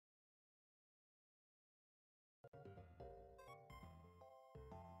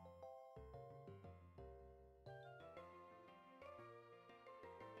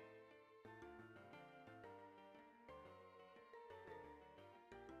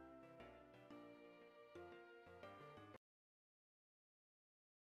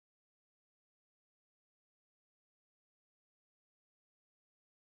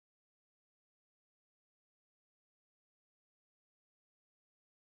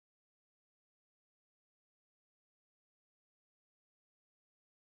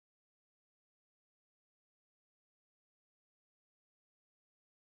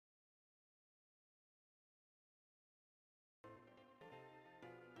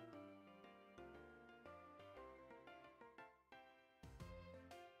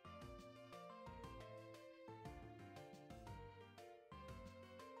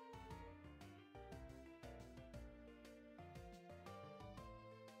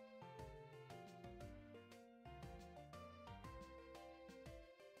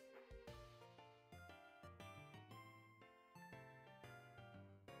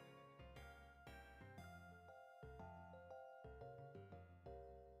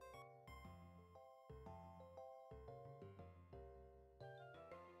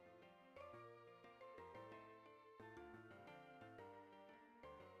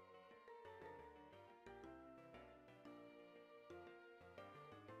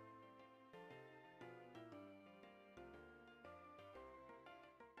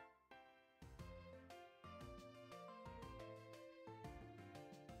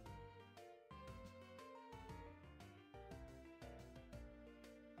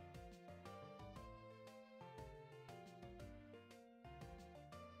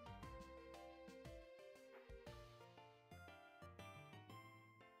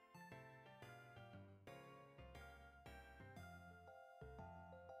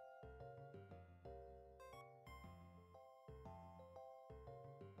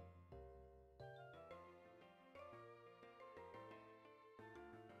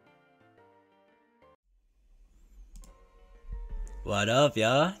What up,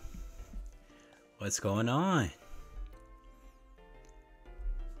 y'all? What's going on?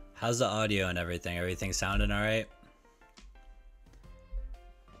 How's the audio and everything? Everything sounding alright?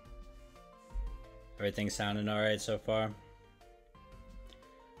 Everything sounding alright so far?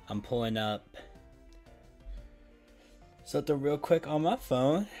 I'm pulling up something real quick on my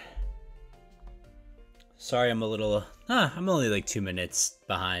phone. Sorry, I'm only like 2 minutes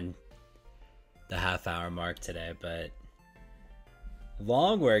behind the half-hour mark today, but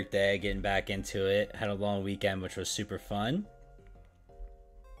long work day, getting back into it. Had a long weekend, which was super fun.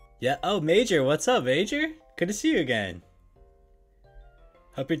 Yeah. Oh, Major, what's up, Major? Good to see you again.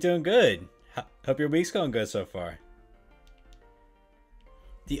 Hope you're doing good. Hope your week's going good so far.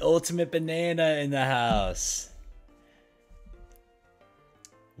 The ultimate banana in the house.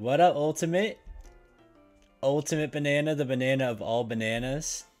 What up, ultimate? Ultimate banana, the banana of all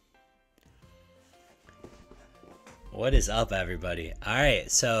bananas. What is up, everybody? All right,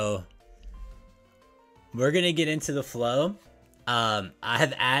 so we're gonna get into the flow. I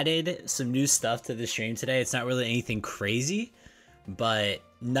have added some new stuff to the stream today. It's not really anything crazy, but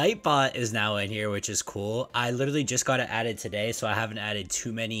Nightbot is now in here, which is cool. I literally just got it added today, so I haven't added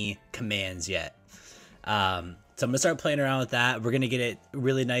too many commands yet. So I'm gonna start playing around with that. We're gonna get it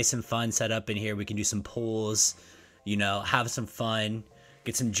really nice and fun set up in here. We can do some polls, you know, have some fun.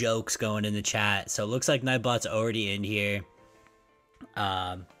 Get some jokes going in the chat. So it looks like Nightbot's already in here,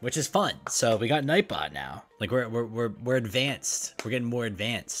 which is fun. So we got Nightbot now. Like we're advanced. We're getting more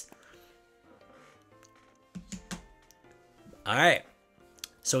advanced. All right.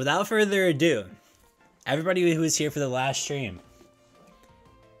 So without further ado, everybody who was here for the last stream,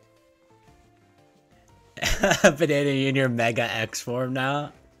 Banana, you in your Mega X form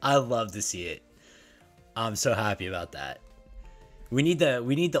now. I love to see it. I'm so happy about that. We need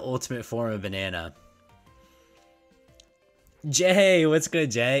the ultimate form of banana. Jay, what's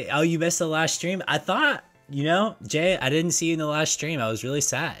good, Jay? Oh, you missed the last stream? I thought, you know, Jay, I didn't see you in the last stream. I was really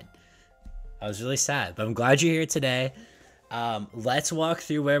sad. But I'm glad you're here today. Let's walk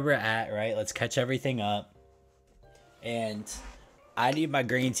through where we're at, right? Let's catch everything up. And I need my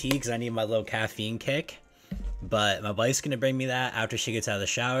green tea because I need my low caffeine kick. But my wife's going to bring me that after she gets out of the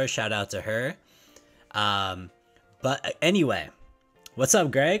shower. Shout out to her. But anyway. What's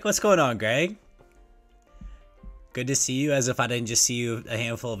up, Greg? What's going on, Greg? Good to see you, as if I didn't just see you a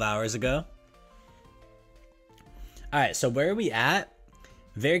handful of hours ago. Alright, so where are we at?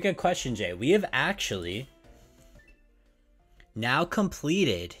 Very good question, Jay. We have actually now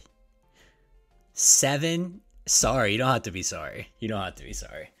completed 7... Sorry, you don't have to be sorry. You don't have to be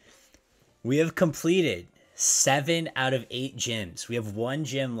sorry. We have completed 7 out of 8 gyms. We have 1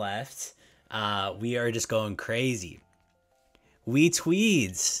 gym left. We are just going crazy. We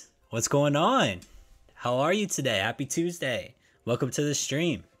Tweeds, what's going on? How are you today? Happy Tuesday. Welcome to the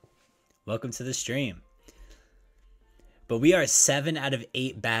stream. Welcome to the stream. But we are 7 out of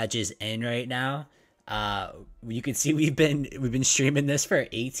 8 badges in right now. You can see we've been streaming this for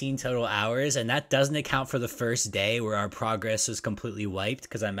 18 total hours, and that doesn't account for the first day where our progress was completely wiped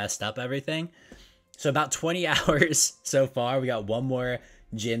because I messed up everything. So about 20 hours so far. We got 1 more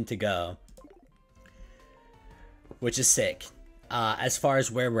gym to go, which is sick. As far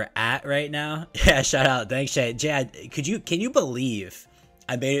as where we're at right now, yeah, shout out, thanks, Jay. Jay, can you believe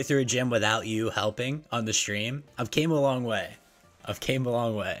I made it through a gym without you helping on the stream? I've came a long way.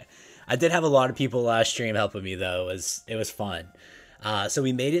 I did have a lot of people last stream helping me though. It was fun. So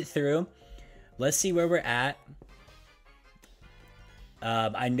we made it through. Let's see where we're at.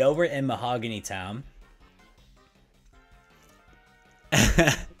 I know we're in Mahogany Town.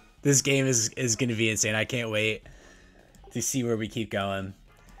 This game is gonna be insane. I can't wait to see where we keep going.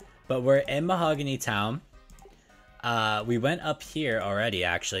 But we're in Mahogany Town. We went up here already,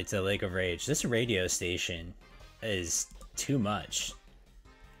 actually, to the Lake of Rage. This radio station is too much.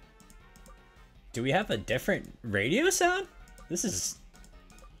 Do we have a different radio sound? This is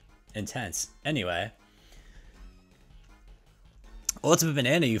intense. Anyway. Ultimate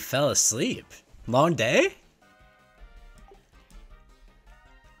Banana, you fell asleep. Long day?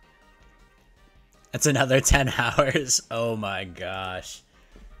 That's another 10 hours. Oh my gosh.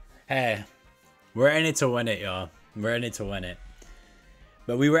 Hey, we're in it to win it, y'all. We're in it to win it.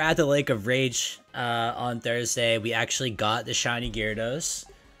 But we were at the Lake of Rage on Thursday. We actually got the shiny Gyarados.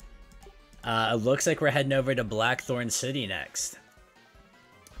 It looks like we're heading over to Blackthorn City next.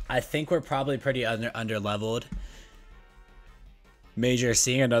 I think we're probably pretty under leveled. Major,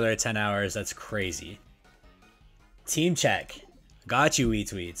 seeing another 10 hours, that's crazy. Team check. Got you, wee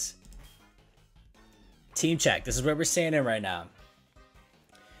tweets. Team check. This is where we're standing right now.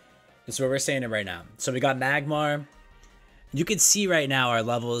 So we got Magmar, You can see right now our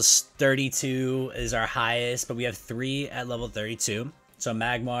levels 32 is our highest, but we have 3 at level 32. So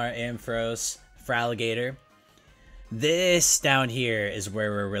Magmar, Ampharos, Feraligatr. This down here is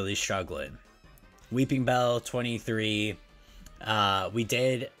where we're really struggling. Weeping Bell, 23. We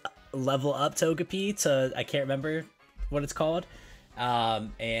did level up Togepi to, I can't remember what it's called.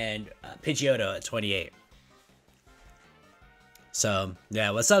 And Pidgeotto at 28. So,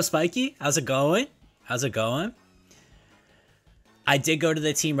 yeah, what's up, Spiky? How's it going? How's it going? I did go to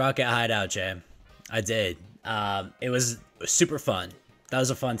the Team Rocket hideout, Jay. I did. It was super fun. That was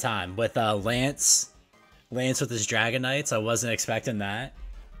a fun time with Lance. Lance with his Dragonites. I wasn't expecting that.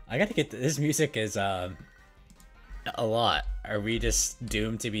 I gotta get this music is a lot. Are we just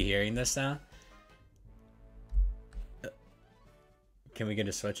doomed to be hearing this now? Can we get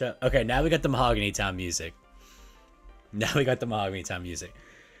a switch up? Okay, now we got the Mahogany Town music. Now we got the Mahogany Town music.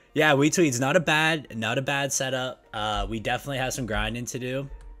 Yeah, We Tweed's not a bad setup. We definitely have some grinding to do.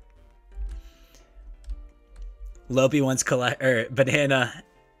 Lopi wants Banana.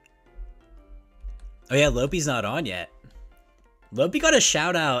 Oh yeah, Lopi's not on yet. Lopi got a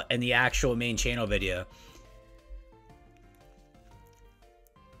shout out in the actual main channel video.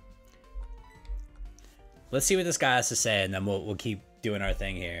 Let's see what this guy has to say, and then we'll keep doing our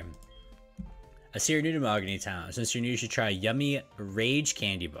thing here. I see you're new to Mahogany Town. Since you're new, you should try Yummy Rage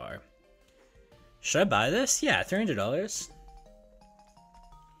Candy Bar. Should I buy this? Yeah, $300.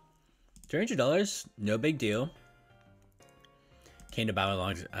 $300, no big deal. Came to buy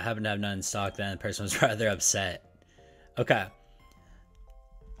one I haven't had none in stock then. The person was rather upset. Okay.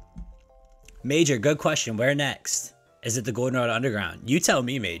 Major, good question. Where next? Is it the Goldenrod Underground? You tell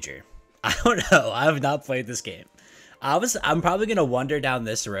me, Major. I don't know. I have not played this game. I'm probably gonna wander down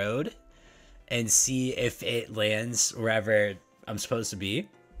this road and see if it lands wherever I'm supposed to be.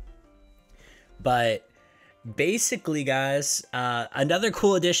 But basically, guys, another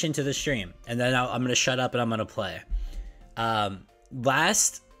cool addition to the stream, and then I'm gonna shut up and I'm gonna play.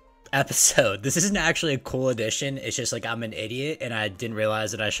 Last episode, this isn't actually a cool addition. It's just like I'm an idiot and I didn't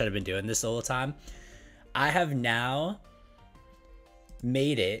realize that I should have been doing this the whole time. I have now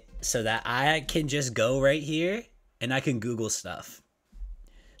made it so that I can just go right here and I can Google stuff.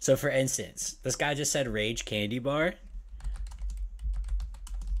 So for instance, this guy just said Rage Candy Bar.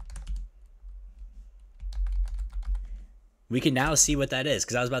 We can now see what that is,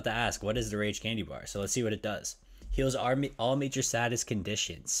 because I was about to ask, what is the Rage Candy Bar? So let's see what it does. Heals all major status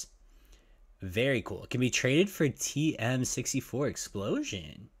conditions. Very cool. Can be traded for TM64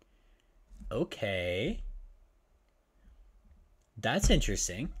 Explosion. Okay. That's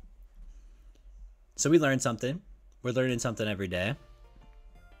interesting. So we learned something. We're learning something every day.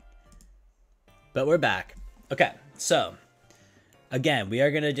 But we're back. Okay, so again, we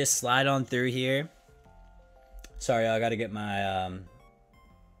are gonna just slide on through here. Sorry, I gotta get my I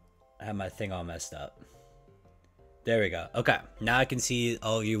have my thing all messed up. There we go. Okay, now I can see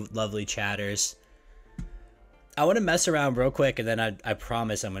all you lovely chatters. I want to mess around real quick, and then I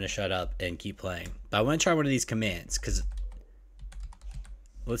promise I'm gonna shut up and keep playing. But I want to try one of these commands, because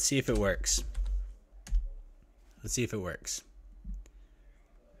let's see if it works. Let's see if it works.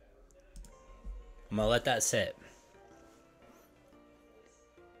 I'm gonna let that sit.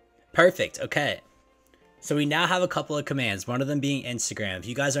 Perfect. Okay. So we now have a couple of commands, one of them being Instagram. If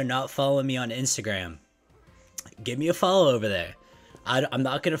you guys are not following me on Instagram, give me a follow over there. I'm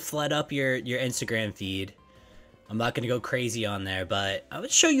not going to flood up your Instagram feed. I'm not going to go crazy on there, but I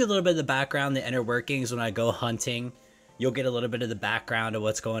would show you a little bit of the background, the inner workings when I go hunting. You'll get a little bit of the background of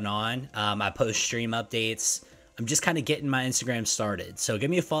what's going on. I post stream updates. I'm just kind of getting my Instagram started. So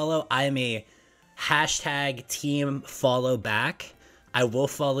give me a follow. I am a hashtag team follow back. I will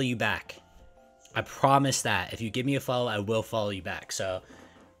follow you back. I promise that. If you give me a follow, I will follow you back. So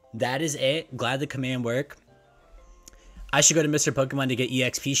that is it. Glad the command worked. I should go to Mr. Pokemon to get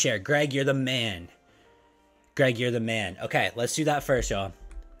EXP share. Greg, you're the man. Greg, you're the man. Okay, let's do that first, y'all.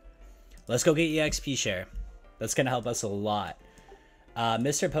 Let's go get EXP share. That's going to help us a lot.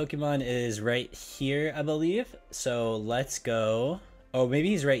 Mr. Pokemon is right here, I believe. So let's go. Oh, maybe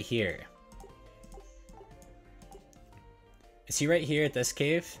he's right here. Is he right here at this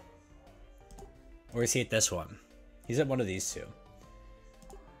cave? Or is he at this one? He's at one of these two.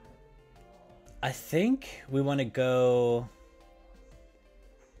 I think we want to go...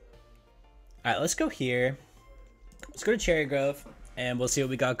 Alright, let's go here. Let's go to Cherry Grove, and we'll see what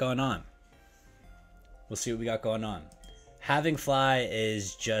we got going on. We'll see what we got going on. Having Fly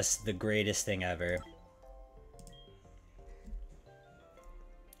is just the greatest thing ever.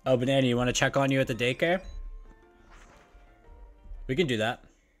 Oh, Banana, you want to check on you at the daycare? We can do that.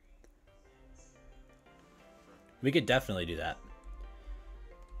 We could definitely do that.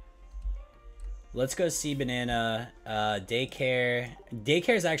 Let's go see Banana. Daycare.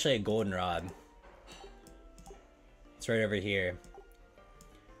 Daycare is actually a goldenrod. It's right over here.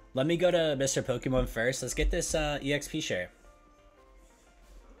 Let me go to Mr. Pokemon first. Let's get this EXP share.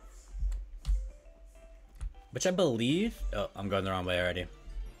 Which I believe... Oh, I'm going the wrong way already.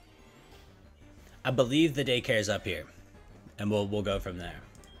 I believe the daycare is up here. And we'll go from there.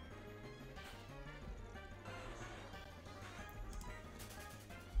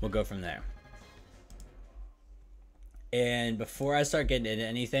 We'll go from there. And before I start getting into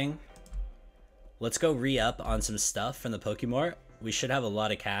anything, let's go re-up on some stuff from the Pokemart. We should have a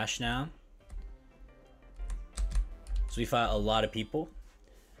lot of cash now. So we fought a lot of people.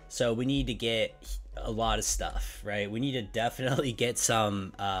 So we need to get a lot of stuff, right? We need to definitely get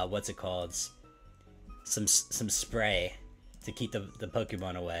some, what's it called? Some spray to keep the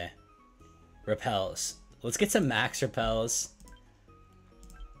Pokemon away. Repels. Let's get some max repels.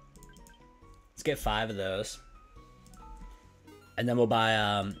 Let's get 5 of those. And then we'll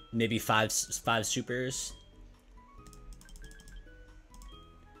buy maybe five supers.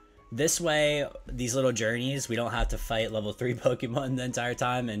 This way, these little journeys, we don't have to fight level 3 Pokemon the entire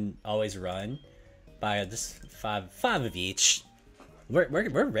time and always run. Buy just five of each. We're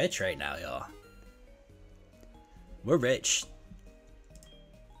rich right now, y'all. We're rich.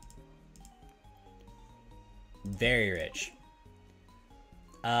 Very rich.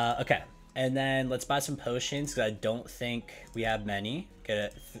 Okay. And then let's buy some potions, because I don't think we have many.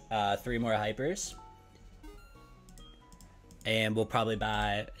 Get 3 more hypers. And we'll probably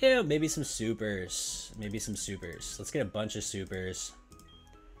buy, maybe some supers. Maybe some supers. Let's get a bunch of supers.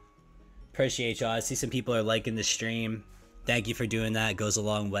 Appreciate y'all. I see some people are liking the stream. Thank you for doing that. It goes a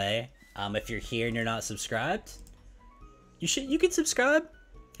long way. If you're here and you're not subscribed, you can subscribe.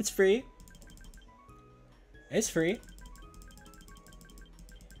 It's free. It's free.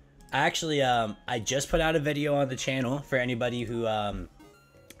 Actually, I just put out a video on the channel for anybody who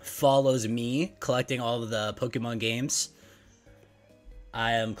follows me collecting all of the Pokemon games.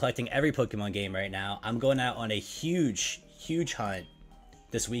 I am collecting every Pokemon game right now. I'm going out on a huge hunt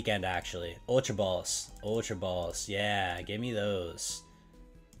this weekend, actually. Ultra Balls. Ultra Balls. Yeah, give me those.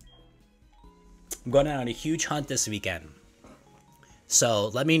 I'm going out on a huge hunt this weekend. So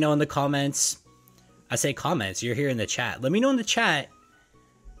let me know in the comments. I say comments. You're here in the chat. Let me know in the chat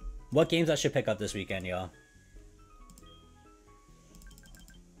what games I should pick up this weekend, y'all.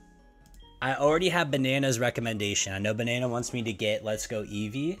 I already have Banana's recommendation. I know Banana wants me to get Let's Go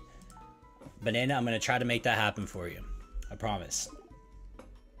Eevee. Banana, I'm going to try to make that happen for you. I promise.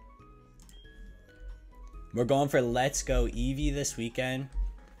 We're going for Let's Go Eevee this weekend.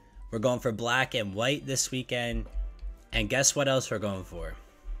 We're going for Black and White this weekend. And guess what else we're going for?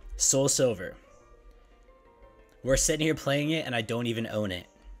 SoulSilver. We're sitting here playing it and I don't even own it.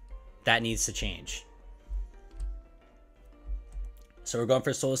 That needs to change. So we're going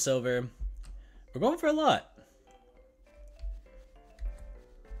for SoulSilver. We're going for a lot.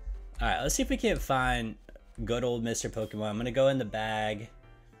 Alright, let's see if we can't find good old Mr. Pokemon. I'm going to go in the bag.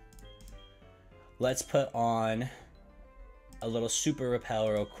 Let's put on a little super repel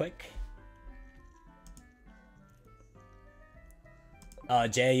real quick.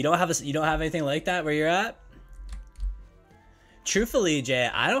 Jay, you don't have anything like that where you're at? Truthfully, Jay,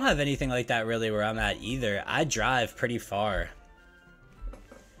 I don't have anything like that really where I'm at either. I drive pretty far.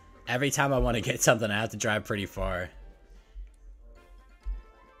 Every time I want to get something, I have to drive pretty far.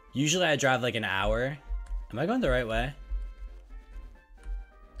 Usually I drive like an hour. Am I going the right way?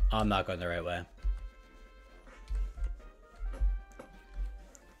 Oh, I'm not going the right way.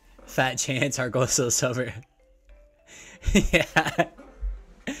 Fat chance, our goal still silver. Yeah.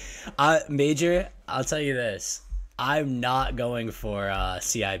 Major, I'll tell you this. I'm not going for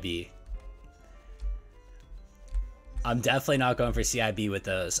CIB. I'm definitely not going for CIB with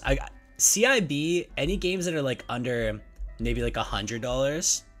those. CIB, any games that are like under maybe like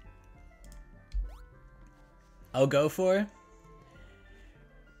 $100, I'll go for.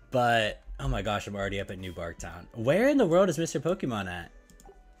 But, oh my gosh, I'm already up at New Barktown. Where in the world is Mr. Pokemon at?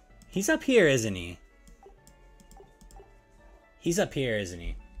 He's up here, isn't he? He's up here, isn't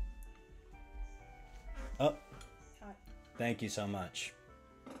he? Oh. Thank you so much.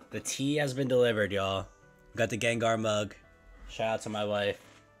 The tea has been delivered, y'all. Got the Gengar mug. Shout out to my wife.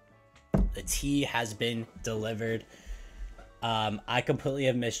 The tea has been delivered. I completely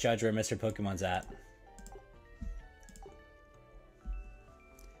have misjudged where Mr. Pokemon's at.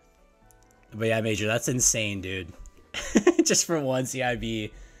 But yeah, Major, that's insane, dude. Just for one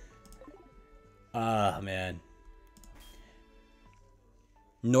CIB. Oh, man.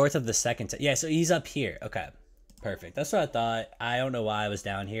 North of the second. Yeah, so he's up here. Okay. Perfect. That's what I thought. I don't know why I was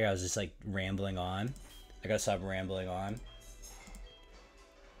down here. I was just like rambling on. I gotta stop rambling on.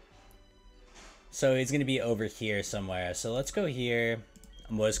 So he's gonna be over here somewhere. So let's go here.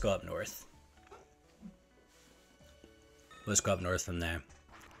 And we'll just go up north. Let's go up north from there.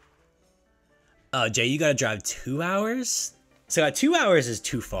 Oh, Jay, you gotta drive 2 hours? So 2 hours is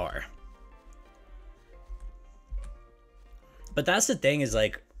too far. But that's the thing is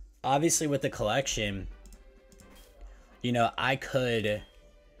like, obviously with the collection, you know, I could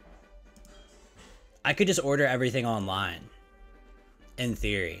just order everything online, in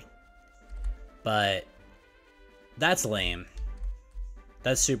theory. But that's lame.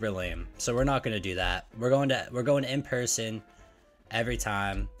 That's super lame. So we're not gonna do that. We're going in person every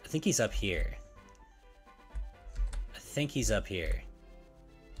time. I think he's up here. I think he's up here.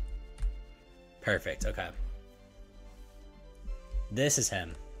 Perfect. Okay. This is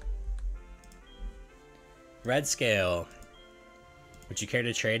him. Red scale. Would you care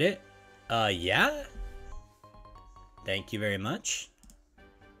to trade it? Yeah. Thank you very much.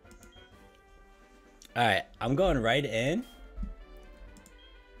 Alright, I'm going right in.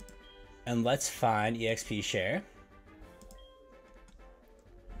 And let's find EXP share.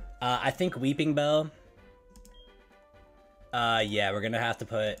 I think Weeping Bell. Yeah, we're gonna have to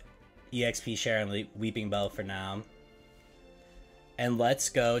put EXP share on Weeping Bell for now. And let's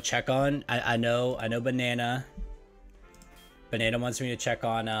go check on. I know Banana. Banana wants me to check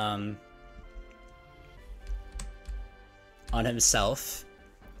on himself.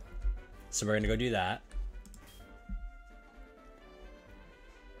 So we're gonna go do that.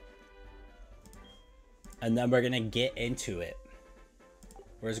 And then we're gonna get into it.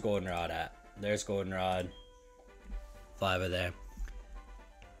 Where's Goldenrod at? There's Goldenrod. Fly over there.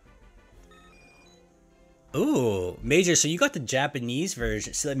 Ooh, Major, so you got the Japanese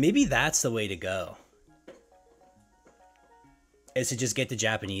version. So maybe that's the way to go. Is to just get the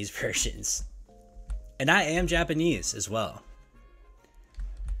Japanese versions. And I am Japanese as well.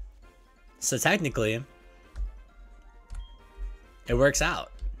 So technically, it works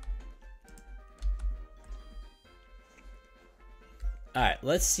out. Alright,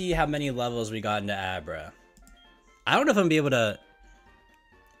 let's see how many levels we got into Abra. I don't know if I'm gonna be able to...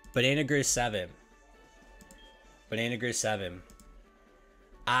 Banana grew 7. Banana grew 7.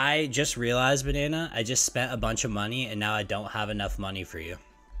 I just realized, Banana, I just spent a bunch of money and now I don't have enough money for you.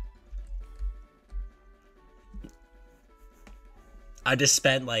 I just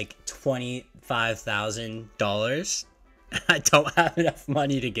spent like $25,000. I don't have enough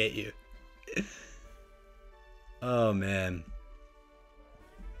money to get you. Oh, man.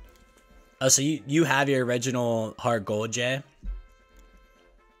 Oh, so you have your original Heart Gold, Jay?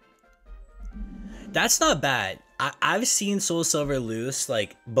 That's not bad. I've seen SoulSilver loose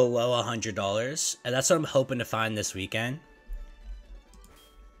like below $100, and that's what I'm hoping to find this weekend.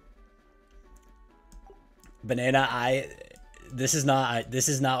 Banana, this is not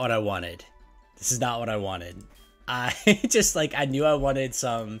what I wanted. This is not what I wanted. I just like I knew I wanted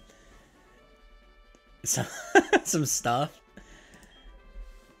some stuff.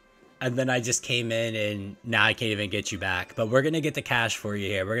 And then I just came in and now I can't even get you back. But we're going to get the cash for you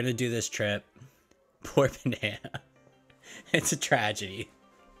here. We're going to do this trip. Poor Banana. It's a tragedy.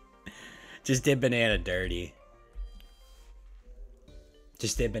 Just did Banana dirty.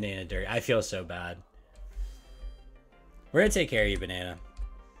 Just did Banana dirty. I feel so bad. We're going to take care of you, Banana.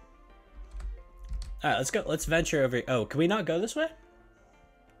 Alright, let's go. Let's venture over. Oh, can we not go this way?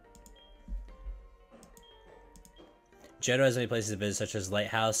 Johto has many places to visit, such as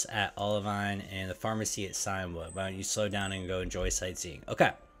Lighthouse at Olivine and the pharmacy at Signwood. Why don't you slow down and go enjoy sightseeing? Okay.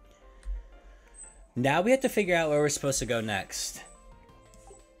 Now we have to figure out where we're supposed to go next.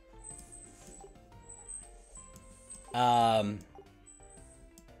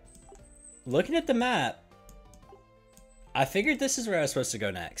 Looking at the map, I figured this is where I was supposed to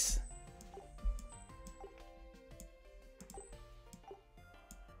go next.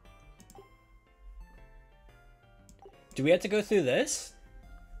 Do we have to go through this?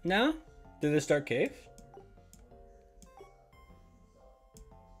 No? Through this dark cave?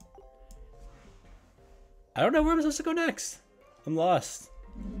 I don't know where I'm supposed to go next. I'm lost.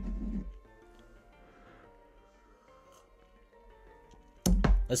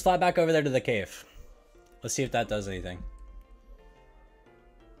 Let's fly back over there to the cave. Let's see if that does anything.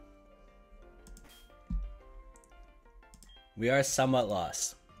 We are somewhat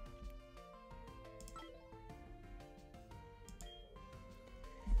lost.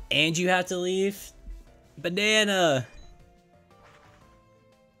 And you have to leave? Banana!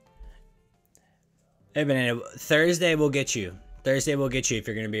 Hey, Banana. Thursday we'll get you. Thursday we'll get you if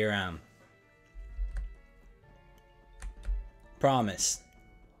you're going to be around. Promise.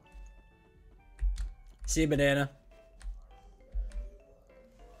 See you, banana.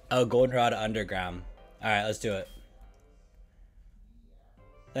 Oh, goldenrod underground. Alright, let's do it.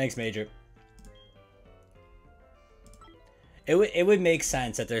 Thanks, Major. It would make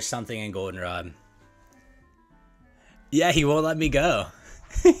sense that there's something in goldenrod. Yeah, he won't let me go.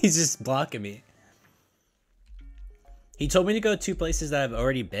 He's just blocking me. He told me to go 2 places that I've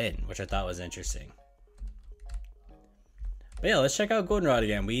already been, which I thought was interesting. But yeah, let's check out goldenrod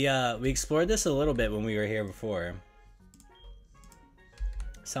again. We explored this a little bit when we were here before.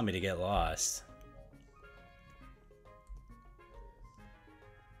 Tell me to get lost.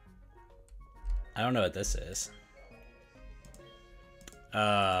 I don't know what this is.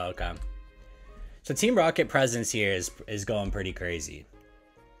 Oh, okay. So Team Rocket presence here is going pretty crazy.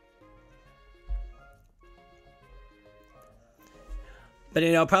 But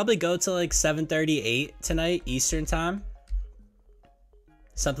you know, I'll probably go to like 7:38 tonight Eastern time.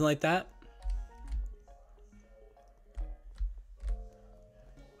 Something like that.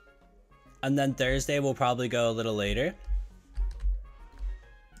 And then Thursday we'll probably go a little later.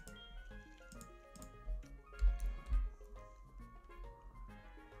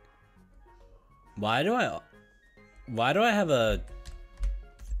 Why do I have a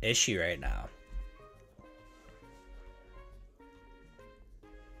issue right now?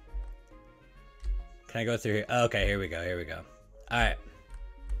 Can I go through here? Oh, okay, here we go. Here we go. All right.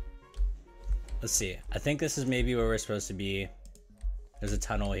 Let's see. I think this is maybe where we're supposed to be. There's a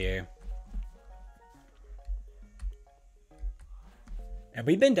tunnel here. And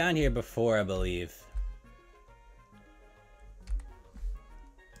we've been down here before, I believe.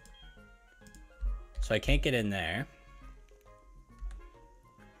 So I can't get in there.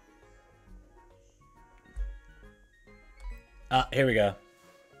 Ah, here we go.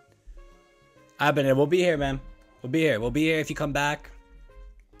 I've been here. We'll be here, man. We'll be here. We'll be here if you come back.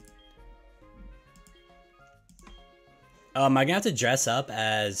 Am I gonna have to dress up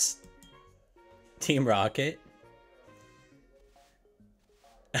as Team Rocket?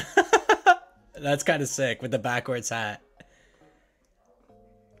 That's kind of sick with the backwards hat.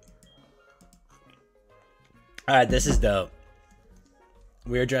 Alright, this is dope.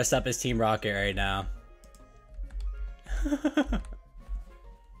 We're dressed up as Team Rocket right now.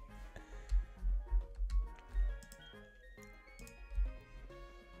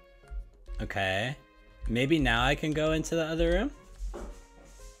 Okay. Maybe now I can go into the other room?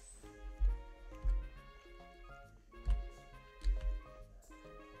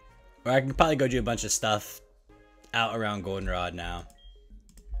 Or I can probably go do a bunch of stuff out around Goldenrod now.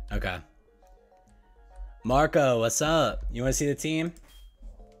 Okay. Marco, what's up? You want to see the team?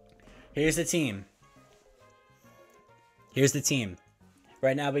 Here's the team. Here's the team.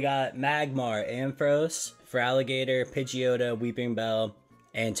 Right now we got Magmar, Ampharos, Feraligatr, Pidgeotto, Weeping Bell,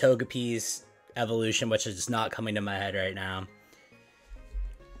 and Togepi's evolution, which is just not coming to my head right now.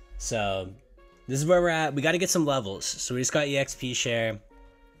 So, this is where we're at. We got to get some levels. So we just got EXP share.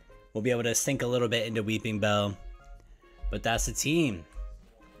 We'll be able to sink a little bit into Weeping Bell. But that's the team.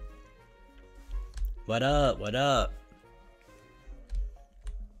 What up? What up?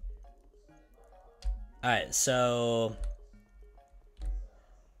 Alright, so...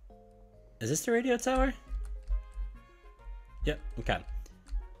 Is this the radio tower? Yep, okay.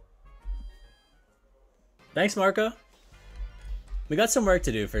 Thanks, Marco. We got some work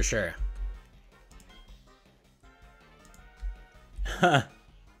to do for sure.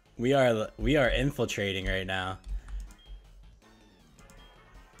 We are infiltrating right now.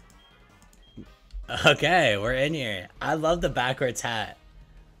 Okay, we're in here. I love the backwards hat.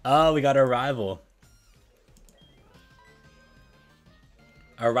 Oh, we got our rival.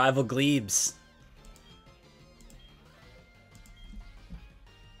 Our rival Glebes.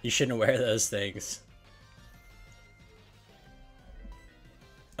 You shouldn't wear those things.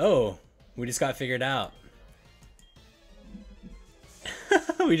 Oh, we just got figured out.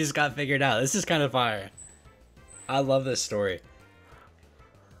 We just got figured out. This is kind of fire. I love this story.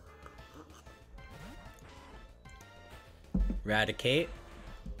 Eradicate.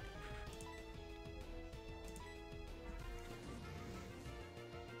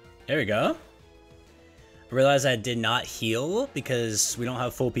 There we go. I realized I did not heal because we don't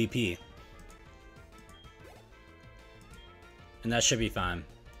have full PP. And that should be fine.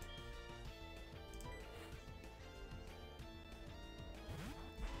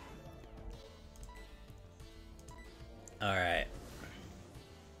 Alright.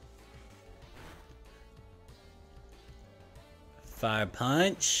 Fire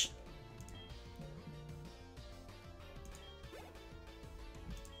punch.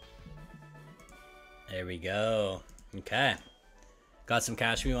 There we go. Okay. Got some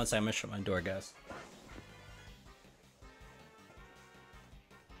cash for me once I'm gonna shut my door, guys.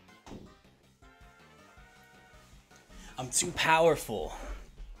 I'm too powerful.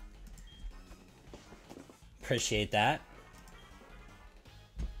 Appreciate that.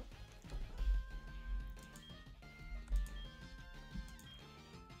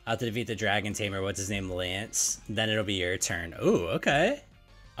 I'll have to defeat the dragon tamer. What's his name? Lance. Then it'll be your turn. Ooh, okay.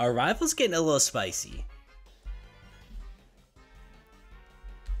 Our rival's getting a little spicy.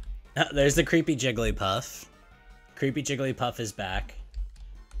 Oh, there's the creepy Jigglypuff. Creepy Jigglypuff is back.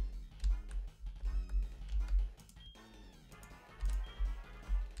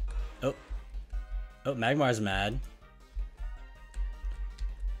 Oh. Oh, Magmar's mad.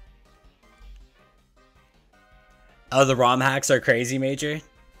 Oh, the ROM hacks are crazy, Major?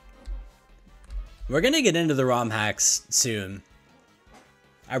 We're gonna get into the ROM hacks soon.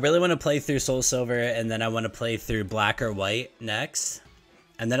 I really want to play through SoulSilver, and then I want to play through Black or White next.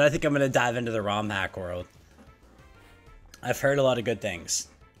 And then I think I'm gonna dive into the ROM hack world. I've heard a lot of good things.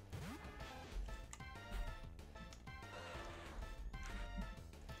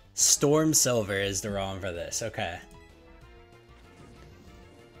 Storm Silver is the ROM for this, okay.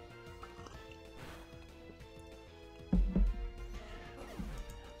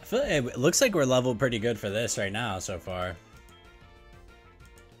 I feel like it looks like we're leveled pretty good for this right now so far.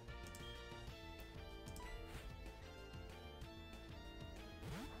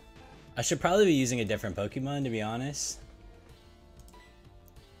 I should probably be using a different Pokemon, to be honest.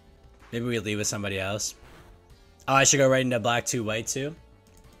 Maybe we leave with somebody else. Oh, I should go right into Black 2, White 2.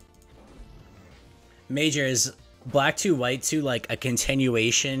 Major, is Black 2, White 2 like a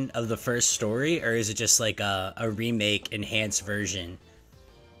continuation of the first story, or is it just like a remake, enhanced version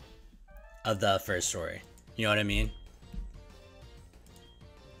of the first story? You know what I mean?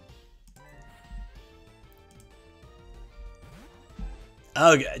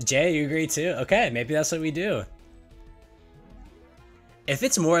 Oh, Jay, you agree too? Okay, maybe that's what we do. If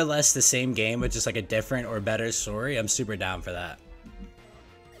it's more or less the same game with just like a different or better story, I'm super down for that.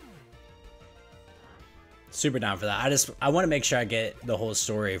 Super down for that. I want to make sure I get the whole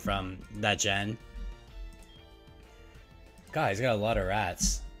story from that gen. God, he's got a lot of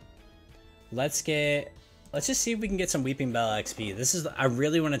rats. Let's just see if we can get some Weeping Bell XP. I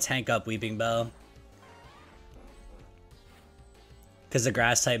really want to tank up Weeping Bell. Because the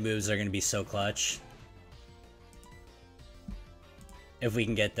grass type moves are going to be so clutch. If we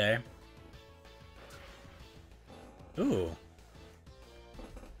can get there. Ooh.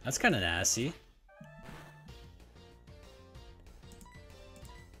 That's kind of nasty.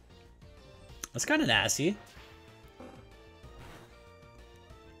 That's kind of nasty.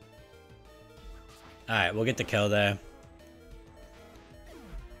 Alright, we'll get the kill there.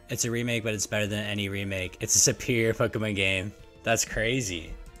 It's a remake, but it's better than any remake. It's a superior Pokemon game. That's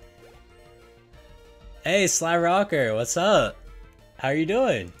crazy. Hey, Sly Rocker, what's up? How are you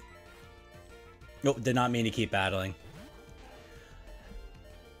doing? Nope, did not mean to keep battling.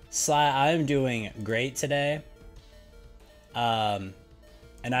 Sly, I'm doing great today. And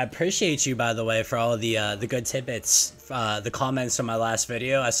I appreciate you, by the way, for all the good tidbits, the comments from my last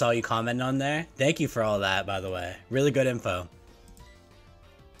video. I saw you comment on there. Thank you for all that, by the way. Really good info.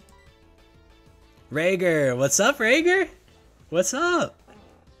 Rager, what's up, Rager? What's up?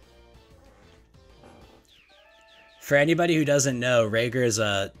 For anybody who doesn't know, Rager is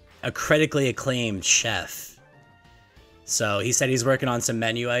a critically acclaimed chef. So he said he's working on some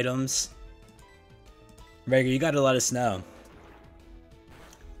menu items. Rager, you gotta let us know.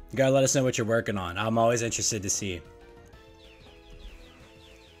 You gotta let us know what you're working on. I'm always interested to see.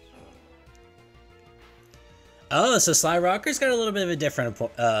 Oh, so Sly Rocker's got a little bit of a different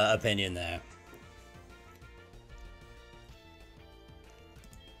opinion there.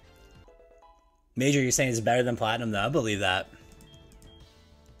 Major, you're saying it's better than Platinum, though? I believe that.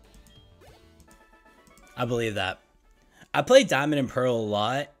 I believe that. I played Diamond and Pearl a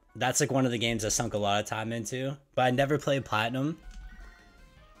lot. That's like one of the games I sunk a lot of time into. But I never played Platinum.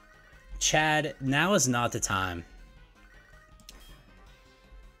 Chad, now is not the time.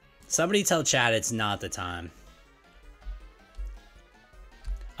 Somebody tell Chad it's not the time.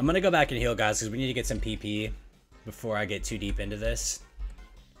 I'm gonna go back and heal, guys, because we need to get some PP before I get too deep into this.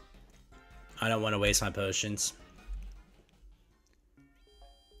 I don't want to waste my potions.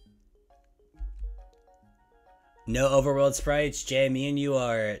 No overworld sprites. Jay, me and you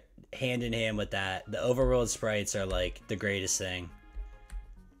are hand in hand with that. The overworld sprites are like the greatest thing.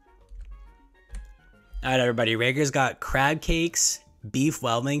 Alright, everybody. Rager's got crab cakes, beef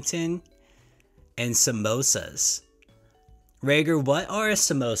Wellington, and samosas. Rager, what are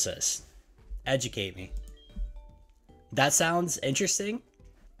samosas? Educate me. That sounds interesting.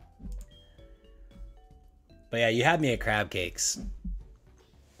 But yeah, you had me at crab cakes.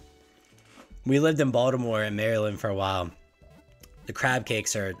 We lived in Baltimore and Maryland for a while. The crab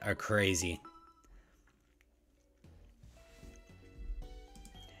cakes are crazy.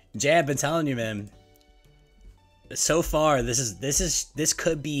 Jay, I've been telling you, man. So far, this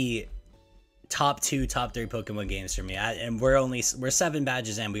could be top 2, top 3 Pokemon games for me. And we're 7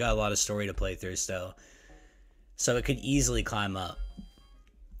 badges in. We got a lot of story to play through still. So it could easily climb up.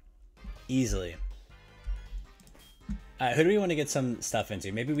 Easily. Alright, who do we want to get some stuff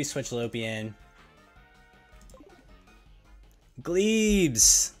into? Maybe we switch Lopian.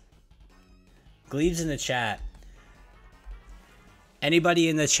 Glebes! Glebes in the chat. Anybody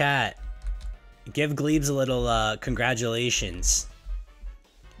in the chat, give Glebes a little congratulations.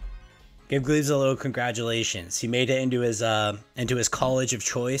 Give Glebes a little congratulations. He made it into his college of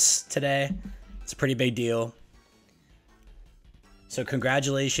choice today. It's a pretty big deal. So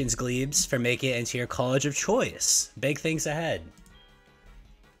congratulations, Glebes, for making it into your college of choice. Big things ahead.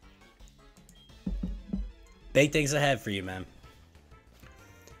 Big things ahead for you, man.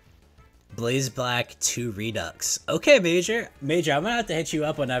 Blaze Black 2 Redux. Okay, Major. Major, I'm gonna have to hit you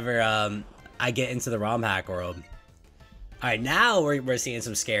up whenever I get into the ROM hack world. Alright, now we're seeing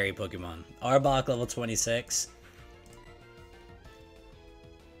some scary Pokemon. Arbok level 26.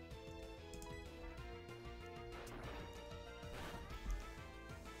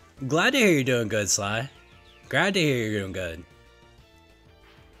 Glad to hear you're doing good, Sly. Glad to hear you're doing good.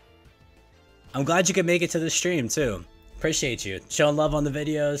 I'm glad you could make it to the stream, too. Appreciate you. Showing love on the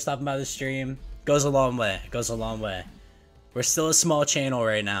videos, stopping by the stream. Goes a long way. Goes a long way. We're still a small channel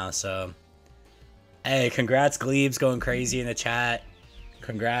right now, so... Hey, congrats, Glebes, going crazy in the chat.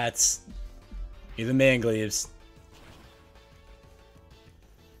 Congrats. You're the man, Glebes.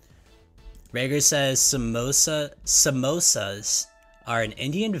 Rager says samosas are an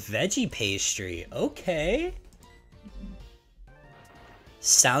Indian veggie pastry. Okay.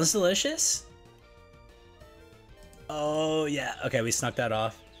 Sounds delicious. Oh, yeah. Okay, we snuck that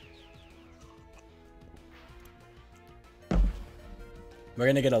off. We're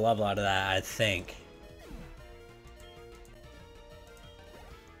gonna get a level out of that, I think.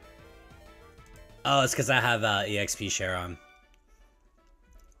 Oh, it's because I have EXP share on.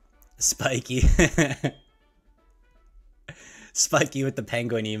 Spiky. Spiky with the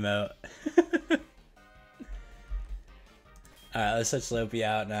penguin emote. Alright, let's switch Lopi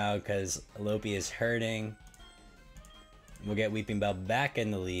out now because Lopi is hurting. We'll get Weeping Bell back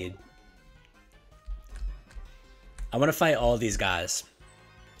in the lead. I want to fight all these guys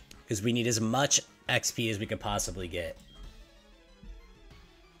because we need as much XP as we could possibly get.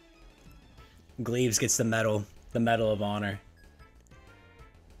 Glebes gets the medal of honor.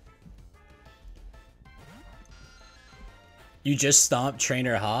 You just stomped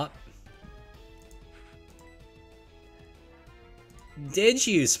Trainer Hop? Did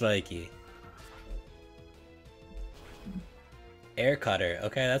you, Spiky? Air Cutter.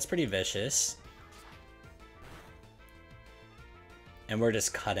 Okay, that's pretty vicious. And we're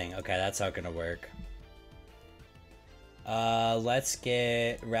just cutting. Okay, that's not gonna work. Let's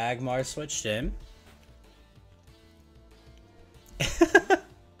get Ragmar switched in.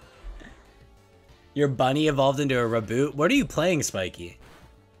 Your bunny evolved into a reboot? What are you playing, Spiky?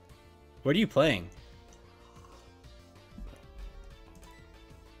 What are you playing?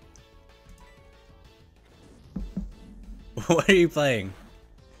 What are you playing?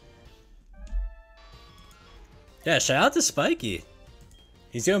 Yeah, shout out to Spiky.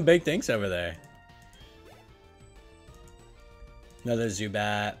 He's doing big things over there. Another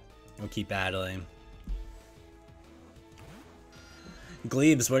Zubat. We'll keep battling.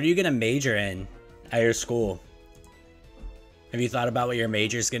 Glebes, what are you gonna major in at your school? Have you thought about what your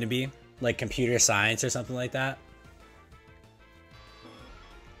major is gonna be? Like computer science or something like that?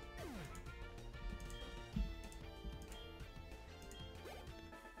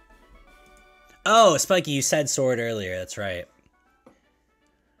 Oh, Spiky, you said Sword earlier. That's right.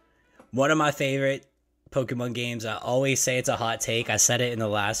 One of my favorite Pokemon games. I always say it's a hot take. I said it in the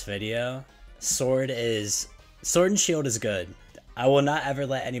last video. Sword and Shield is good. I will not ever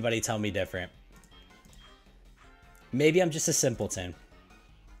let anybody tell me different. Maybe I'm just a simpleton.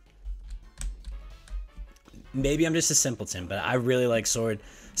 Maybe I'm just a simpleton, but I really like Sword.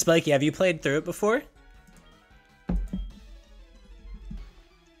 Spiky, have you played through it before?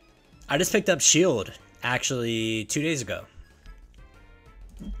 I just picked up Shield, actually, 2 days ago.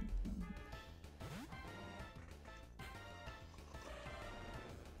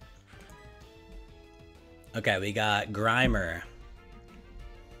 Okay, we got Grimer.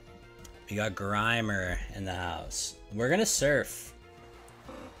 We got Grimer in the house. We're gonna surf.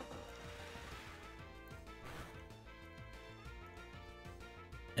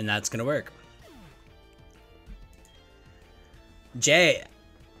 And that's gonna work. Jay,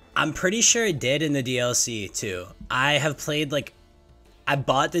 I'm pretty sure it did in the DLC too. I have played like, I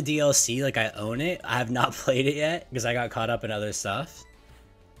bought the DLC, like I own it. I have not played it yet because I got caught up in other stuff.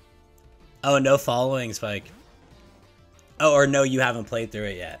 Oh, no following, Spike. Oh, or no, you haven't played through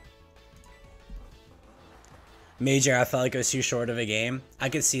it yet. Major, I felt like it was too short of a game. I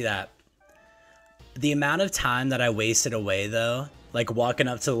could see that. The amount of time that I wasted away though, like walking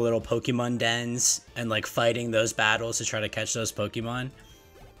up to the little Pokemon dens and like fighting those battles to try to catch those Pokemon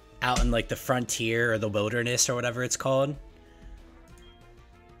out in like the frontier or the wilderness or whatever it's called.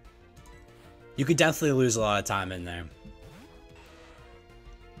 You could definitely lose a lot of time in there.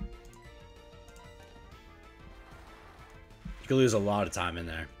 You could lose a lot of time in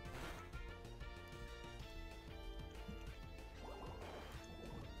there.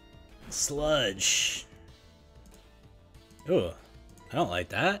 Sludge. Ooh, I don't like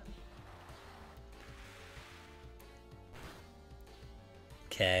that.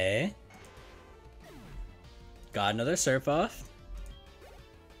 Okay. Got another surf off.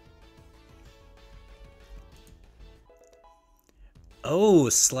 Oh,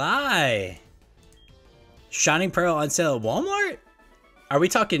 Sly. Shining Pearl on sale at Walmart? Are we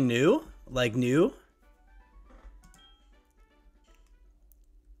talking new? Like new?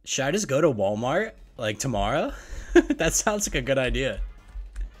 Should I just go to Walmart like tomorrow? That sounds like a good idea.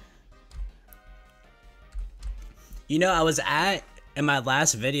 You know, I was in my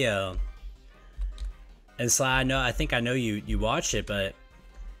last video, and Sly, I think I know you watched it, but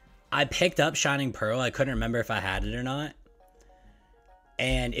I picked up Shining Pearl. I couldn't remember if I had it or not.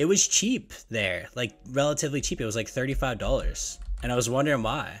 And it was cheap there, like relatively cheap. It was like $35. And I was wondering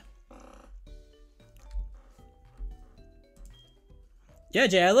why. Yeah,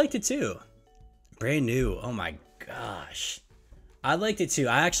 Jay, I liked it too. Brand new. Oh my gosh. I liked it too.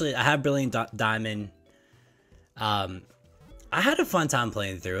 I have Brilliant Diamond. I had a fun time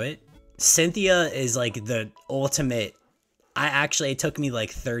playing through it. Cynthia is like the ultimate. It took me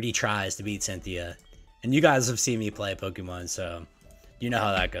like 30 tries to beat Cynthia. And you guys have seen me play Pokemon, so you know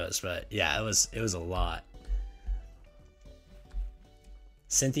how that goes. But yeah, it was a lot.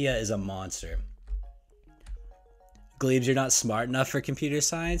 Cynthia is a monster. Glebes, you're not smart enough for computer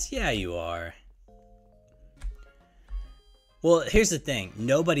science? Yeah, you are. Well, here's the thing.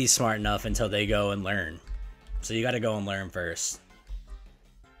 Nobody's smart enough until they go and learn. So you gotta go and learn first.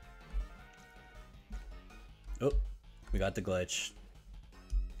 Oh, we got the glitch.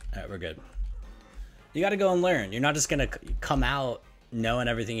 Alright, we're good. You gotta go and learn. You're not just gonna come out knowing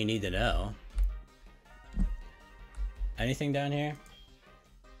everything you need to know. Anything down here?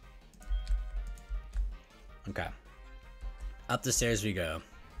 Okay. Up the stairs we go.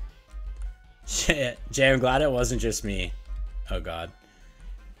 Shit. Jay, I'm glad it wasn't just me. Oh god.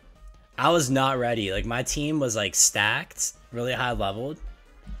 I was not ready. Like, my team was like stacked, really high leveled.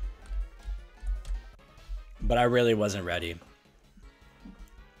 But I really wasn't ready.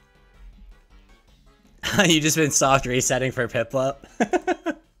 You just been soft resetting for Piplup?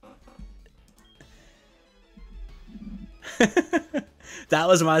 That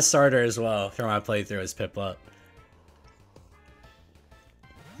was my starter as well for my playthrough as Piplup.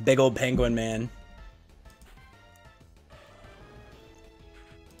 Big old penguin man.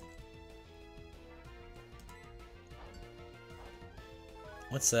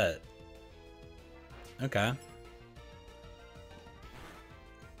 What's that? Okay.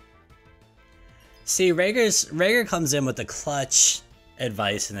 See, Rager comes in with the clutch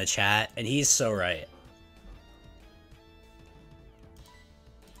advice in the chat, and he's so right.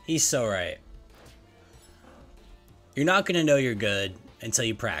 He's so right. You're not gonna know you're good until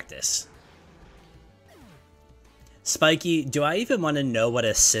you practice. Spiky, do I even want to know what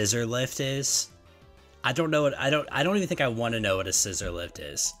a scissor lift is? I don't know what I don't even think I want to know what a scissor lift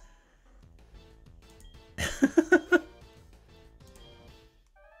is.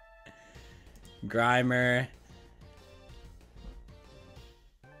 Grimer.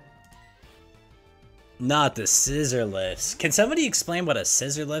 Not the scissor lifts. Can somebody explain what a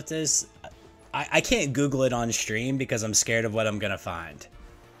scissor lift is? I can't Google it on stream because I'm scared of what I'm gonna find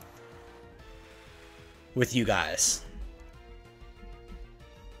with you guys.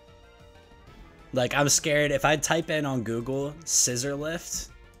 Like, I'm scared if I type in on Google scissor lift.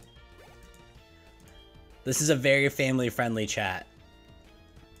 This is a very family friendly chat.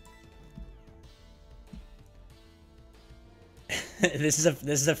 This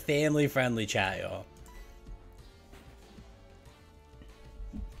is a family friendly chat, y'all.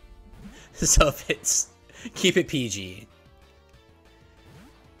 So if it's... Keep it PG.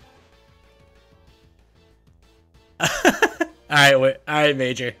 Alright,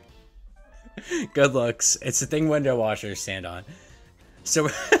 Major. Good looks. It's the thing window washers stand on. So,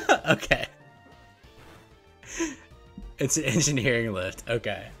 okay. It's an engineering lift.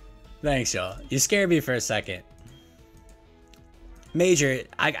 Okay. Thanks, y'all. You scared me for a second. Major,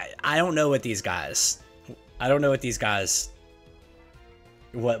 I don't know what these guys... I don't know what these guys...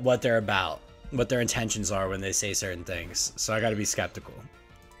 What they're about. What their intentions are when they say certain things. So I gotta be skeptical.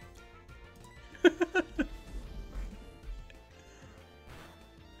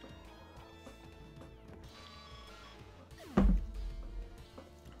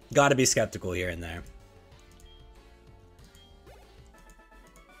 Gotta be skeptical here and there.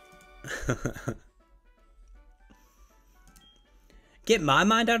 Get my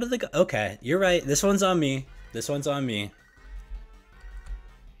mind out of the... Okay, you're right. This one's on me. This one's on me.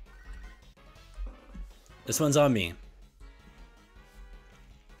 This one's on me.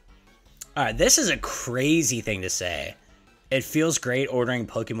 Alright, this is a crazy thing to say. It feels great ordering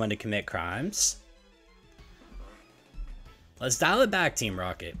Pokemon to commit crimes. Let's dial it back, Team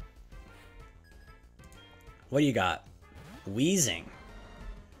Rocket. What do you got? Wheezing.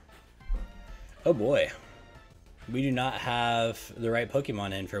 Oh boy. We do not have the right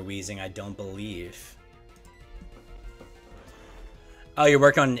Pokemon in for Wheezing, I don't believe. Oh, you're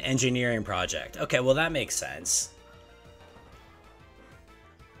working on an engineering project. Okay, well that makes sense.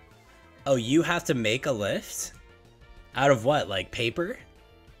 Oh, you have to make a lift? Out of what, like paper?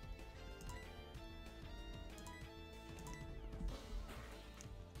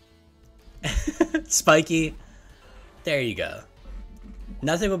 Spiky. There you go.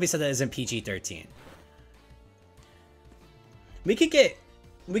 Nothing will be said that isn't PG-13. We can get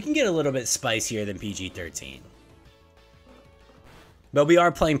a little bit spicier than PG-13. But we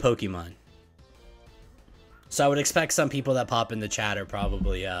are playing Pokemon. So I would expect some people that pop in the chat are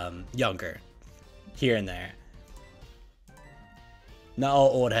probably younger. Here and there. Not all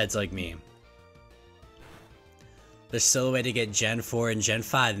old heads like me. There's still a way to get Gen 4 and Gen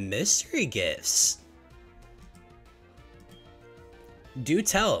 5 mystery gifts. Do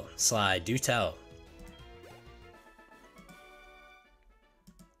tell, Sly, do tell.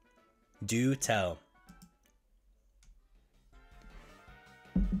 Do tell.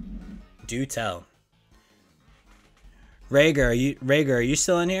 Do tell. Rager, are you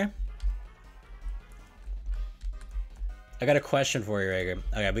still in here? I got a question for you, Rager.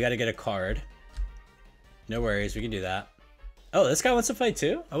 Okay, we gotta get a card. No worries, we can do that. Oh, this guy wants to fight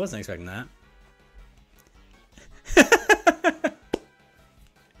too? I wasn't expecting that.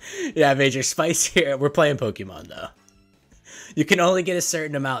 Yeah, Major, spicier. We're playing Pokemon though. You can only get a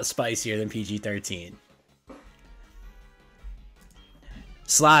certain amount spicier than PG-13.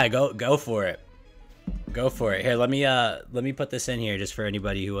 Sly, go for it. Go for it. Here, let me put this in here just for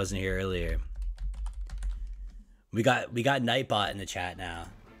anybody who wasn't here earlier. We got Nightbot in the chat now.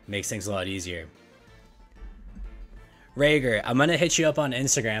 Makes things a lot easier. Rager, I'm gonna hit you up on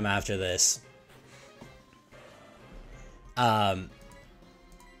Instagram after this.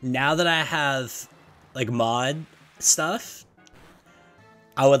 Now that I have like mod stuff,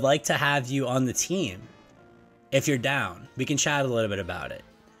 I would like to have you on the team. If you're down, we can chat a little bit about it.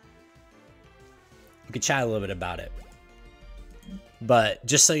 We can chat a little bit about it. But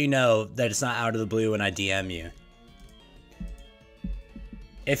just so you know that it's not out of the blue when I DM you.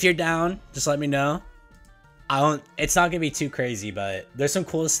 If you're down, just let me know. It's not gonna be too crazy, but there's some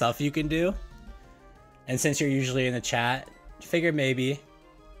cool stuff you can do. And since you're usually in the chat, figure maybe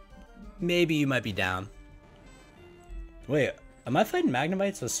you might be down. Wait, am I fighting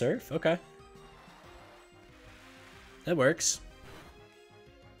Magnemites with Surf? Okay. That works.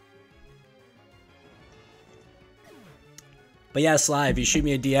 But yeah, Sly, if you shoot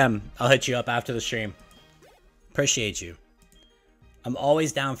me a DM, I'll hit you up after the stream. Appreciate you. I'm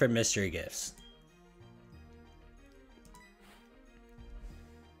always down for mystery gifts.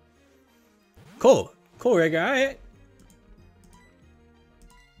 Cool. Cool, Rigger. Alright.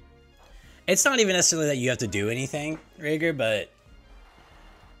 It's not even necessarily that you have to do anything, Rigger, but...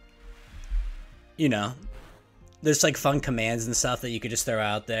 You know. There's like fun commands and stuff that you could just throw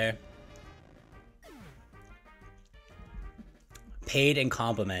out there. Paid and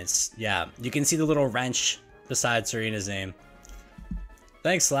compliments. Yeah, you can see the little wrench beside Serena's name.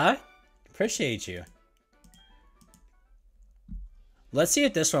 Thanks, Sly. Appreciate you. Let's see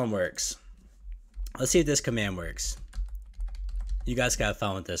if this one works. Let's see if this command works. You guys got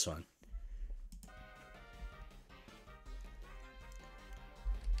fun with this one.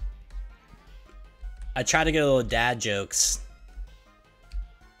 I try to get a little dad jokes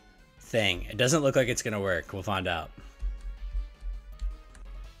thing. It doesn't look like it's gonna work. We'll find out.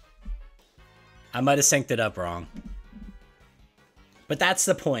 I might have synced it up wrong. But that's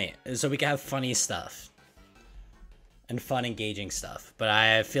the point, so we can have funny stuff. And fun, engaging stuff. But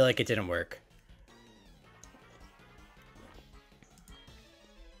I feel like it didn't work.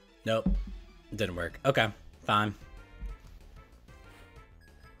 Nope. It didn't work. Okay, fine.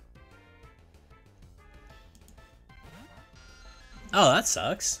 Oh, that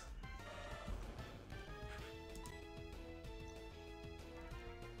sucks.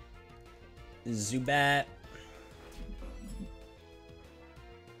 Zubat.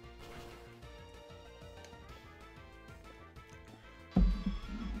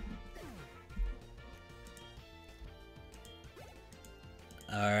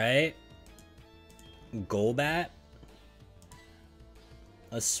 Alright. Golbat.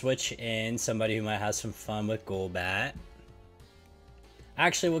 Let's switch in somebody who might have some fun with Golbat.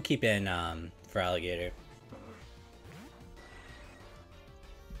 Actually, we'll keep in for Alligator.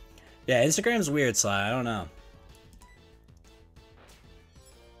 Yeah, Instagram's weird, Sly. I don't know.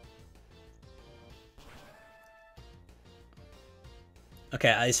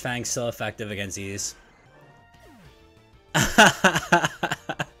 Okay, Ice Fang's still effective against these.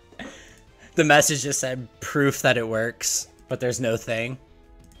 The message just said proof that it works, but there's no thing.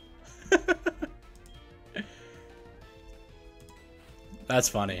 That's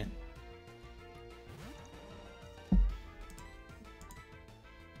funny.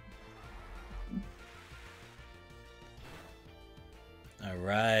 All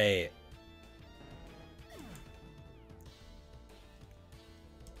right.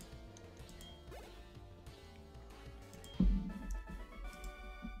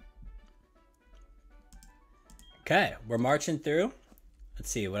 Okay, we're marching through. Let's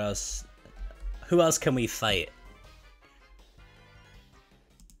see, what else? Who else can we fight?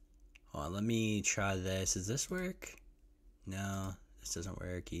 Hold on, let me try this. Does this work? No, this doesn't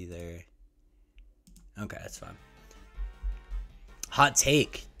work either. Okay, that's fine. Hot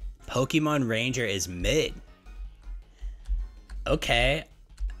take. Pokemon Ranger is mid. Okay.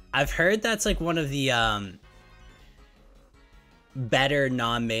 I've heard that's like one of the better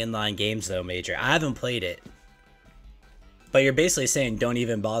non-mainline games though, Major. I haven't played it. But you're basically saying don't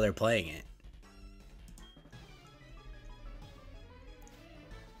even bother playing it.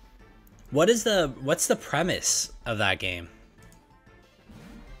 What's the premise of that game?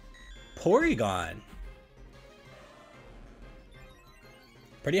 Porygon.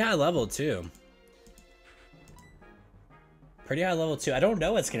 Pretty high level too. Pretty high level too. I don't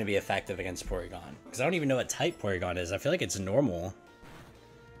know what's going to be effective against Porygon. Because I don't even know what type Porygon is. I feel like it's normal.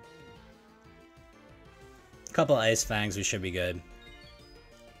 Couple Ice Fangs, we should be good.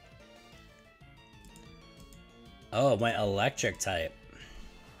 Oh, it went electric type.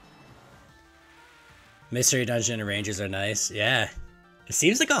 Mystery Dungeon and Rangers are nice. Yeah. It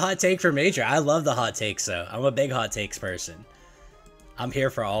seems like a hot take for Major. I love the hot takes, though. I'm a big hot takes person. I'm here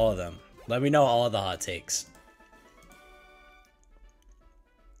for all of them. Let me know all of the hot takes.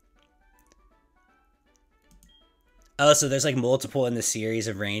 Oh, so there's like multiple in the series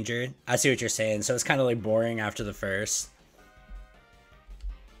of Ranger. I see what you're saying. So it's kind of like boring after the first.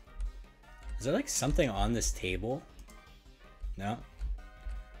 Is there like something on this table? No?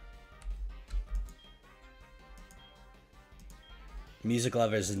 Music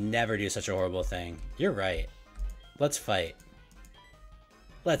lovers never do such a horrible thing. You're right. Let's fight.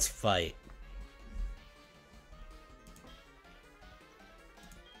 Let's fight.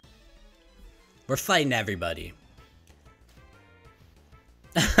 We're fighting everybody.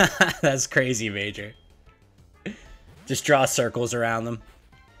 That's crazy, Major. Just draw circles around them.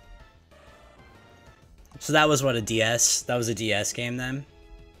 So that was what, a DS? That was a DS game then?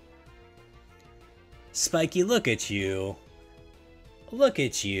 Spiky, look at you. Look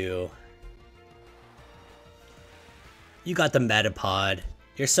at you. You got the Metapod.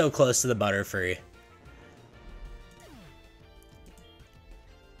 You're so close to the Butterfree.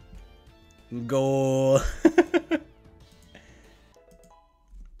 Goal.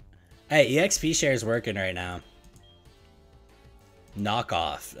 Hey, EXP share is working right now.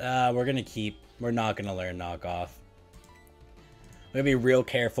 Knockoff. We're not gonna learn knockoff. We're gonna be real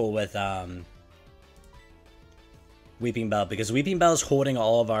careful with Weeping Bell, because Weeping Bell is holding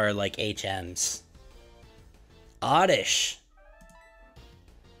all of our like HMs. Oddish.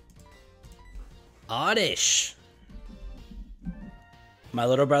 Oddish. My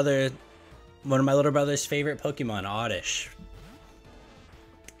little brother, one of my little brother's favorite Pokemon, Oddish.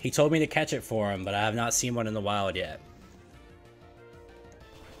 He told me to catch it for him, but I have not seen one in the wild yet.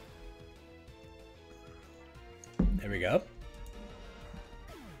 There we go.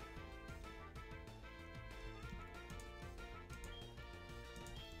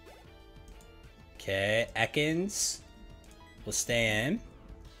 Okay, Ekans will stay in.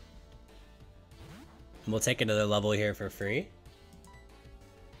 And we'll take another level here for free.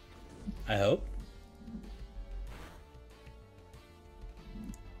 I hope.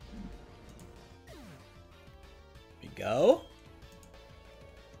 Here we go.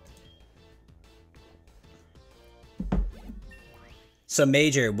 So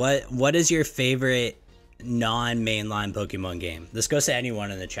Major, what is your favorite non-mainline Pokemon game? This goes to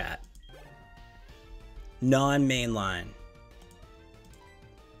anyone in the chat. Non-mainline.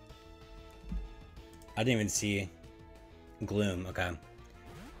 I didn't even see Gloom. Okay.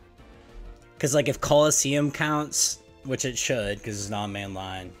 Because like if Coliseum counts, which it should because it's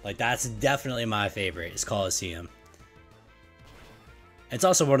non-mainline, like that's definitely my favorite is Coliseum. It's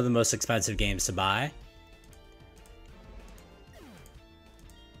also one of the most expensive games to buy.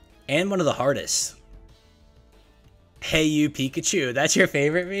 And one of the hardest. Hey you Pikachu, that's your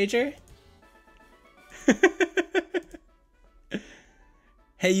favorite, Major?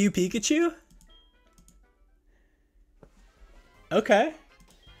 Hey you Pikachu? Okay.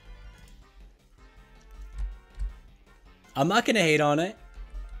 I'm not gonna hate on it.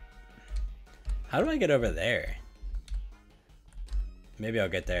 How do I get over there? Maybe I'll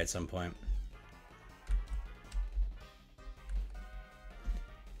get there at some point.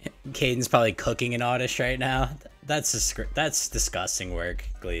 Caden's probably cooking an artist right now. That's disgusting work,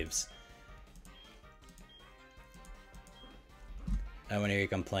 Glebes. I want to hear you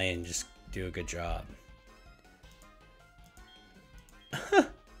complain. Just do a good job.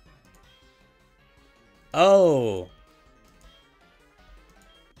 Oh.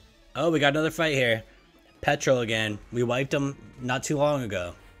 Oh, we got another fight here. Petrol again. We wiped him not too long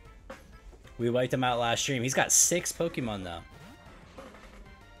ago. We wiped him out last stream. He's got 6 Pokemon though.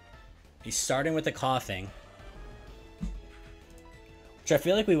 He's starting with the coughing. Which I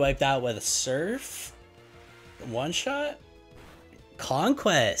feel like we wiped out with a Surf. One shot?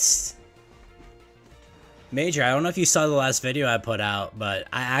 Conquest. Major, I don't know if you saw the last video I put out, but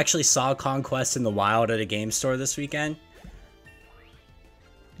I actually saw Conquest in the wild at a game store this weekend.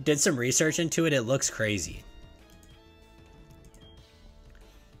 Did some research into it. It looks crazy.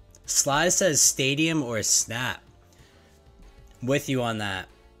 Sly says Stadium or Snap. With you on that.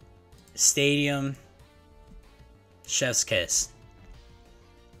 Stadium. Chef's Kiss.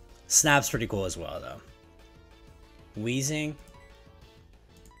 Snap's pretty cool as well, though. Wheezing.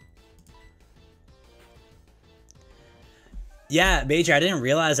 Yeah, Major, I didn't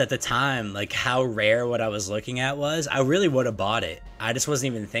realize at the time, like, how rare what I was looking at was. I really would have bought it. I just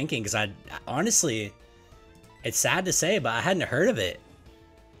wasn't even thinking, because honestly, it's sad to say, but I hadn't heard of it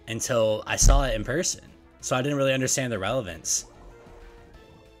until I saw it in person. So I didn't really understand the relevance.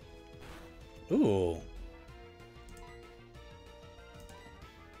 Ooh.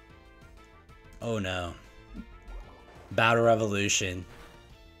 Oh, no. Battle Revolution.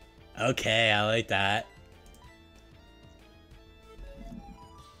 Okay, I like that.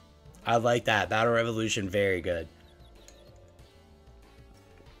 I like that. Battle Revolution, very good.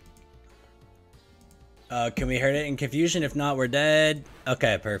 Can we hurt it in confusion? If not, we're dead.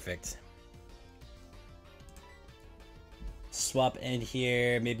 Okay, perfect. Swap in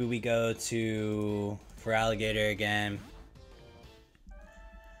here. Maybe we go to for alligator again.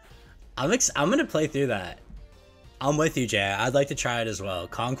 I'm gonna play through that. I'm with you, Jay. I'd like to try it as well.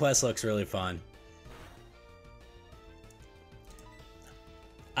 Conquest looks really fun.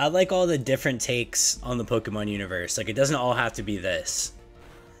 I like all the different takes on the Pokemon universe. Like, it doesn't all have to be this.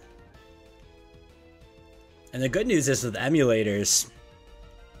 And the good news is with emulators,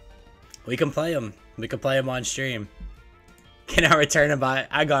 we can play them. We can play them on stream. Can I return them by?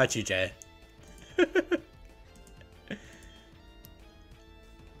 I got you, Jay.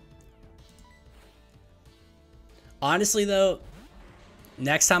 Honestly, though,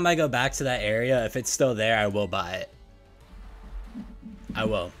 next time I go back to that area, if it's still there, I will buy it. I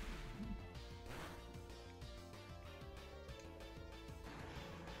will.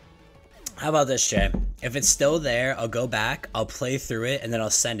 How about this, Jay? If it's still there, I'll go back, I'll play through it, and then I'll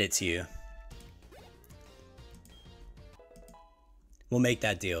send it to you. We'll make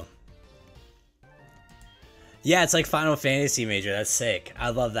that deal. Yeah, it's like Final Fantasy, Major. That's sick.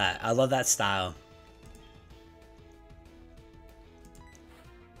 I love that. I love that style.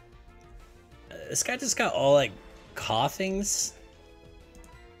 This guy just got all, like, coughings.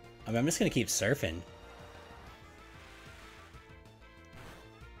 I mean, I'm just gonna keep surfing.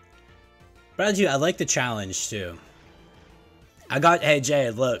 But I like the challenge too. Hey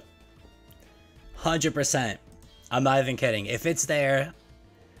Jay, look. 100%. I'm not even kidding. If it's there,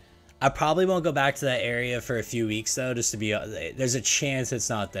 I probably won't go back to that area for a few weeks though, just to be, there's a chance it's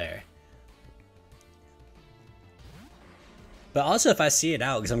not there. But also if I see it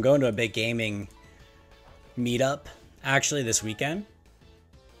out, because I'm going to a big gaming meetup actually this weekend.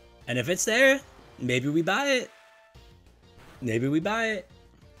 And if it's there, maybe we buy it. Maybe we buy it.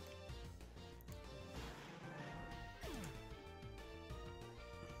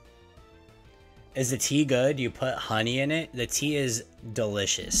 Is the tea good? You put honey in it? The tea is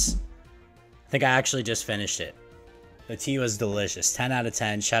delicious. I think I actually just finished it. The tea was delicious. 10 out of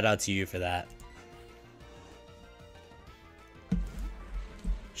 10. Shout out to you for that.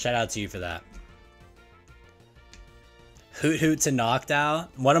 Shout out to you for that. Hoot Hoot to Noctowl.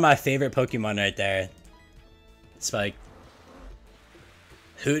 One of my favorite Pokemon right there. Spike.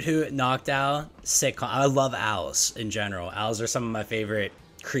 Hoot Hoot, Noctowl. Sick. I love owls in general. Owls are some of my favorite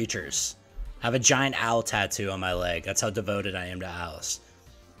creatures. I have a giant owl tattoo on my leg. That's how devoted I am to owls.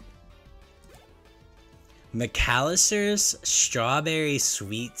 McAllister's Strawberry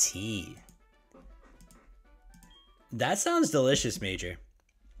Sweet Tea. That sounds delicious, Major.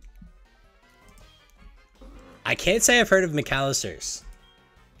 I can't say I've heard of McAllister's.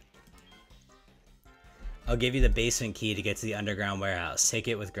 I'll give you the basement key to get to the underground warehouse. Take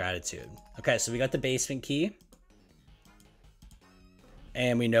it with gratitude. Okay, so we got the basement key.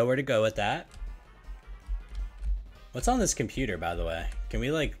 And we know where to go with that. What's on this computer, by the way? Can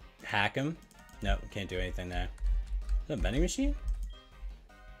we, like, hack him? No, can't do anything there. Is that a vending machine?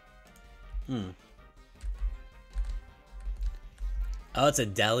 Oh, it's a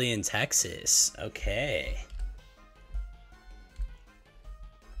deli in Texas. Okay.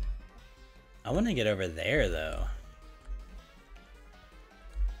 I want to get over there, though.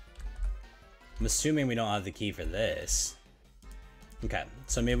 I'm assuming we don't have the key for this. Okay,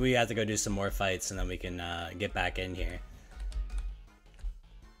 so maybe we have to go do some more fights and then we can get back in here.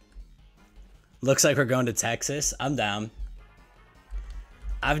 Looks like we're going to Texas. I'm down.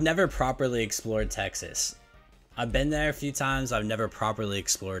 I've never properly explored Texas. I've been there a few times. I've never properly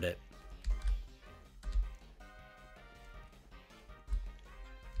explored it.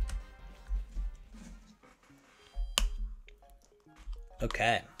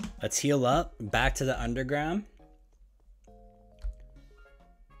 Okay, let's heal up. Back to the underground.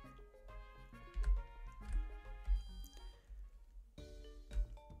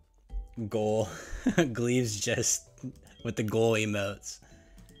 Goal. Gleaves just with the goal emotes.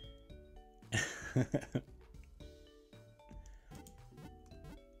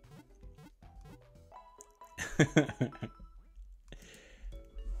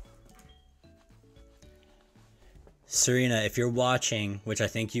 Serena, if you're watching, which I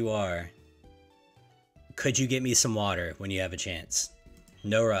think you are, could you get me some water when you have a chance?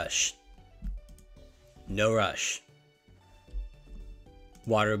 No rush. No rush.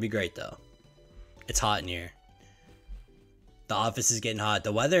 Water would be great though. It's hot in here. The office is getting hot.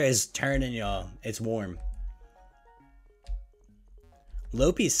 The weather is turning, y'all. It's warm.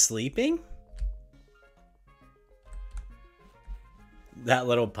 Lopi's sleeping? That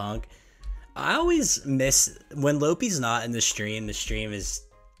little punk. I always miss when Lopi's not in the stream. The stream is...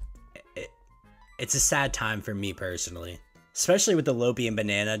 It's a sad time for me personally. Especially with the Lopi and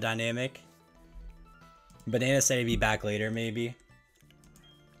Banana dynamic. Banana said he'd be back later maybe.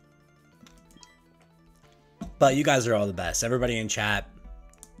 But you guys are all the best. Everybody in chat.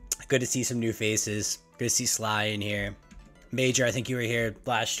 Good to see some new faces. Good to see Sly in here. Major, I think you were here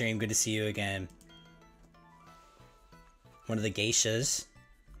last stream. Good to see you again. One of the geishas.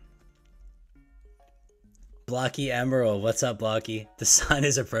 Blocky Emerald. What's up, Blocky? The sun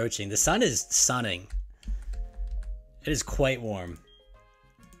is approaching. The sun is sunning. It is quite warm.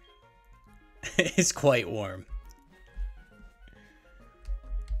 It's quite warm.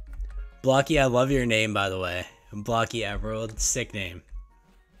 Blocky, I love your name, by the way. Blocky Emerald. Sick name.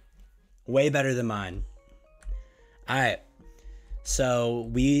 Way better than mine. Alright. So,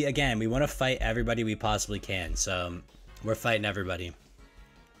 we want to fight everybody we possibly can. So, we're fighting everybody.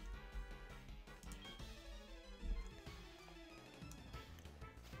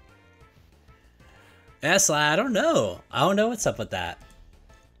 Yeah, Sly, I don't know. I don't know what's up with that.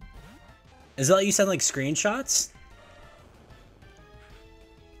 Is it like you send, like, screenshots?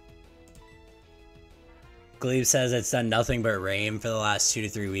 Glebe says it's done nothing but rain for the last 2 to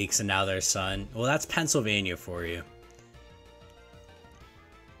 3 weeks and now there's sun. Well, that's Pennsylvania for you.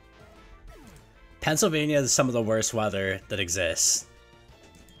 Pennsylvania is some of the worst weather that exists.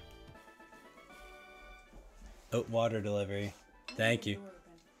 Oh, water delivery. Thank you.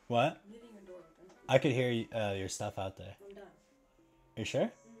 What? I could hear your stuff out there. I'm done. You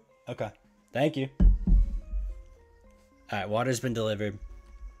sure? Okay. Thank you. Alright, water's been delivered.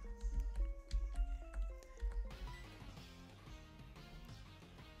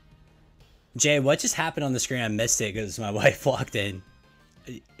 Jay, what just happened on the screen? I missed it because my wife walked in.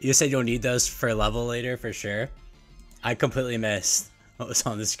 You said you'll need those for level later for sure. I completely missed what was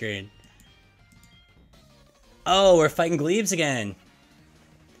on the screen. Oh, we're fighting Glebes again.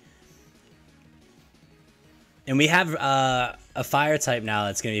 And we have a fire type now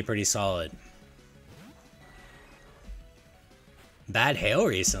that's going to be pretty solid. Bad hail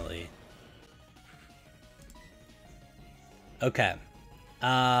recently. Okay.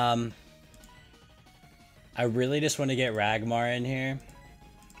 I really just want to get Ragmar in here.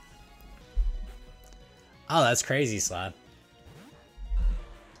 Oh, that's crazy, Slab.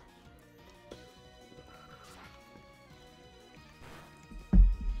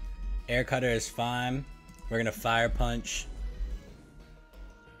 Air Cutter is fine. We're gonna Fire Punch.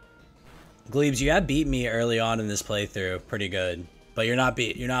 Glebes, you have beat me early on in this playthrough, pretty good. But you're not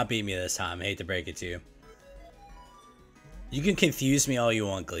beating me this time. I hate to break it to you. You can confuse me all you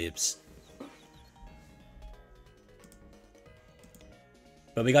want, Glebes.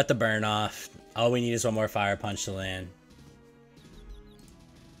 But we got the burn off. All we need is one more Fire Punch to land.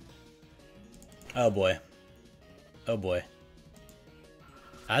 Oh boy. Oh boy.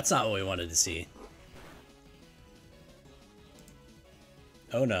 That's not what we wanted to see.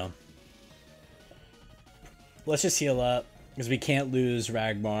 Oh no. Let's just heal up, because we can't lose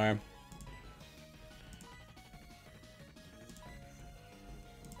Ragmar.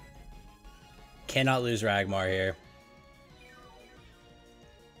 Cannot lose Ragmar here.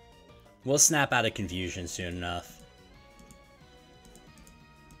 We'll snap out of confusion soon enough.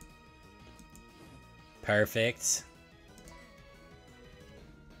 Perfect.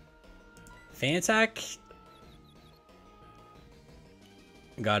 Fan attack.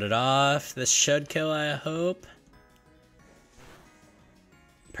 Got it off. This should kill, I hope.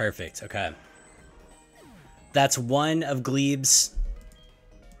 Perfect. Okay. That's one of Glebe's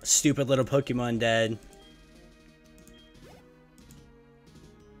stupid little Pokemon dead.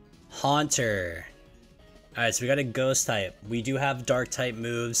 Haunter. Alright, so we got a ghost type. We do have dark type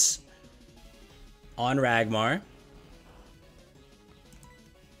moves on Ragmar.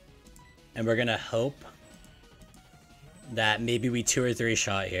 And we're gonna hope that maybe we 2 or 3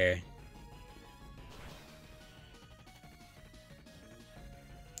 shot here.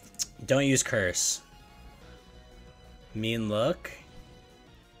 Don't use Curse. Mean look.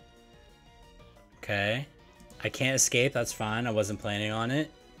 Okay. I can't escape, that's fine. I wasn't planning on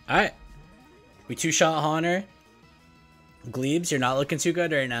it. Alright. We 2-shot Haunter. Glebes, you're not looking too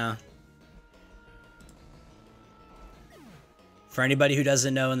good right now. For anybody who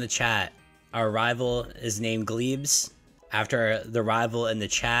doesn't know in the chat, our rival is named Glebes, after the rival in the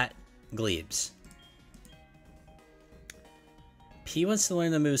chat, Glebes. P wants to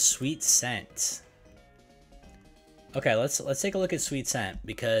learn the move Sweet Scent. Okay, let's take a look at Sweet Scent,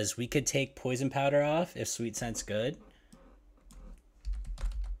 because we could take Poison Powder off if Sweet Scent's good.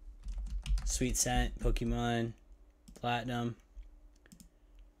 Sweet Scent, Pokemon, Platinum.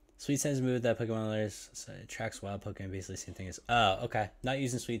 Sweet Scent is a move that Pokemon learns, so it attracts wild Pokemon, basically the same thing as... Oh, okay. Not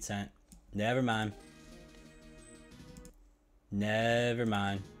using Sweet Scent. Never mind. Never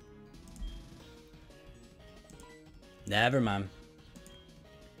mind. Never mind.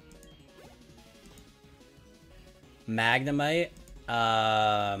 Magnemite.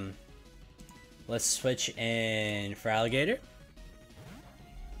 Let's switch in for Alligator.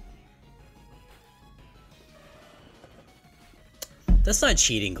 That's not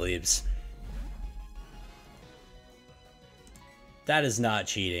cheating, Glebes. That is not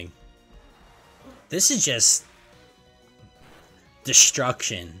cheating. This is just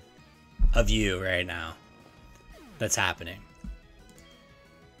destruction of you right now. That's happening.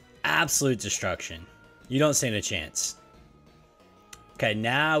 Absolute destruction. You don't stand a chance. Okay,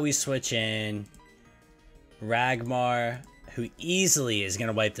 now we switch in Ragmar, who easily is going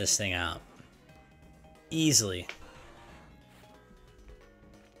to wipe this thing out. Easily.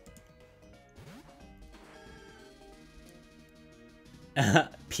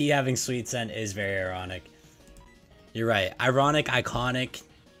 P having Sweet Scent is very ironic. You're right. Ironic, iconic,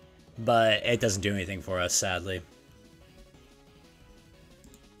 but it doesn't do anything for us, sadly.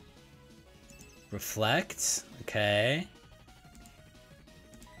 Reflect. Okay.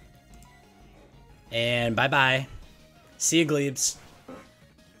 And bye-bye. See you, Glebes.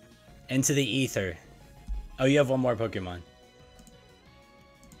 Into the ether. Oh, you have one more Pokemon.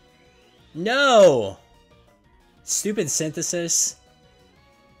 No! Stupid synthesis.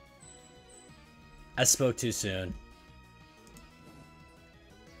 I spoke too soon.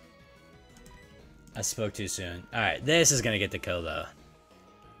 I spoke too soon. Alright, this is gonna get the kill, though.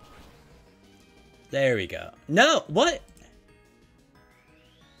 There we go. No! What?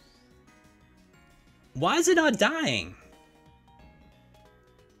 Why is it not dying?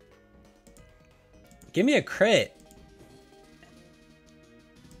 Give me a crit.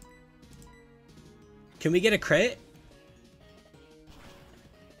 Can we get a crit?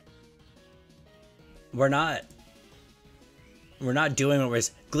 We're not doing what we're...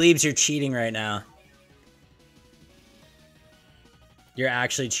 Glebes, you're cheating right now. You're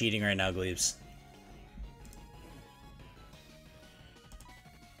actually cheating right now, Glebes.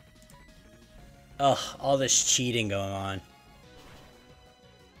 Ugh, all this cheating going on.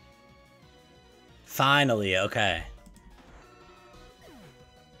 Finally, okay.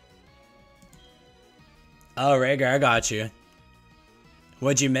 Oh, Rhaegar, I got you.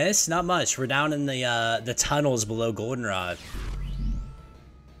 What'd you miss? Not much. We're down in the tunnels below Goldenrod.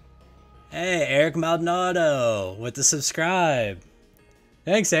 Hey, Eric Maldonado with the subscribe.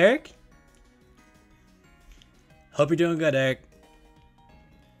 Thanks, Eric. Hope you're doing good, Eric.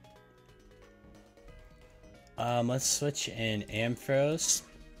 Let's switch in Ampharos.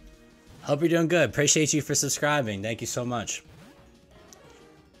 Hope you're doing good. Appreciate you for subscribing. Thank you so much.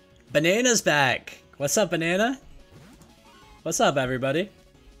 Banana's back. What's up, Banana? What's up, everybody?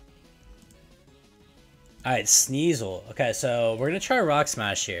 Alright, Sneasel. Okay, so we're gonna try Rock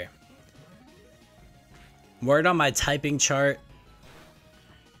Smash here. Word on my typing chart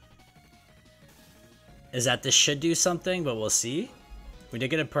is that this should do something, but we'll see. We did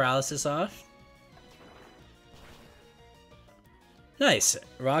get a paralysis off. Nice.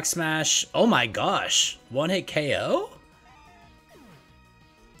 Rock Smash. Oh my gosh. One hit KO?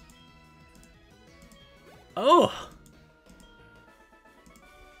 Oh.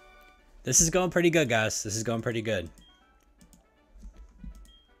 This is going pretty good, guys. This is going pretty good.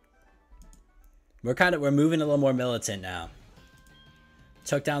 We're moving a little more militant now.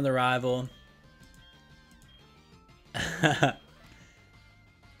 Took down the rival.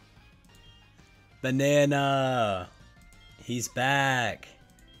 Banana. He's back.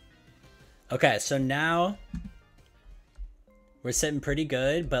 Okay, so now we're sitting pretty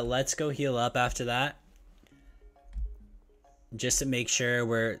good, but let's go heal up after that. Just to make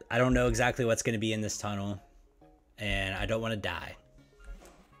sure I don't know exactly what's going to be in this tunnel, and I don't want to die.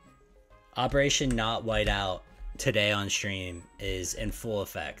 Operation Not White Out today on stream is in full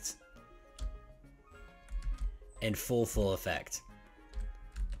effect. In full effect.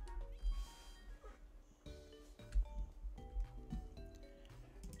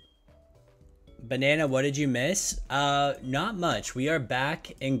 Banana, what did you miss? Not much. We are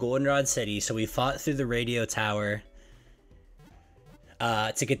back in Goldenrod City, so we fought through the radio tower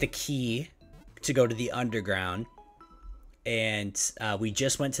to get the key to go to the underground. And we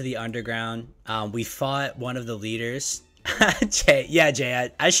just went to the underground. We fought one of the leaders. Jay, yeah, Jay,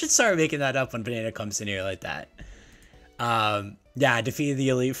 I should start making that up when Banana comes in here like that. Yeah, I defeated the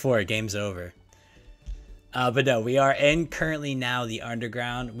Elite Four. Game's over. But no, we are in currently now the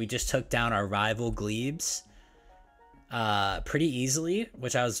underground. We just took down our rival Glebes pretty easily,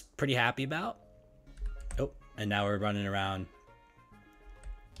 which I was pretty happy about. Oh, and now we're running around.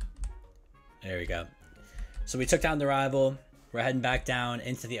 There we go. So we took down the rival. We're heading back down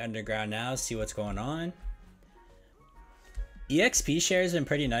into the underground now, see what's going on. EXP share has been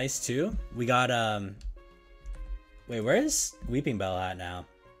pretty nice too. We got wait, where is Weeping Bell at now?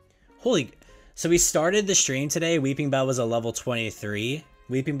 Holy. So we started the stream today. Weeping Bell was a level 23.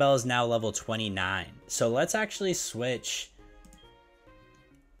 Weeping Bell is now level 29. So let's actually switch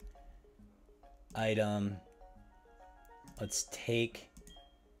item. Let's take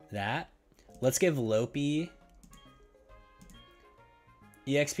that. Let's give Lopi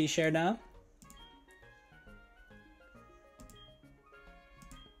EXP share now.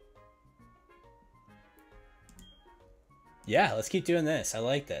 Yeah, let's keep doing this. I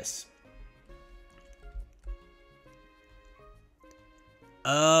like this.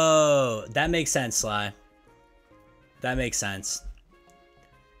 Oh, that makes sense, Sly. That makes sense.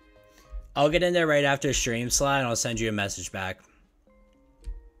 I'll get in there right after stream, Sly, and I'll send you a message back.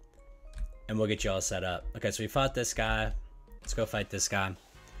 And we'll get you all set up. Okay, so we fought this guy. Let's go fight this guy.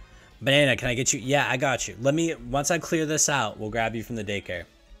 Banana, can I get you? Yeah, I got you. Once I clear this out, we'll grab you from the daycare.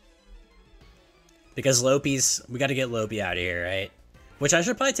 Because Lopi's, we got to get Lopi out of here, right? Which I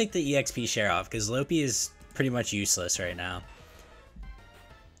should probably take the EXP share off, because Lopi is pretty much useless right now.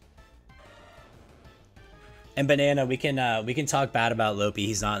 And Banana, we can talk bad about Lopi.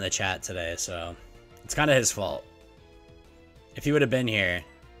 He's not in the chat today, so it's kind of his fault. If he would have been here.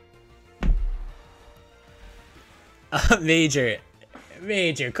 Major,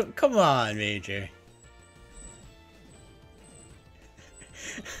 come on, Major.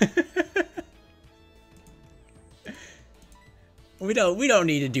 We don't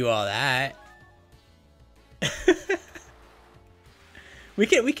need to do all that. We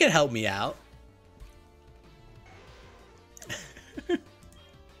can help me out.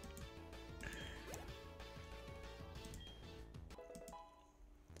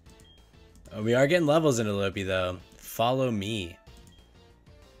 We are getting levels into Lopi though. Follow me.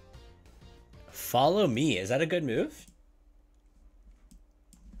 Follow me. Is that a good move?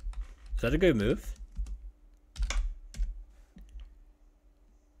 Is that a good move?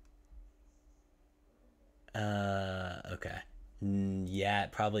 Okay. Yeah,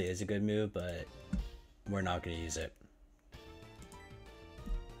 it probably is a good move, but we're not going to use it.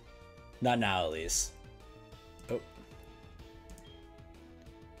 Not now, at least. Oh.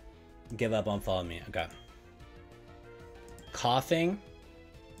 Give up on follow me. Okay. Coughing.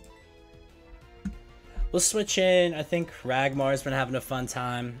 We'll switch in. I think Ragmar's been having a fun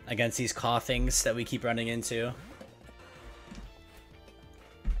time against these coughings that we keep running into.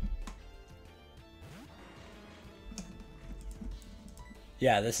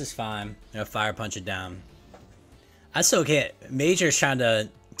 Yeah, this is fine. Fire punch it down. I still can't. Major's trying to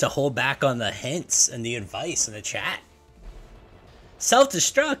hold back on the hints and the advice in the chat.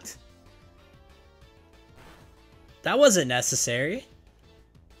 Self-destruct. That wasn't necessary.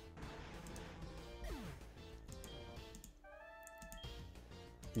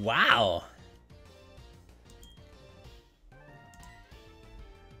 Wow.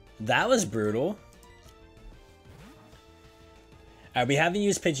 That was brutal. We haven't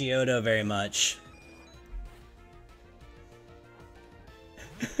used Pidgeotto very much.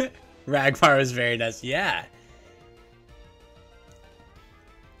 Ragmar was very nice. Yeah.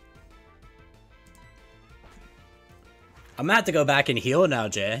 I'm gonna have to go back and heal now,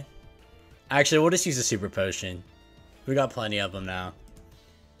 Jay. Actually, we'll just use a super potion. We got plenty of them now.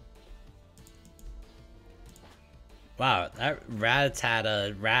 Wow, that Rat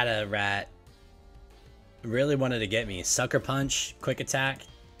really wanted to get me. Sucker punch, quick attack.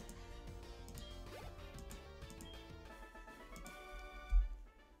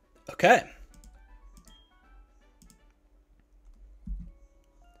 Okay.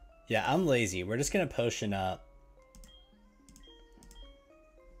 Yeah, I'm lazy. We're just gonna potion up.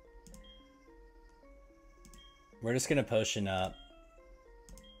 We're just gonna potion up.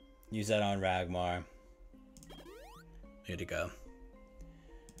 Use that on Ragmar. Here to go.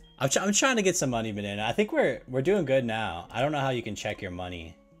 I'm trying to get some money, Banana. I think we're doing good now. I don't know how you can check your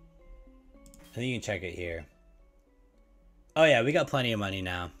money. I think you can check it here. Oh yeah, we got plenty of money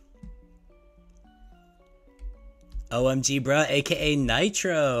now. OMG, bruh, aka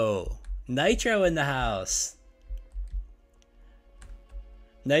Nitro. Nitro in the house.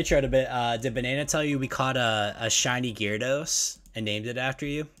 Nitro, did Banana tell you we caught a shiny Gyarados and named it after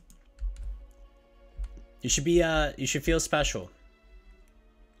you? You should feel special.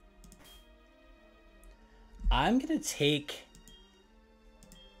 I'm gonna take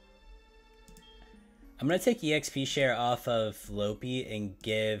EXP share off of Lopi and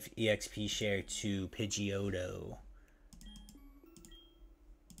give EXP share to Pidgeotto.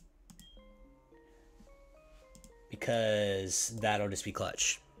 Because that'll just be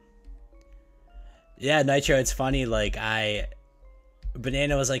clutch. Yeah, Nitro, it's funny, like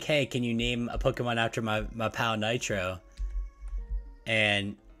Banana was like, hey, can you name a Pokemon after my pal Nitro?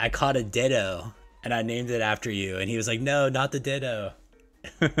 And I caught a Ditto, and I named it after you. And he was like, no, not the Ditto.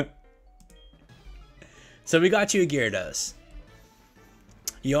 So we got you a Gyarados.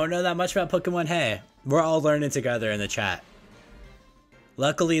 You don't know that much about Pokemon? Hey, we're all learning together in the chat.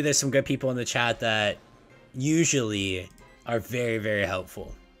 Luckily, there's some good people in the chat that usually are very, very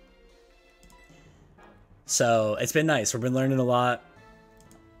helpful. So it's been nice. We've been learning a lot.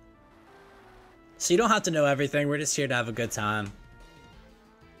 So you don't have to know everything. We're just here to have a good time.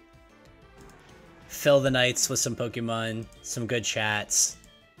 Fill the nights with some Pokemon, some good chats.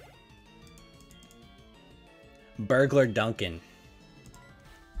 Burglar Duncan.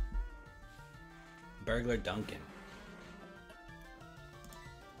 Burglar Duncan.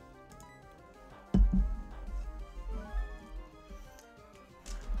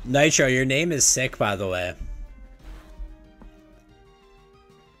 Nitro, your name is sick, by the way.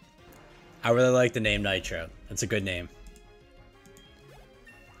 I really like the name Nitro. That's a good name.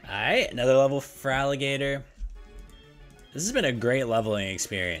 Alright, another level for Alligator. This has been a great leveling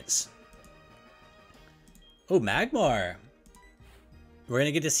experience. Oh, Magmar. We're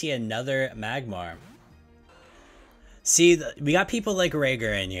gonna get to see another Magmar. See, we got people like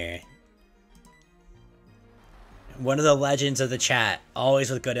Rhaegar in here. One of the legends of the chat,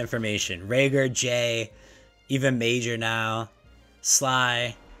 always with good information. Rhaegar, Jay, even Major now,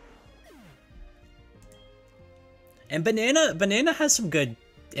 Sly. And Banana has some good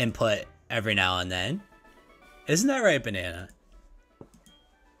input every now and then. Isn't that right, Banana?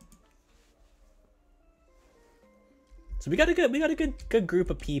 So we got a good group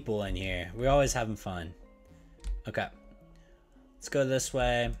of people in here. We're always having fun. Okay. Let's go this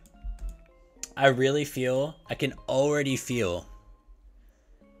way. I can already feel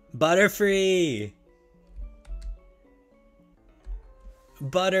Butterfree!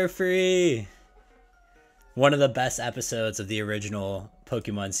 Butterfree! One of the best episodes of the original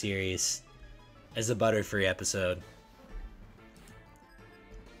Pokemon series is the Butterfree episode.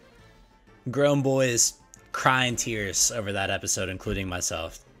 Grown boys crying tears over that episode, including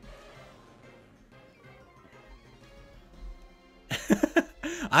myself.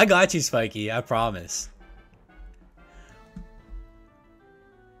 I got you, Spiky. I promise.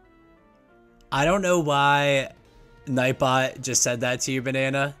 I don't know why Nightbot just said that to you,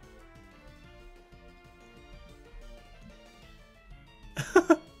 Banana.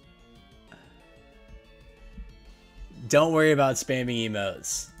 Don't worry about spamming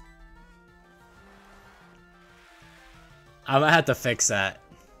emotes. I might have to fix that.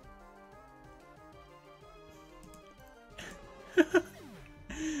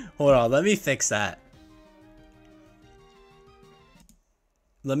 Hold on, let me fix that.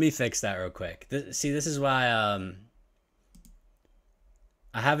 Let me fix that real quick. See, this is why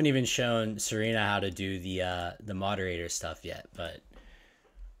I haven't even shown Serena how to do the moderator stuff yet, but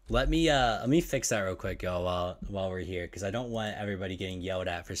let me fix that real quick, y'all, while we're here, because I don't want everybody getting yelled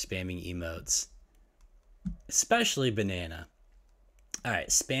at for spamming emotes. Especially Banana. Alright,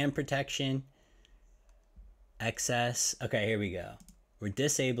 spam protection. Excess. Okay, here we go. We're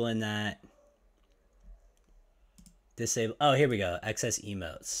disabling that. Disable. Oh, here we go. Excess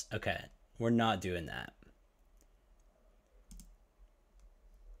emotes. Okay, we're not doing that.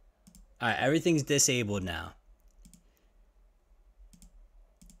 Alright, everything's disabled now.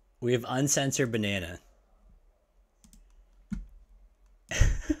 We have uncensored Banana.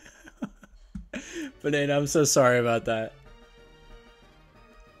 Banana, I'm so sorry about that.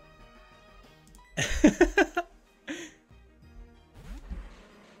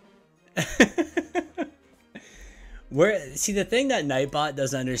 See, the thing that Nightbot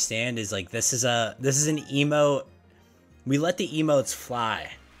doesn't understand is, like, this is an emote. We let the emotes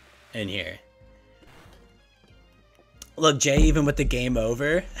fly in here. Look, Jay, even with the game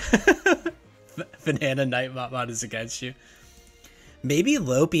over, Banana Nightbot is against you. Maybe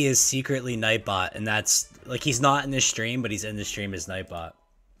Lopi is secretly Nightbot, and that's, like, he's not in the stream, but he's in the stream as Nightbot.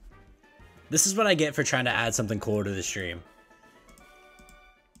 This is what I get for trying to add something cool to the stream.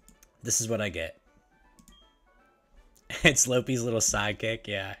 This is what I get. It's Lopi's little sidekick,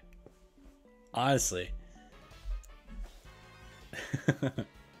 yeah. Honestly.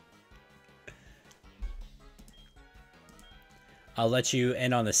 I'll let you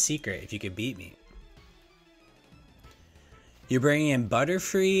in on the secret if you could beat me. You're bringing in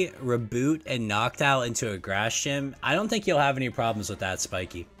Butterfree, Reboot, and Noctowl into a grass gym. I don't think you'll have any problems with that,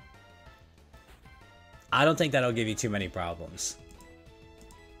 Spiky. I don't think that'll give you too many problems.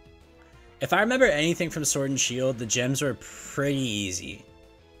 If I remember anything from Sword and Shield, the gyms were pretty easy.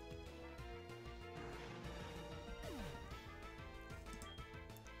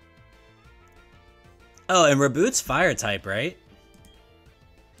 Oh, and Reboot's fire type, right?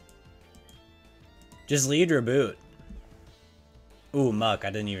 Just lead Reboot. Ooh, Muck, I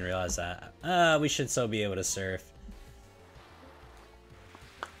didn't even realize that. We should still be able to surf.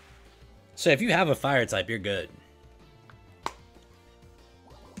 So if you have a fire type, you're good.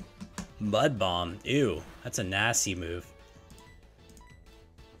 Mud Bomb. Ew, that's a nasty move.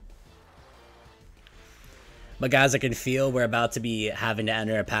 But guys, I can feel we're about to be having to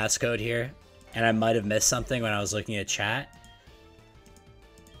enter a passcode here. And I might have missed something when I was looking at chat.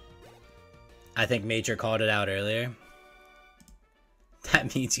 I think Major called it out earlier.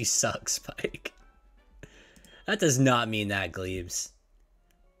 That means you suck, Spike. That does not mean that, Glebes.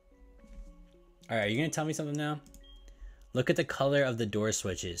 Alright, are you going to tell me something now? Look at the color of the door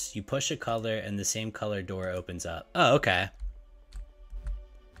switches. You push a color and the same color door opens up. Oh, okay.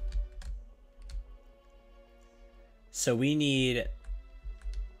 So we need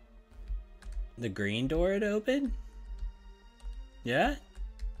the green door to open? Yeah?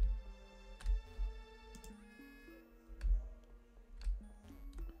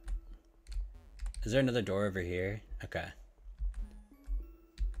 Is there another door over here? Okay.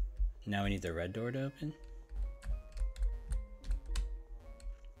 Now we need the red door to open?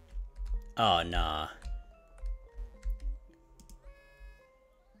 Oh, nah.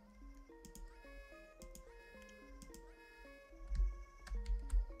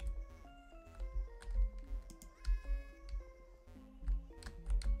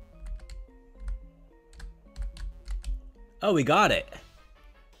 Oh, we got it.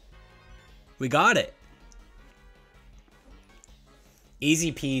 We got it.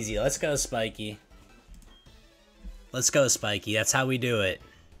 Easy peasy. Let's go, Spiky. Let's go, Spiky. That's how we do it.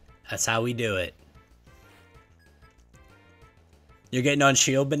 That's how we do it. You're getting on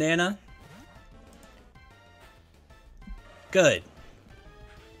shield, Banana? Good.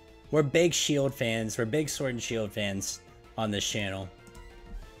 We're big shield fans. We're big sword and shield fans on this channel.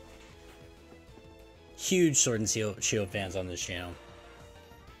 Huge sword and shield fans on this channel.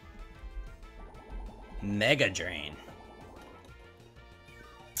 Mega Drain.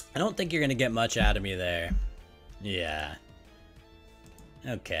 I don't think you're gonna get much out of me there. Yeah.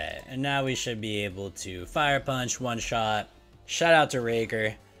 Okay, and now we should be able to Fire Punch, one shot. Shout out to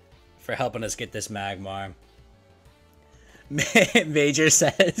Raker for helping us get this Magmar. Major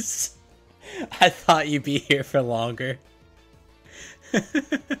says, I thought you'd be here for longer.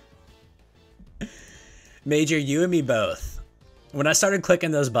 Major, you and me both. When I started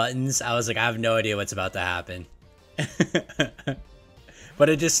clicking those buttons, I was like, I have no idea what's about to happen. But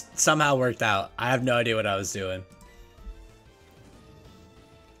it just somehow worked out. I have no idea what I was doing.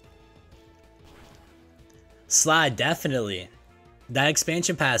 Slide, definitely. That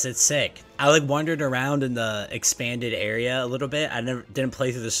expansion pass, it's sick. I like wandered around in the expanded area a little bit. I didn't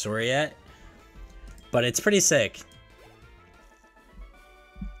play through the story yet, but it's pretty sick.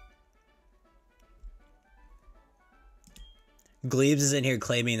 Glebes is in here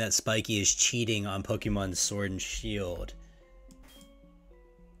claiming that Spiky is cheating on Pokemon Sword and Shield.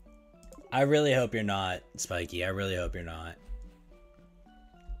 I really hope you're not, Spiky. I really hope you're not.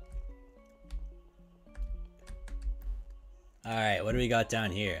 Alright, what do we got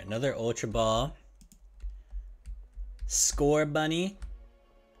down here? Another Ultra Ball. Score Bunny.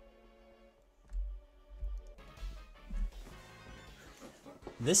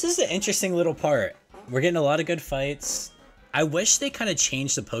 This is an interesting little part. We're getting a lot of good fights. I wish they kind of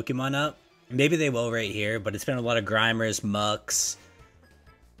changed the Pokemon up. Maybe they will right here, but it's been a lot of Grimers, Mucks,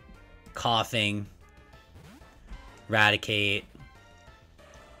 Coughing, Raticate.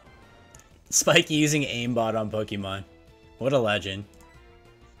 Spiky using aimbot on Pokemon. What a legend.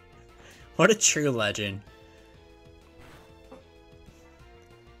 What a true legend.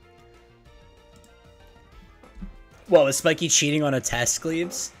 What, was Spiky cheating on a test,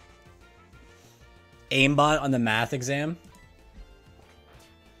 Glebes? Aimbot on the math exam?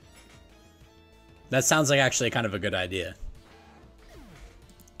 That sounds like actually kind of a good idea.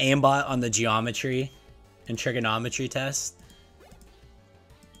 Aimbot on the geometry and trigonometry test.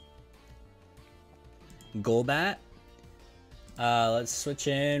 Golbat. Let's switch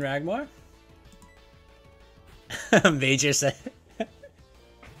in Ragmar. Major said,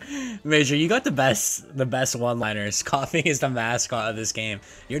 Major, you got the best one-liners. Coughing is the mascot of this game.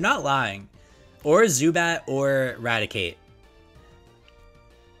 You're not lying. Or Zubat or Raticate.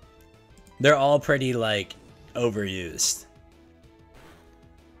 They're all pretty, like, overused.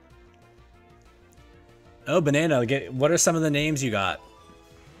 Oh, Banana, what are some of the names you got?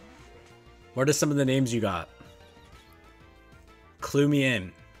 What are some of the names you got? Clue me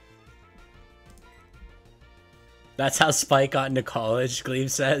in. That's how Spike got into college, Glebe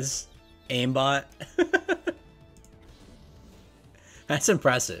says. Aimbot. That's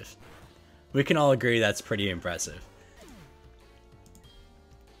impressive. We can all agree that's pretty impressive.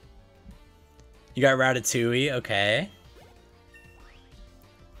 You got Ratatouille, okay.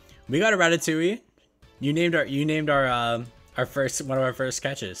 We got a Ratatouille. You named our first one of our first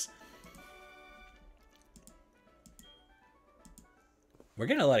catches. We're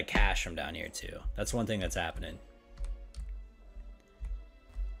getting a lot of cash from down here too. That's one thing that's happening.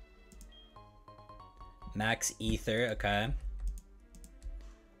 Max Ether, okay.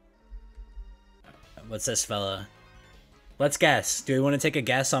 What's this fella? Let's guess. Do we want to take a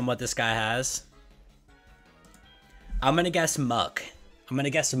guess on what this guy has? I'm gonna guess Muck. I'm gonna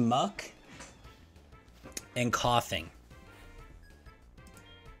guess Muck and Coughing.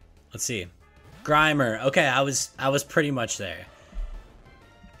 Let's see. Grimer. Okay, I was pretty much there.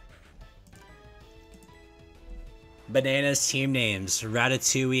 Banana's team names,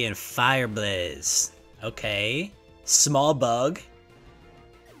 Ratatouille and Fireblaze. Okay. Small Bug.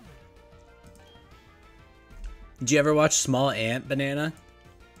 Did you ever watch Small Ant, Banana?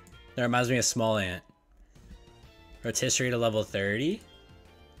 That reminds me of Small Ant. Rotisserie to level 30.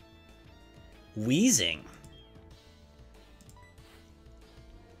 Wheezing.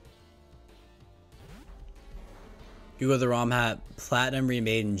 Google the ROM hat. Platinum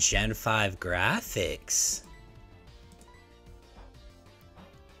remade in Gen 5 graphics.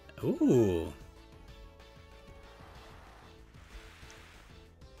 Ooh.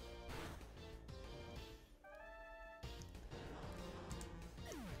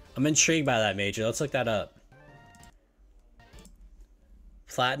 I'm intrigued by that, Major. Let's look that up.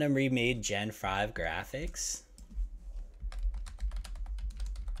 Platinum remade Gen 5 graphics.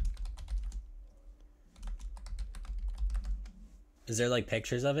 Is there like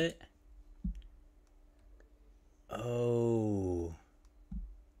pictures of it? Oh.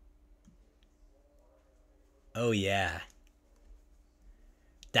 Oh yeah.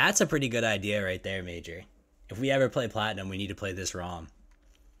 That's a pretty good idea right there, Major. If we ever play Platinum, we need to play this ROM.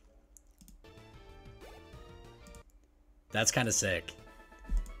 That's kind of sick.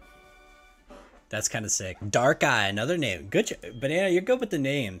 That's kind of sick. Dark Eye, another name. Good, Banana, you're good with the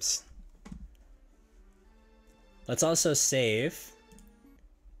names. Let's also save.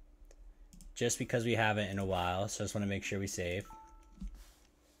 Just because we haven't in a while, so I just want to make sure we save.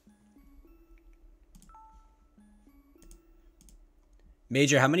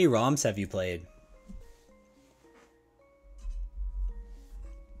 Major, how many ROMs have you played?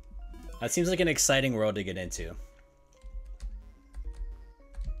 That seems like an exciting world to get into.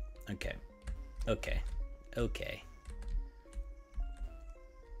 Okay. Okay. Okay.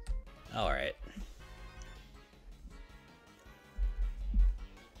 Alright.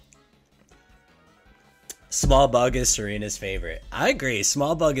 Small Bug is Serena's favorite. I agree.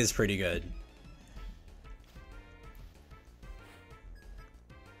 Small Bug is pretty good.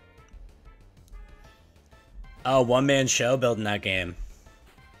 Oh, one-man show building that game.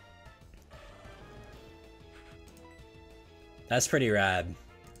 That's pretty rad.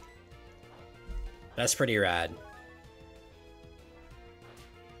 That's pretty rad.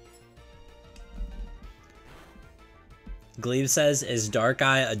 Glebe says, is Dark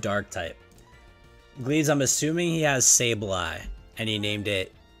Eye a dark type? Gleaves, I'm assuming he has Sableye, and he named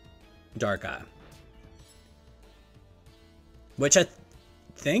it Dark Eye. Which I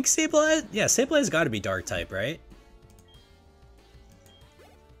think Sableye... Yeah, Sableye's got to be dark type, right?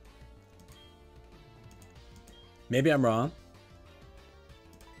 Maybe I'm wrong.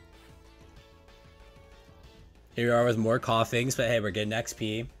 Here we are with more coughings, but hey, we're getting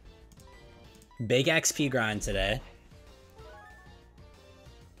XP. Big XP grind today.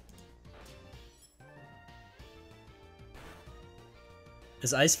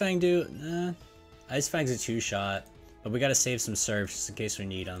 Does Ice Fang do... Ice Fang's a two-shot, but we gotta save some surfs just in case we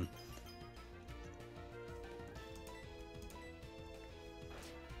need them.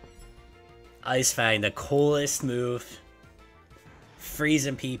 Ice Fang, the coolest move.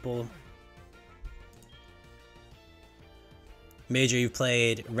 Freezing people. Major, you've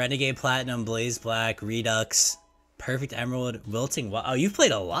played Renegade Platinum, Blaze Black, Redux, Perfect Emerald, Wilting... Wow, oh, you've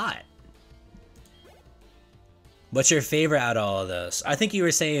played a lot. What's your favorite out of all of those? I think you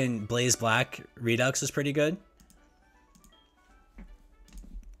were saying Blaze Black Redux is pretty good.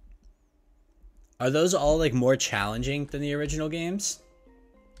 Are those all like more challenging than the original games?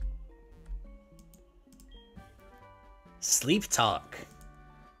 Sleep Talk.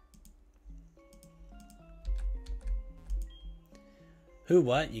 Who,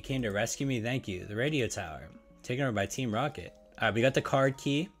 what? You came to rescue me? Thank you. The radio tower. Taken over by Team Rocket. Alright, we got the card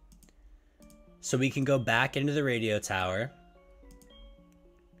key. So we can go back into the radio tower.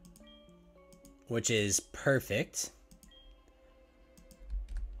 Which is perfect.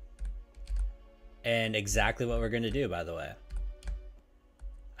 And exactly what we're going to do, by the way.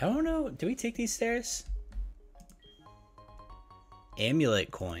 I don't know. Do we take these stairs?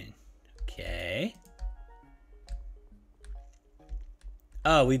 Amulet coin. Okay.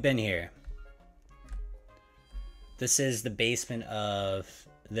 Oh, we've been here. This is the basement of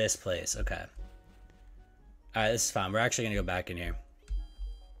this place. Okay. Alright, this is fine. We're actually gonna go back in here.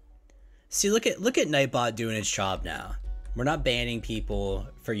 See, look at Nightbot doing its job now. We're not banning people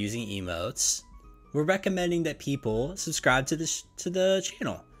for using emotes. We're recommending that people subscribe to the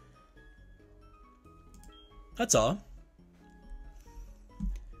channel. That's all.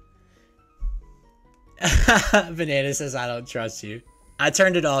 Banana says, I don't trust you. I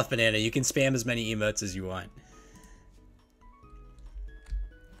turned it off, Banana. You can spam as many emotes as you want.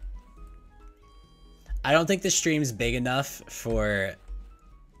 I don't think the stream's big enough for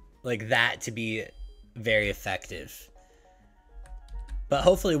like that to be very effective. But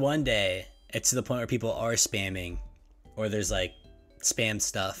hopefully one day it's to the point where people are spamming or there's like spam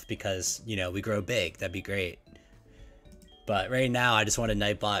stuff because, you know, we grow big. That'd be great. But right now I just want a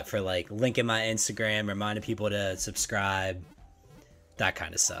Nightbot for like linking my Instagram, reminding people to subscribe, that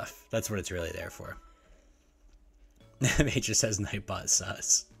kind of stuff. That's what it's really there for. Major says Nightbot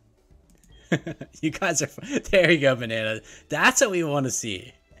sus. You guys are there. You go, Banana. That's what we want to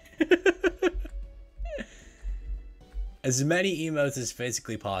see. As many emotes as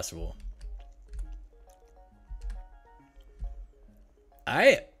physically possible.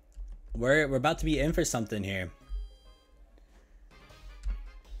 Alright. We're about to be in for something here.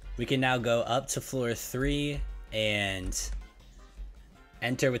 We can now go up to floor 3 and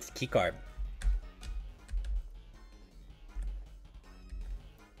enter with the keycard.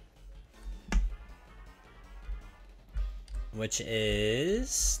 Which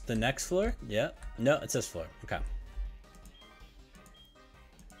is the next floor? Yep. No, it's this floor. Okay.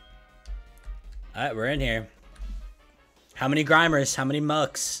 Alright, we're in here. How many Grimers? How many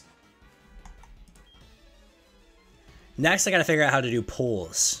Mucks? Next, I gotta figure out how to do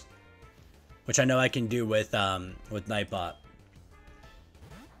pulls, which I know I can do with Nightbot.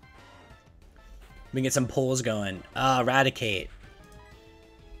 We can get some pulls going. Eradicate.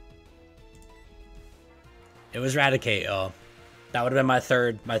 It was Eradicate, oh. That would have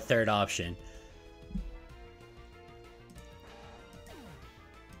been my third option.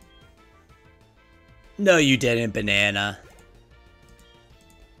 No, you didn't, Banana.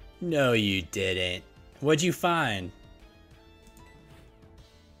 No, you didn't. What'd you find?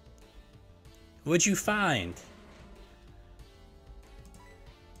 What'd you find?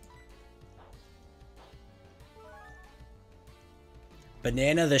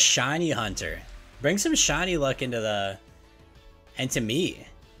 Banana the shiny hunter. Bring some shiny luck into me.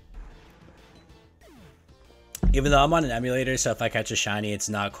 Even though I'm on an emulator, so if I catch a shiny, it's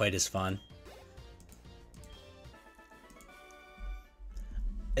not quite as fun.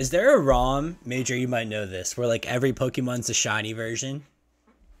 Is there a ROM, Major, you might know this, where like every Pokemon's a shiny version?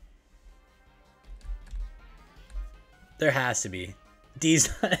 There has to be. D's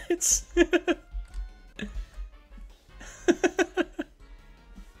nuts.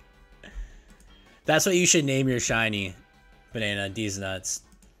 That's what you should name your shiny, Banana. D's nuts.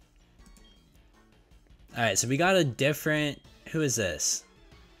 Alright, so we got a different... Who is this?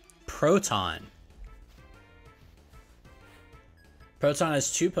 Proton. Proton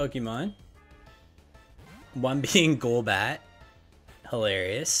has 2 Pokemon. One being Golbat.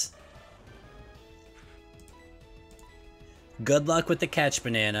 Hilarious. Good luck with the catch,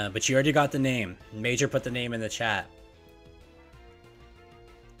 Banana, but you already got the name. Major put the name in the chat.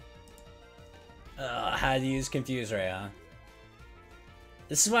 How to use Confuse Ray, huh?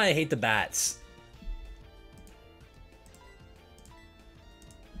 This is why I hate the bats.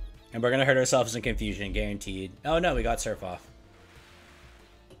 And we're gonna hurt ourselves in Confusion, guaranteed. Oh no, we got Surf off.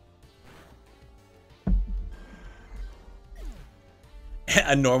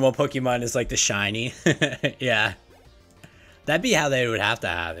 A normal Pokemon is like the shiny. Yeah. That'd be how they would have to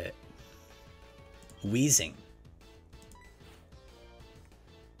have it. Wheezing.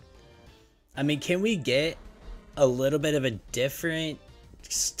 I mean, can we get a little bit of a different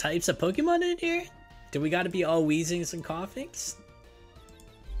types of Pokemon in here? Do we gotta be all Wheezings and Coughings?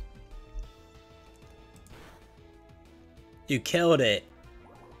 You killed it.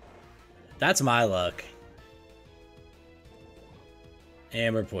 That's my luck.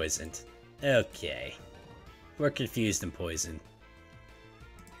 And we're poisoned. Okay. We're confused and poisoned.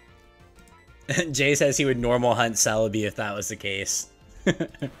 Jay says he would normal hunt Celebi if that was the case.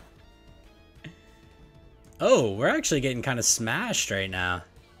 Oh, we're actually getting kind of smashed right now.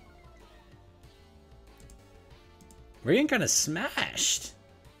 We're getting kind of smashed.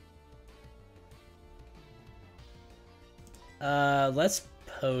 Let's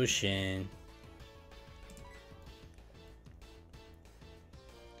potion.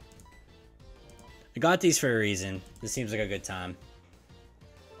 I got these for a reason. This seems like a good time.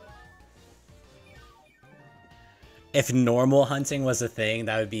 If normal hunting was a thing,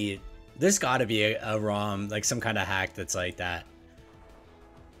 that would be... There's gotta be a ROM, like some kind of hack that's like that.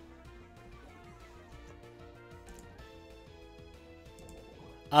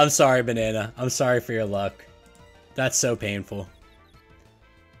 I'm sorry, Banana. I'm sorry for your luck. That's so painful.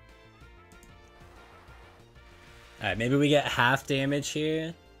 Alright, maybe we get half damage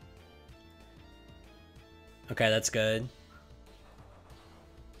here. Okay, that's good.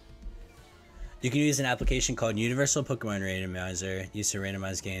 You can use an application called Universal Pokemon Randomizer. Used to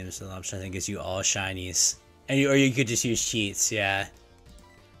randomize games. So the option I think gives you all shinies. And or you could just use cheats, yeah.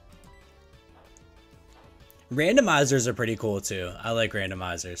 Randomizers are pretty cool too. I like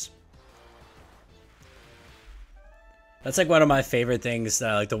randomizers. That's like one of my favorite things that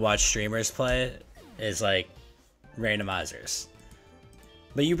I like to watch streamers play, is like randomizers.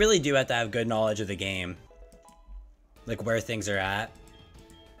 But you really do have to have good knowledge of the game. Like where things are at.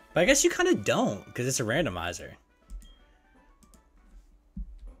 But I guess you kind of don't, because it's a randomizer.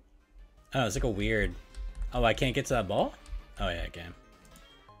 Oh, it's like a weird... Oh, I can't get to that ball? Oh yeah, I can.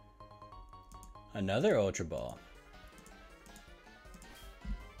 Another Ultra Ball.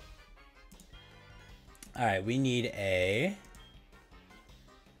 Alright, we need a...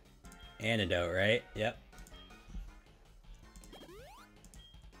 Antidote, right? Yep.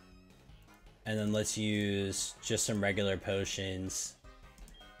 And then let's use just some regular potions.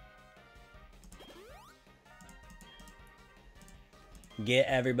 Get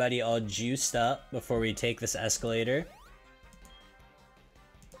everybody all juiced up before we take this escalator.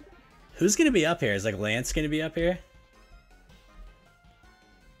 Who's gonna be up here? Is like Lance gonna be up here?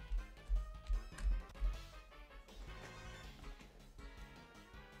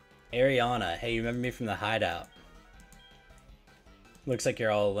 Ariana, hey, you remember me from the hideout? Looks like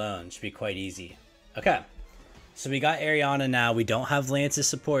you're all alone. Should be quite easy. Okay. So we got Ariana now. We don't have Lance's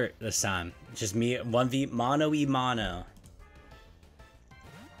support this time. It's just me, 1v mono.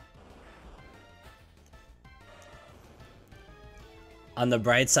 On the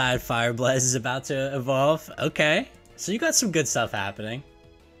bright side, Fire Blaze is about to evolve. Okay. So you got some good stuff happening.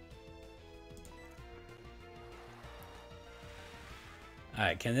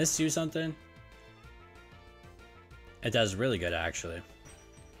 Alright, can this do something? It does really good, actually.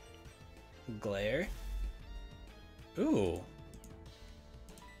 Glare. Ooh.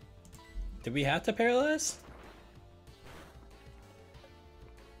 Did we have to paralyze?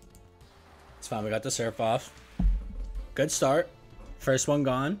 It's fine, we got the surf off. Good start. First one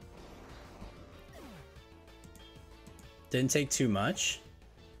gone. Didn't take too much.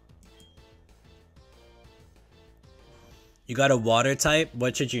 You got a water type.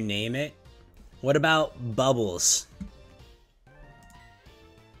 What should you name it? What about Bubbles?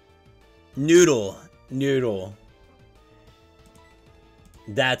 Noodle. Noodle.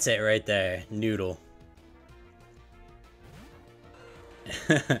 That's it right there. Noodle.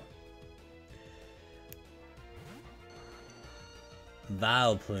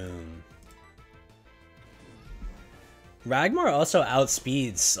 Vileplume. Ragmar also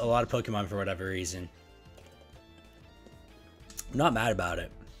outspeeds a lot of Pokemon for whatever reason. I'm not mad about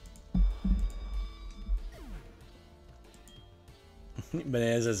it.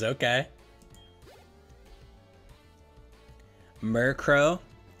 Banana says, okay. Murkrow.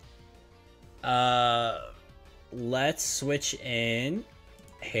 Let's switch in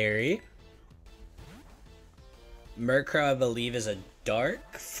Harry. Murkrow, I believe, is a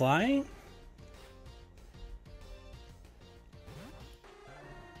dark flying.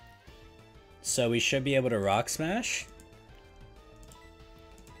 So we should be able to Rock Smash.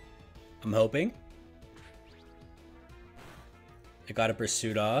 I'm hoping. I got a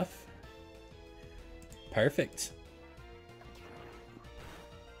Pursuit off. Perfect.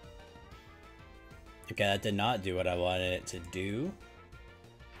 Okay, that did not do what I wanted it to do.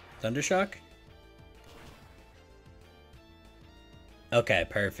 Thundershock? Okay,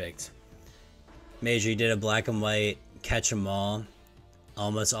 perfect. Major, you did a black and white, catch 'em all.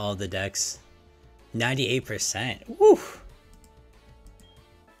 Almost all of the decks. 98%. Woo!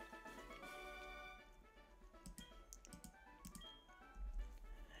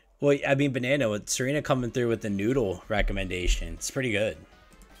 Well, I mean, Banana, with Serena coming through with the noodle recommendation, it's pretty good.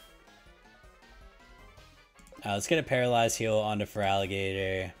 Let's get a Paralyzed Heal onto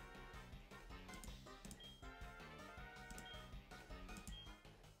Feraligatr.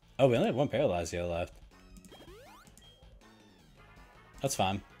 Oh, we only have one Paralyzed Heal left. That's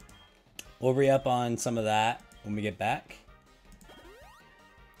fine. We'll re-up on some of that when we get back.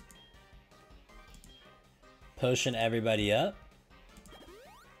 Potion everybody up.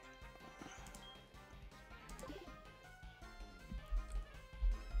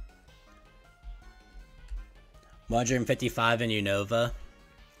 $155 in Unova.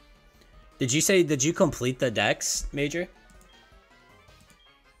 Did you complete the decks, Major?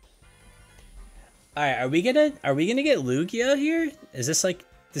 Alright, are we gonna get Lugia here? Is this like,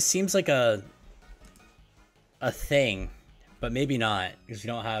 this seems like a thing, but maybe not, because we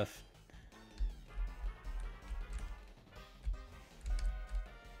don't have.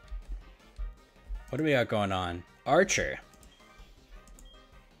 What do we got going on? Archer.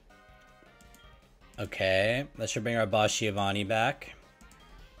 Okay, that should bring our boss Giovanni back.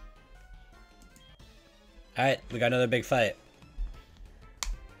 Alright, we got another big fight.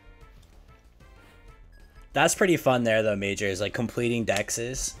 That's pretty fun there though, Major, is like completing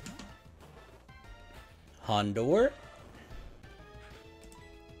dexes. Hondor.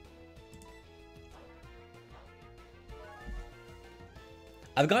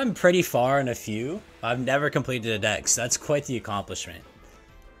 I've gotten pretty far in a few. I've never completed a dex. That's quite the accomplishment.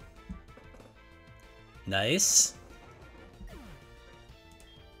 Nice.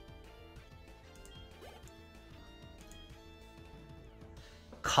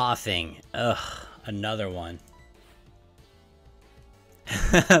 Coughing. Ugh, another one.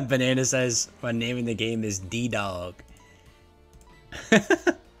 Banana says when naming the game is D-Dog.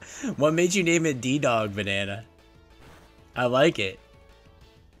 What made you name it D-Dog, Banana? I like it.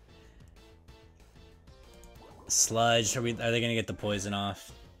 Sludge. Are they gonna get the poison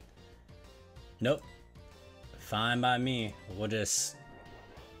off? Nope. Fine by me. We'll just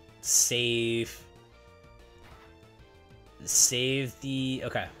save the...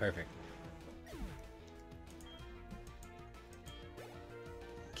 Okay, perfect.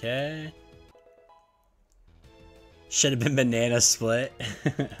 Okay. Should have been banana split.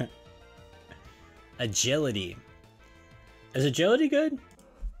 Agility. Is agility good?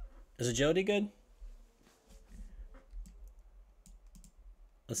 Is agility good?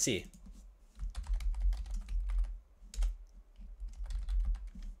 Let's see.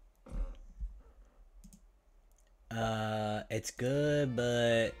 It's good,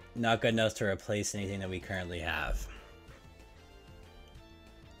 but not good enough to replace anything that we currently have.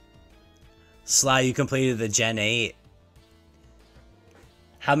 Sly, you completed the Gen 8.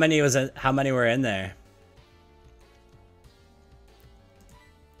 How many were in there?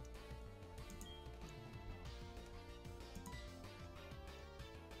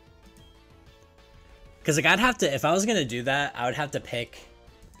 Because like I'd have to, if I was gonna do that, I would have to pick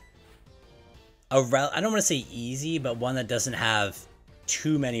I don't want to say easy, but one that doesn't have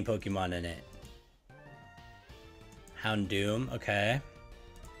too many Pokemon in it. Houndoom, okay.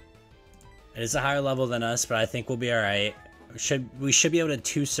 It is a higher level than us, but I think we'll be alright. We should be able to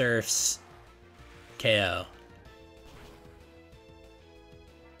 2 Surfs KO.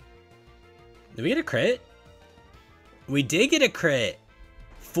 Did we get a crit? We did get a crit.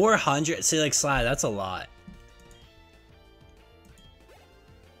 400. See, like, Sly, that's a lot.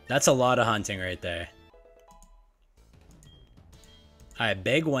 That's a lot of hunting right there. Alright,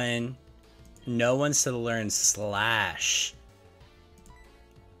 big win. No one still learns Slash.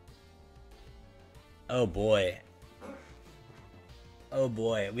 Oh boy. Oh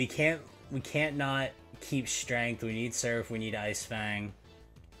boy. We can't not keep strength. We need Surf. We need Ice Fang.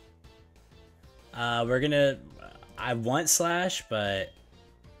 I want Slash, but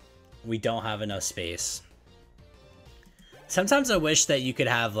we don't have enough space. Sometimes I wish that you could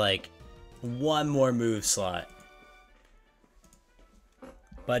have like one more move slot.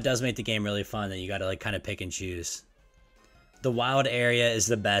 But it does make the game really fun that you gotta like kind of pick and choose. The wild area is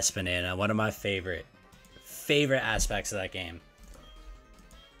the best, Banana. One of my favorite aspects of that game.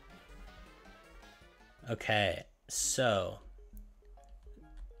 Okay, so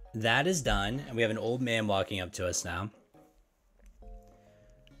that is done, and we have an old man walking up to us now.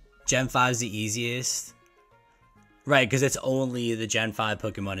 Gen 5 is the easiest. Right, because it's only the Gen 5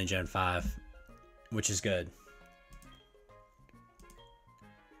 Pokemon in Gen 5, which is good.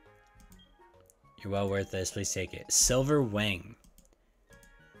 You're well worth this. Please take it. Silver Wing.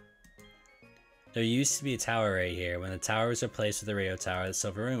 There used to be a tower right here. When the tower was replaced with the radio tower, the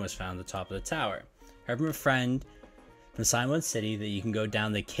Silver Wing was found at the top of the tower. Heard from a friend from Silent City that you can go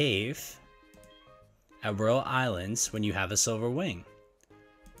down the cave at Rural Islands when you have a Silver Wing.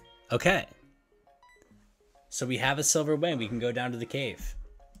 Okay. So we have a Silver Wing. We can go down to the cave.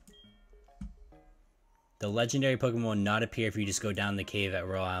 The legendary Pokemon will not appear if you just go down the cave at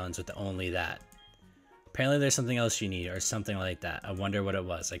Rural Islands with only that. Apparently there's something else you need or something like that. I wonder what it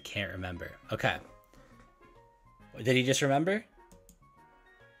was. I can't remember. Okay. Did he just remember?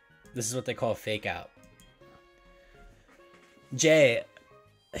 This is what they call fake out. Jay,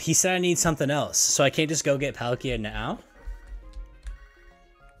 he said I need something else. So I can't just go get Palkia now?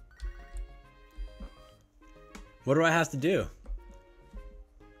 What do I have to do?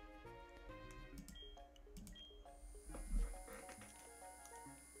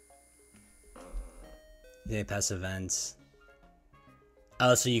 Day pass events.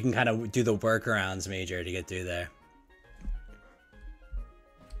 Oh, so you can kind of do the workarounds major to get through there.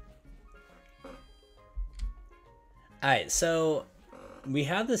 Alright, so we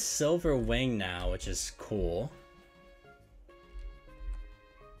have the Silver Wing now, which is cool.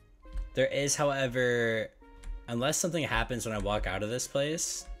 There is, however, unless something happens when I walk out of this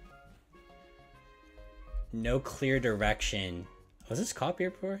place, no clear direction. Was this copier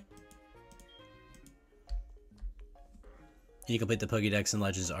before? You complete the Pokédex and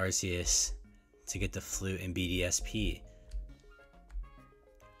Legends Arceus to get the Flute and BDSP.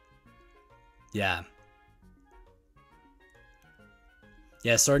 Yeah.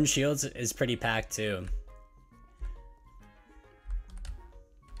 Yeah, Sword and Shields is pretty packed too.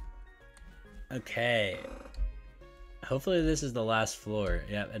 Okay. Hopefully this is the last floor.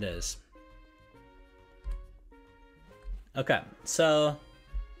 Yeah, it is. Okay, so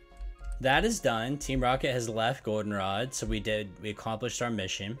that is done. Team Rocket has left Goldenrod, so we accomplished our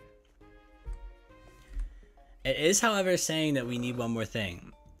mission. It is, however, saying that we need one more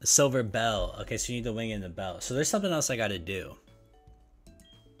thing. A silver bell. Okay, so you need the wing and the bell. So there's something else I gotta do.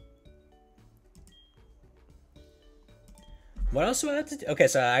 What else do I have to do? Okay,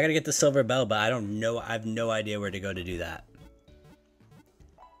 so I gotta get the silver bell, but I don't know. I have no idea where to go to do that.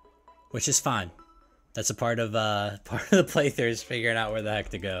 Which is fine. That's a part of the playthrough is figuring out where the heck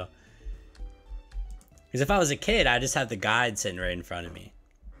to go. Because if I was a kid, I'd just have the guide sitting right in front of me.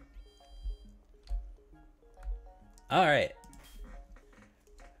 Alright.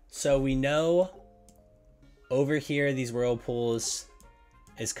 So we know over here, these whirlpools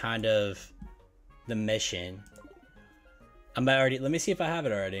is kind of the mission. Let me see if I have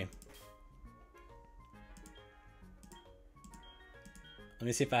it already. Let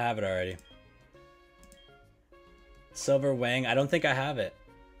me see if I have it already. Silver wing. I don't think I have it.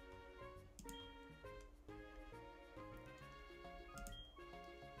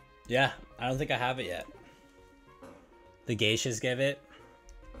 Yeah, I don't think I have it yet. The geishas give it.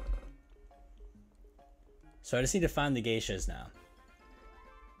 So I just need to find the geishas now.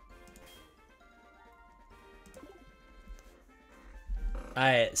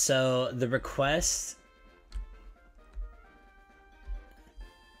 Alright, so the request...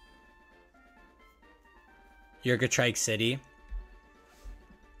 Yurgatrike City.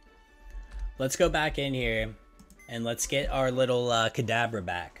 Let's go back in here and let's get our little Kadabra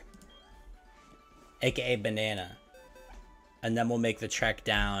back. AKA Banana. And then we'll make the trek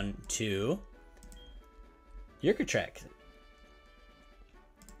down to Yurgatrek.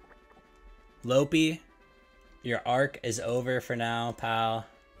 Lopi, your arc is over for now, pal.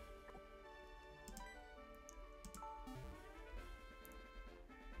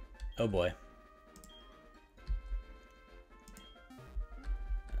 Oh boy.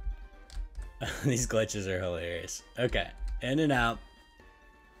 These glitches are hilarious. Okay, in and out.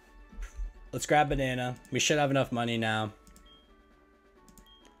 Let's grab Banana. We should have enough money now.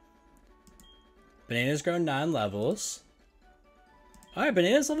 Banana's grown 9 levels. Alright,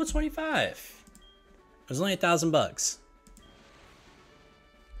 Banana's level 25. It was only $1,000.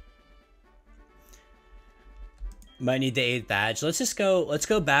 Might need the 8th badge. Let's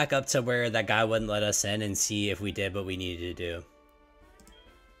go back up to where that guy wouldn't let us in and see if we did what we needed to do.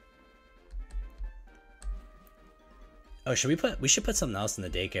 Oh, we should put something else in the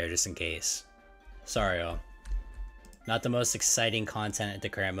daycare just in case. Sorry, y'all. Not the most exciting content at the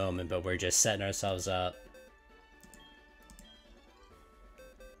current moment, but we're just setting ourselves up.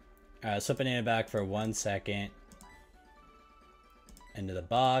 Alright, let's put Banana back for 1 second. Into the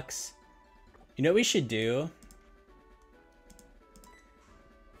box. You know what we should do?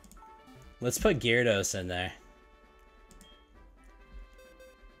 Let's put Gyarados in there.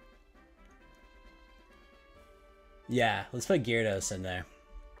 Yeah, let's put Gyarados in there.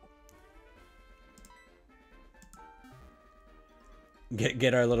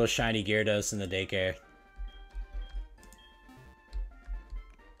 Get our little shiny Gyarados in the daycare.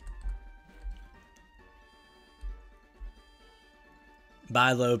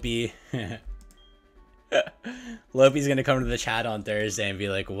 Bye, Lopi. Lopi's gonna come to the chat on Thursday and be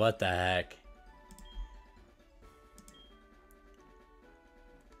like, what the heck?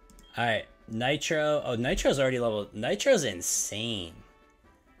 Alright, Nitro. Oh, Nitro's already leveled. Nitro's insane.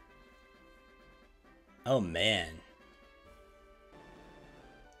 Oh, man.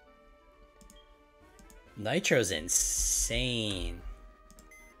 Nitro's insane.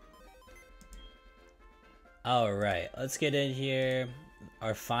 Alright, let's get in here.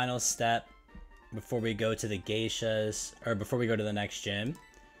 Our final step before we go to the geishas, or before we go to the next gym,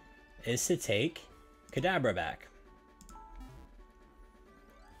 is to take Kadabra back.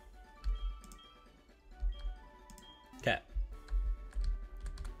 Okay.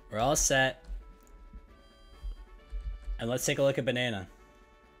 We're all set. And let's take a look at Banana.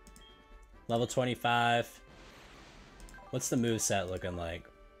 Level 25. What's the moveset looking like?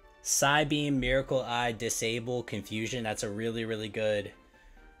 Psybeam, Miracle Eye, Disable, Confusion. That's a really, really good.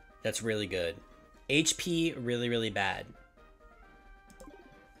 That's really good. HP, really, really bad.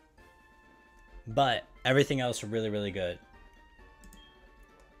 But everything else, really, really good.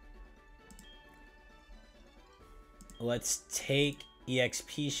 Let's take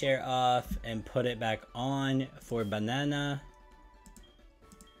EXP share off and put it back on for Banana.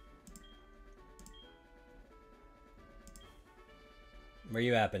 Where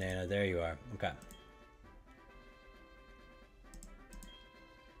you at, Banana? There you are. Okay.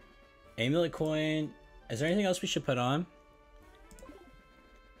 Amulet coin. Is there anything else we should put on?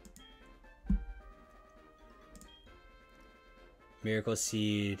 Miracle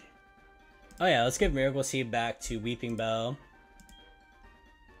Seed. Oh yeah, let's give Miracle Seed back to Weeping Bell.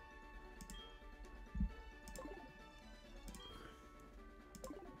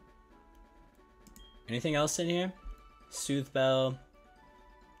 Anything else in here? Soothe Bell.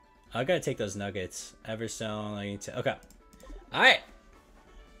 I gotta take those nuggets. Everstone. I need to. Okay. Alright.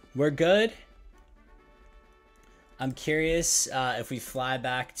 We're good. I'm curious if we fly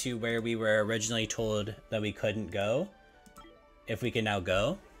back to where we were originally told that we couldn't go. If we can now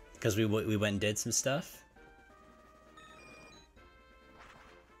go. Because we went and did some stuff.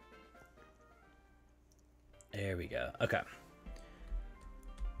 There we go. Okay.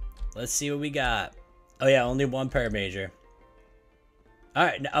 Let's see what we got. Oh yeah, only one Major.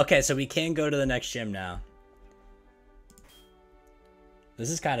 Alright, okay, so we can go to the next gym now.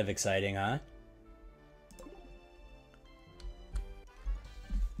 This is kind of exciting, huh?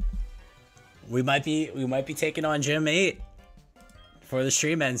 We might be taking on Gym 8 for the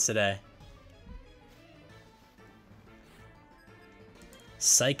stream ends today.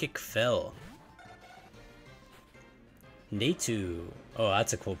 Psychic Phil. Natu. Oh,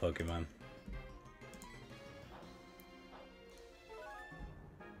 that's a cool Pokemon.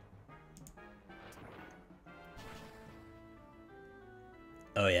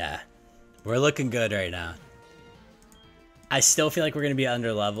 Oh yeah. We're looking good right now. I still feel like we're going to be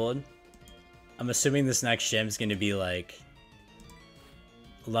under-leveled. I'm assuming this next gym is going to be like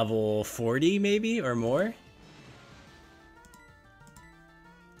level 40 maybe or more.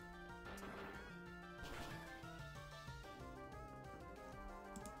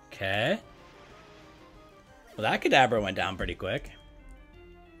 Okay. Well, that Kadabra went down pretty quick.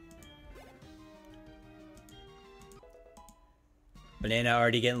 Banana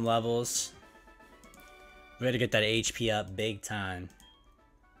already getting levels. We gotta get that HP up big time.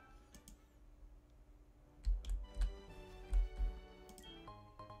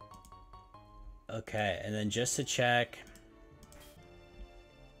 Okay, and then just to check.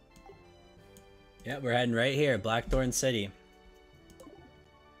 Yeah, we're heading right here, Blackthorn City.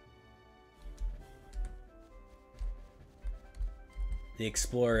 The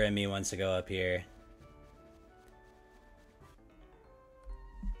explorer in me wants to go up here.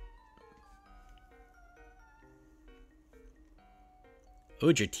 Oh,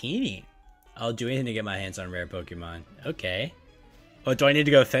 Dratini. I'll do anything to get my hands on rare Pokemon. Okay. Oh, do I need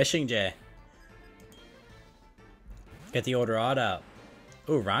to go fishing, Jay? Get the old rod out.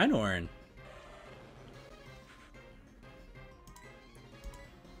 Oh, Rhyhorn.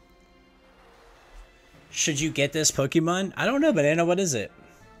 Should you get this Pokemon? I don't know, Banana. What is it?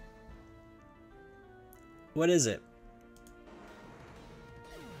 What is it?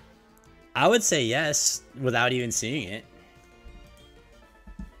 I would say yes, without even seeing it.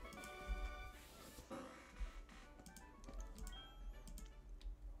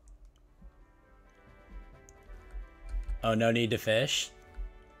 Oh, no need to fish?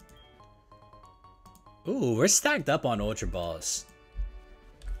 Ooh, we're stacked up on Ultra Balls.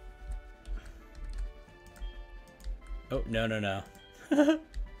 Oh, no, no, no.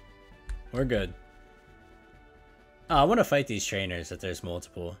 We're good. Oh, I want to fight these trainers if there's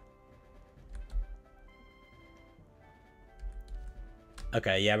multiple.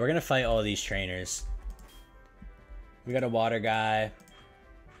 Okay, yeah, we're going to fight all these trainers. We got a water guy.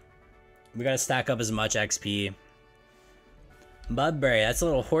 We got to stack up as much XP. Mudbray, that's a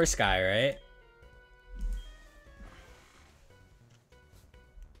little horse guy, right?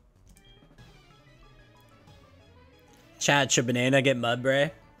 Chat, should Banana get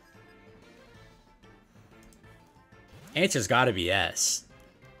Mudbray? Answer's gotta be yes.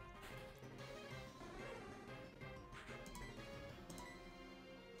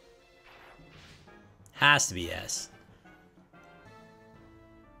 Has to be yes.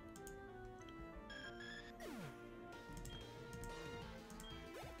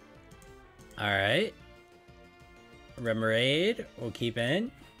 Alright. Remoraid, we'll keep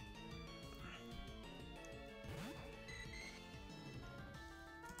in.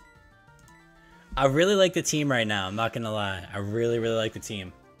 I really like the team right now, I'm not gonna lie. I really, really like the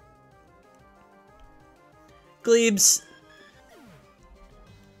team. Glebes.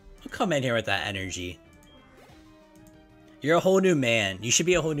 Don't come in here with that energy. You're a whole new man. You should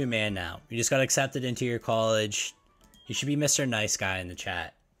be a whole new man now. You just got accepted into your college. You should be Mr. Nice Guy in the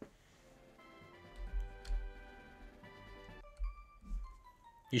chat.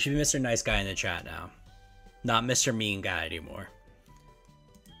 You should be Mr. Nice Guy in the chat now. Not Mr. Mean Guy anymore.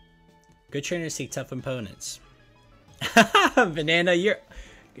 Good trainers seek tough opponents. Banana, you're...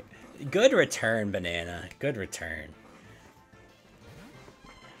 Good return, Banana. Good return.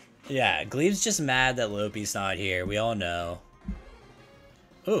 Yeah, Glebe's just mad that Lopi's not here. We all know.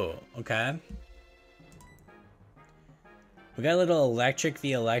 Ooh, okay. We got a little electric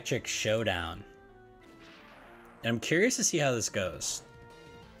v electric showdown. And I'm curious to see how this goes.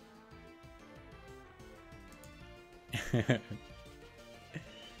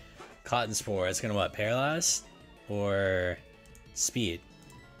 Cotton Spore, it's gonna what, paralyze? Or speed?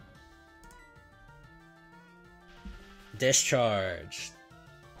 Discharge.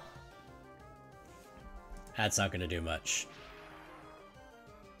 That's not gonna do much.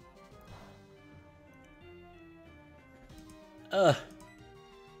 Ugh.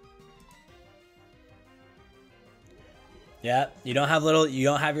 Yeah, you don't have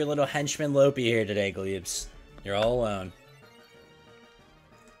your little henchman Lopi here today, Glebes. You're all alone.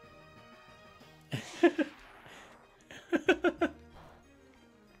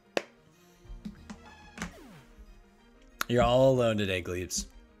 You're all alone today, Glebes.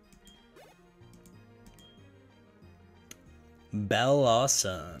 Bell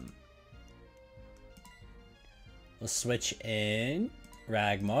awesome. We'll switch in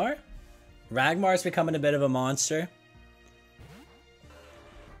Ragmar. Ragmar's becoming a bit of a monster.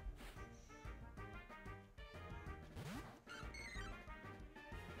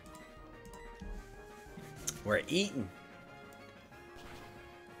 We're eating.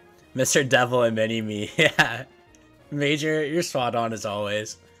 Mr. Devil and Mini-Me. Yeah. Major, you're spot on as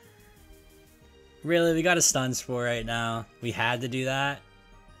always. Really, we got a stun spore right now. We had to do that.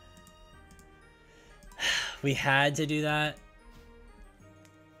 We had to do that.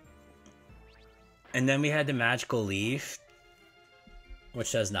 And then we had the magical leaf,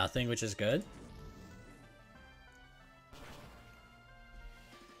 which does nothing, which is good.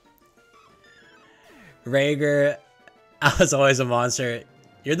 Rager, I was always a monster.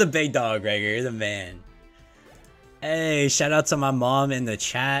 You're the big dog, Rager. You're the man. Hey, shout out to my mom in the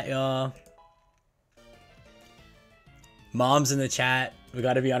chat, y'all. Mom's in the chat. We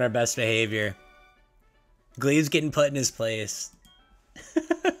gotta be on our best behavior. Glebe's getting put in his place.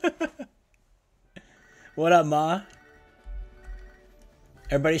 What up, Ma?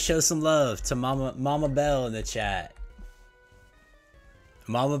 Everybody show some love to Mama Bell in the chat.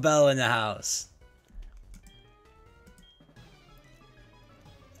 Mama Bell in the house.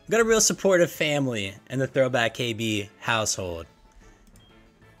 Got a real supportive family in the Throwback KB household.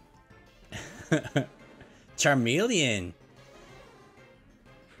 Charmeleon.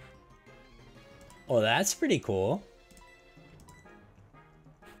 Oh, that's pretty cool.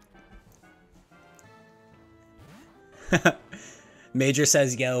 Major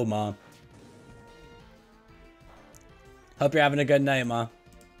says, yo, Mom. Hope you're having a good night, Mom.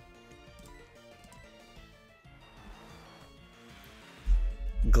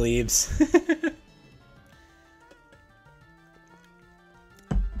 Glebes.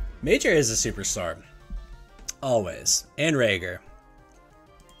 Major is a superstar. Always. And Rager.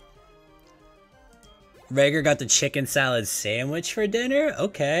 Rager got the chicken salad sandwich for dinner?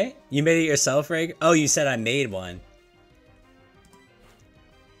 Okay. You made it yourself, Rager? Oh, you said I made one.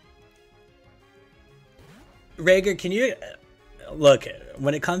 Rager, can you... Look,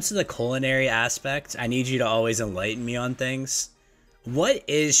 when it comes to the culinary aspect, I need you to always enlighten me on things. What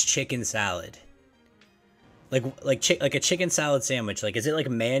is chicken salad? Like a chicken salad sandwich. Like, is it like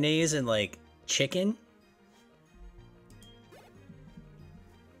mayonnaise and like chicken?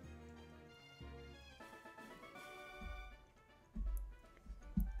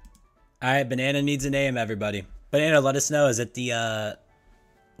 Alright, Banana needs a name, everybody. Banana, let us know. Is it the,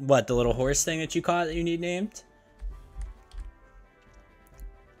 what, the little horse thing that you caught that you need named?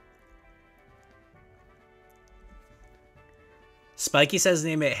 Spiky says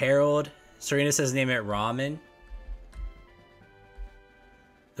name it Harold. Serena says name it Ramen.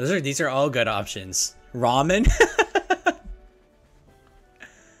 These are all good options. Ramen?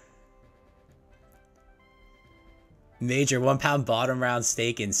 Major 1 pound bottom round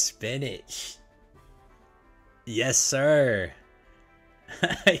steak and spinach. Yes, sir.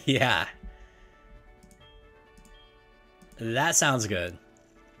 Yeah. That sounds good.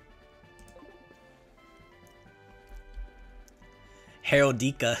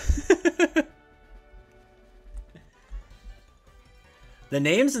 Heraldika. The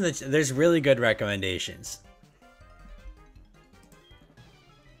names in there's really good recommendations.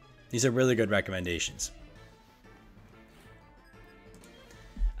 These are really good recommendations.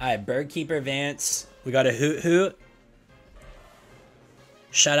 Alright, Birdkeeper Vance. We got a Hoot Hoot.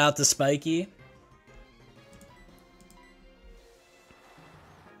 Shout out to Spiky.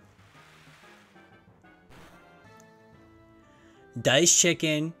 Diced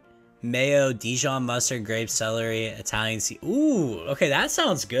chicken, mayo, Dijon mustard, grape, celery, Italian sea. Ooh, okay, that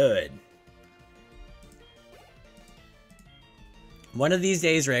sounds good. One of these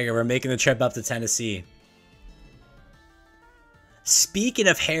days, Rager, we're making the trip up to Tennessee. Speaking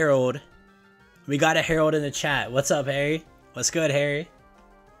of Harold, we got a Harold in the chat. What's up, Harry? What's good, Harry?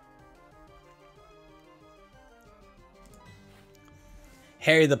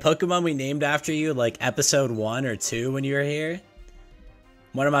 Harry, the Pokemon we named after you, like episode 1 or 2 when you were here,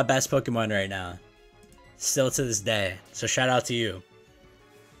 one of my best Pokemon right now. Still to this day. So shout out to you.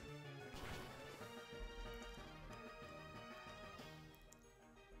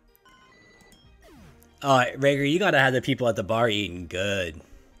 Oh, Rager, you gotta have the people at the bar eating good.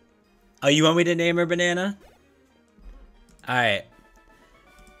 Oh, you want me to name her Banana? Alright.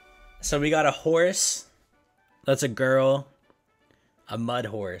 So we got a horse. That's a girl. A mud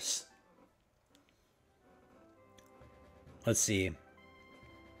horse. Let's see.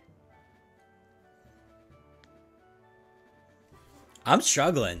 I'm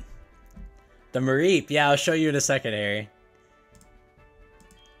struggling. The Mareep. Yeah, I'll show you in a second, Harry.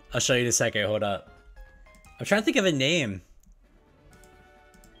 I'll show you in a second. Hold up. I'm trying to think of a name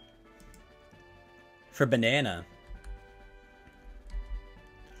for Banana.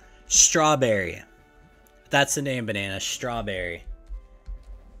 Strawberry. That's the name, Banana. Strawberry.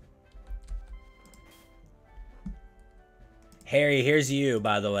 Harry, here's you,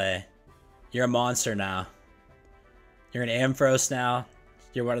 by the way. You're a monster now. You're an Ampharos now.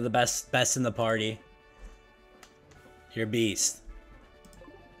 You're one of the best in the party. You're a beast.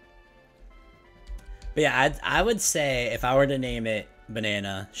 But yeah, I would say if I were to name it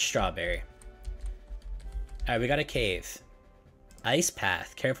Banana, Strawberry. Alright, we got a cave. Ice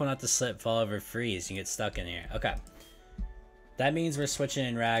path. Careful not to slip, fall over, freeze. You get stuck in here. Okay. That means we're switching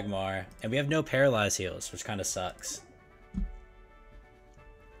in Ragmar. And we have no paralyzed heals, which kind of sucks.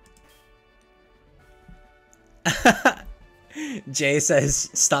 Jay says,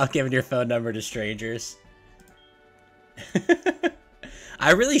 stop giving your phone number to strangers.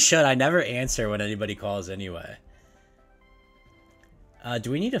 I really should. I never answer when anybody calls anyway.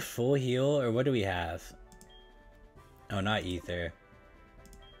 Do we need a full heal or what do we have? Oh, not ether.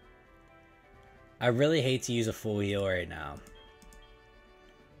 I really hate to use a full heal right now.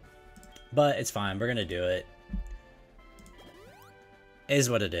 But it's fine. We're going to do it. It is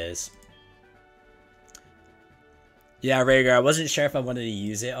what it is. Yeah, Rager, I wasn't sure if I wanted to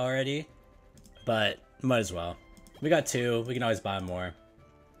use it already. But might as well. We got 2. We can always buy more.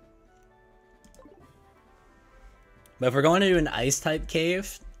 But if we're going to do an ice-type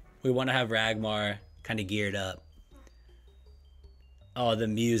cave, we want to have Ragmar kind of geared up. Oh, the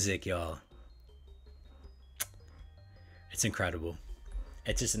music, y'all. It's incredible.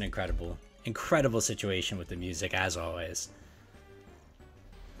 It's just an incredible situation with the music, as always.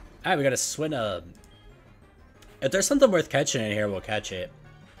 Alright, we got a Swinub. If there's something worth catching in here, we'll catch it.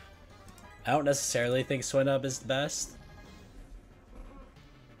 I don't necessarily think Swinub is the best.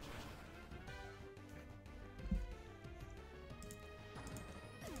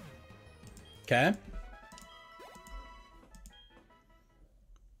 Okay.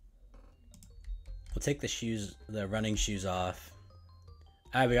 We'll take the shoes, the running shoes off.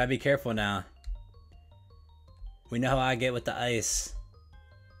 Alright, we gotta be careful now. We know how I get with the ice.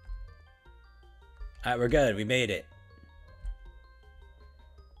 Alright, we're good. We made it.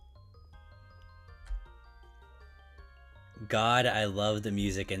 God, I love the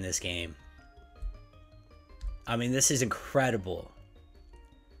music in this game. I mean, this is incredible.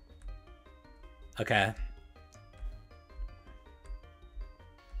 Okay.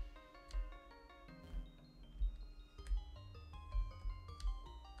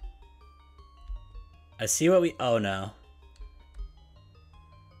 I see what we... Oh, no.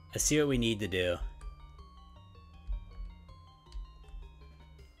 I see what we need to do.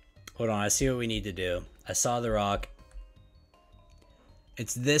 Hold on, I see what we need to do. I saw the rock.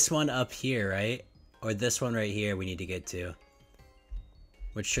 It's this one up here, right? Or this one right here we need to get to.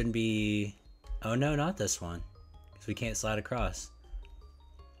 Which shouldn't be... Oh no, not this one. Because we can't slide across.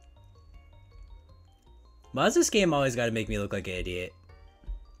 Why does this game always gotta make me look like an idiot?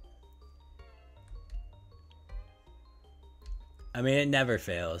 I mean, it never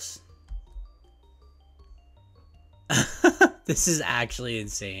fails. This is actually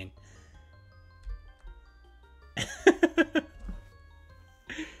insane.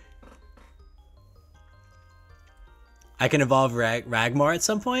 I can evolve Ragmar at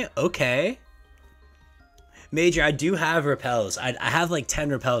some point? Okay. Major, I do have repels. I have like 10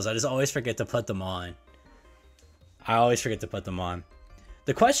 repels. I just always forget to put them on. I always forget to put them on.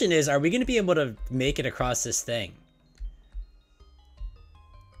 The question is, are we going to be able to make it across this thing?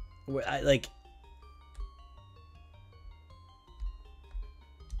 Like...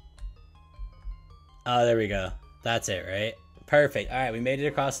 Oh, there we go. That's it, right? Perfect. Alright, we made it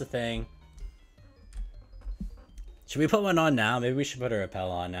across the thing. Should we put one on now? Maybe we should put a repel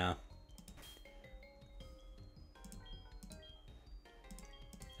on now.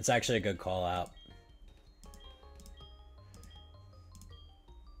 It's actually a good call out.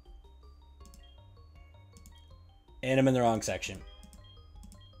 And I'm in the wrong section.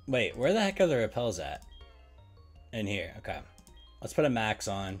 Wait, where the heck are the repels at? In here, okay. Let's put a max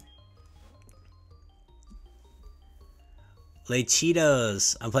on.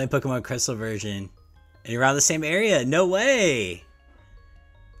 Cheetos. I'm playing Pokemon Crystal version. And you're around the same area. No way.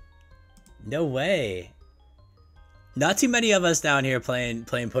 No way. Not too many of us down here playing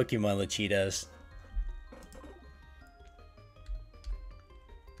Pokemon Cheetos.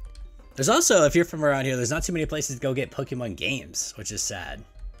 There's also, if you're from around here, there's not too many places to go get Pokemon games, which is sad.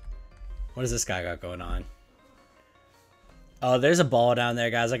 What does this guy got going on? Oh, there's a ball down there,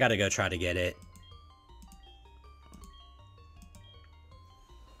 guys. I gotta go try to get it.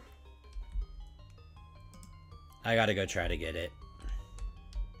 I gotta go try to get it.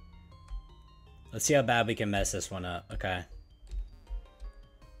 Let's see how bad we can mess this one up. Okay.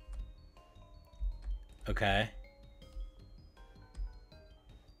 Okay.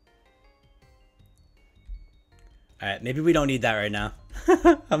 Alright, maybe we don't need that right now.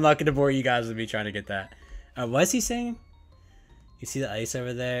 I'm not gonna bore you guys with me trying to get that. What is he saying? You see the ice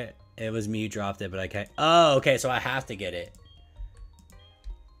over there? It was me who dropped it, but I can't. Oh, okay, so I have to get it.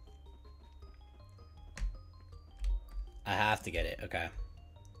 I have to get it, okay.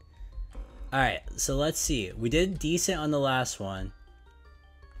 Alright, so let's see. We did decent on the last one.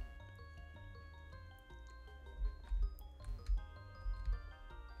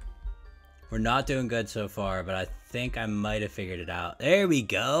 We're not doing good so far, but I think I might have figured it out. There we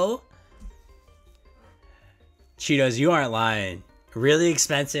go. Cheetos, you aren't lying. Really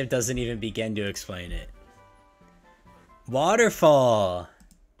expensive doesn't even begin to explain it. Waterfall.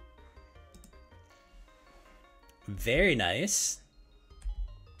 Very nice.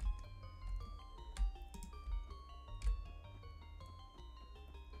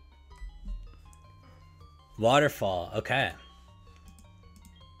 Waterfall, okay.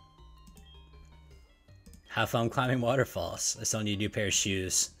 Have fun climbing waterfalls. I still need a new pair of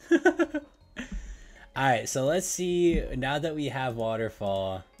shoes. Alright, so let's see. Now that we have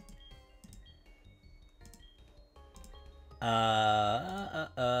waterfall.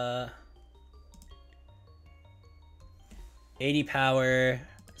 80 power.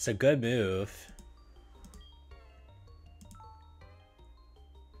 It's a good move.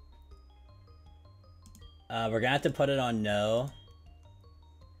 We're gonna have to put it on no.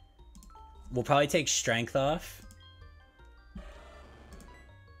 We'll probably take strength off.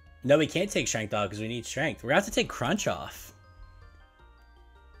 No, we can't take strength off because we need strength. We're gonna have to take crunch off.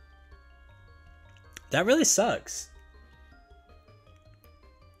 That really sucks.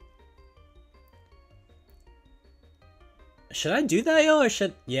 Should I do that, yo, or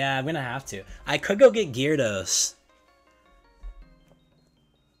should... Yeah, I'm gonna have to. I could go get Gyarados.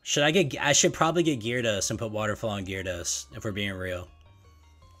 Should I get... I should probably get Gyarados and put Waterfall on Gyarados, if we're being real.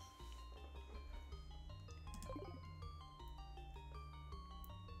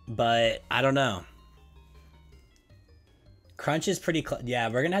 But I don't know. Crunch is pretty yeah,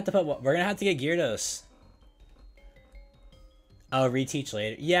 we're gonna have to get Gyarados. Oh, reteach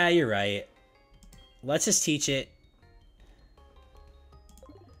later. Yeah, you're right. Let's just teach it.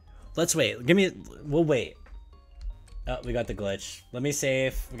 Let's wait. We'll wait. Oh, we got the glitch. Let me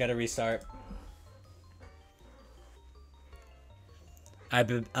save. We gotta restart.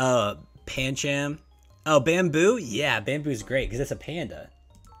 Pancham. Oh, Bamboo? Yeah, Bamboo's great because it's a panda.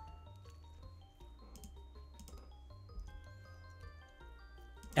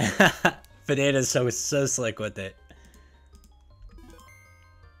 Banana's so slick with it.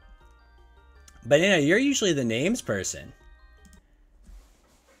 Banana, you're usually the names person.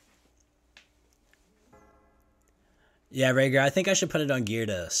 Yeah, Rager, I think I should put it on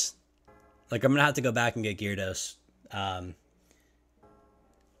Gyarados. Like, I'm gonna have to go back and get Gyarados. I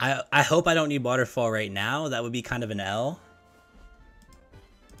hope I don't need Waterfall right now. That would be kind of an L.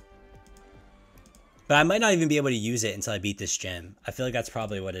 But I might not even be able to use it until I beat this gym. I feel like that's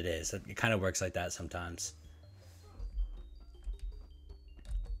probably what it is. It kind of works like that sometimes.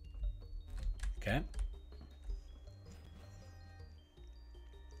 Okay.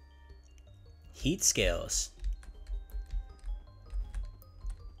 Heat scales.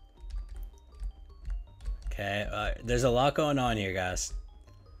 Okay, there's a lot going on here, guys.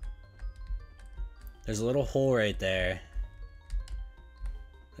 There's a little hole right there.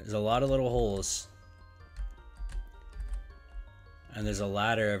 There's a lot of little holes. And there's a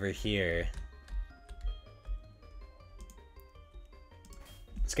ladder over here.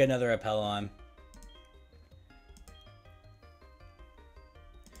 Let's get another repel on.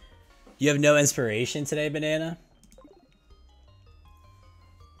 You have no inspiration today, Banana?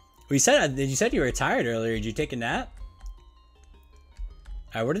 Well, you said you were tired earlier. Did you take a nap?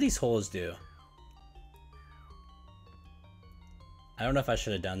 Alright, what do these holes do? I don't know if I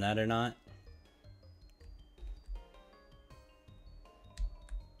should have done that or not.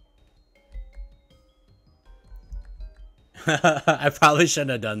 I probably shouldn't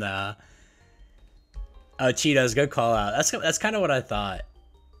have done that. Oh, Cheetos, good call out. That's kind of what I thought.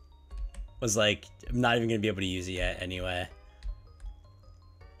 Was like, I'm not even gonna be able to use it yet anyway.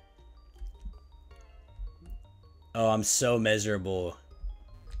 Oh, I'm so miserable.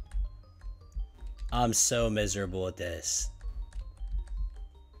 I'm so miserable at this.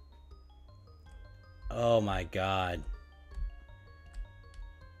 Oh my god.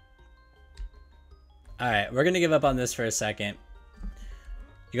 Alright, we're gonna give up on this for a second.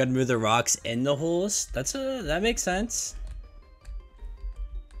 You gotta move the rocks in the holes. That makes sense.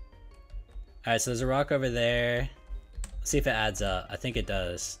 Alright, so there's a rock over there. Let's see if it adds up. I think it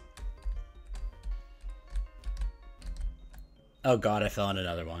does. Oh god, I fell on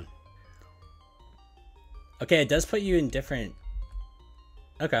another one. Okay, it does put you in different...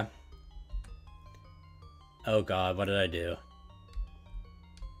 Okay. Oh god, what did I do?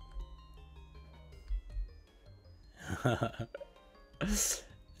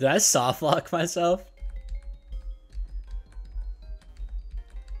 Did I soft lock myself?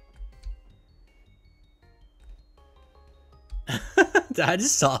 Did I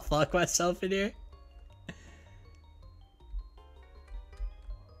just soft lock myself in here?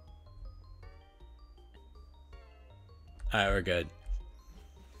 Alright, we're good.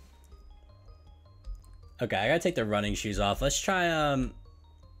 Okay, I gotta take the running shoes off. Let's try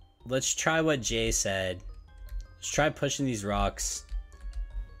what Jay said. Let's try pushing these rocks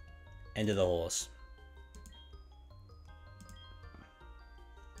into the holes.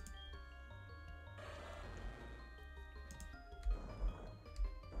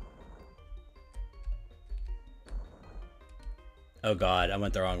 Oh god, I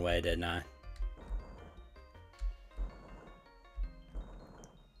went the wrong way, didn't I?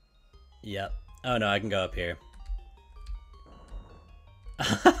 Yep. Oh no, I can go up here.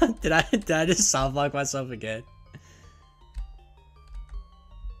 Did I just soft lock myself again?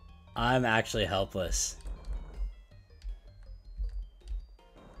 I'm actually helpless.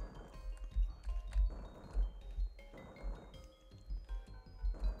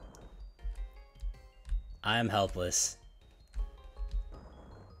 I am helpless.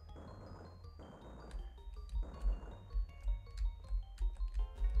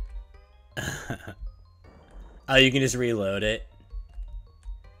 Oh, you can just reload it.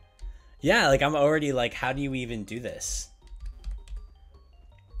 Yeah, like I'm already like, how do you even do this?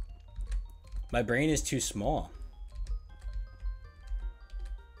 My brain is too small.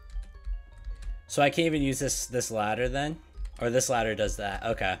 So I can't even use this ladder then? Or this ladder does that.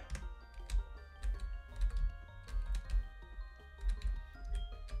 Okay.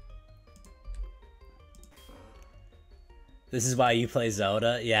 This is why you play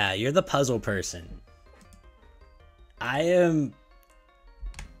Zelda? Yeah, you're the puzzle person. I am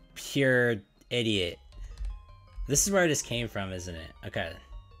pure idiot. This is where I just came from, isn't it? Okay.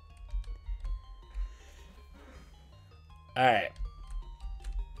 Alright.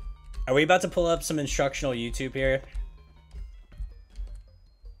 Are we about to pull up some instructional YouTube here?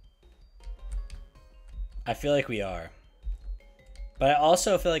 I feel like we are. But I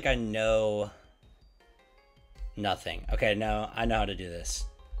also feel like I know nothing. Okay, no, I know how to do this.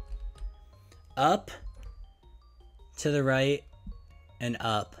 Up to the right and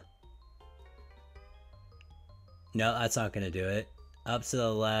up. No, that's not gonna do it. Up to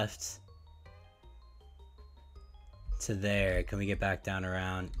the left to there. Can we get back down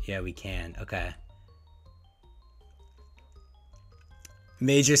around? Yeah, we can. Okay.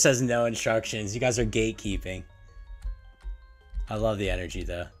 Major says no instructions. You guys are gatekeeping. I love the energy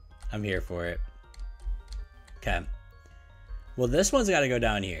though. I'm here for it. Okay. Well, this one's got to go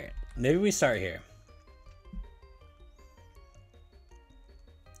down here. Maybe we start here.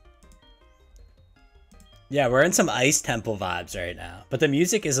 Yeah, we're in some Ice Temple vibes right now. But the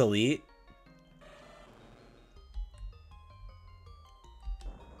music is elite.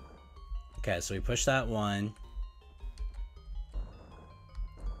 Okay, so we push that one.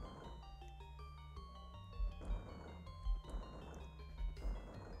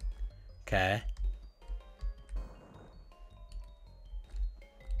 Okay.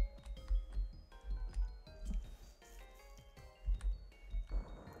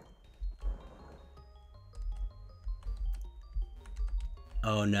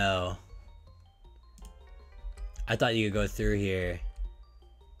 Oh no. I thought you could go through here.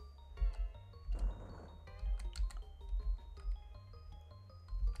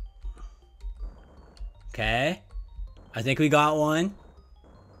 Okay. I think we got one.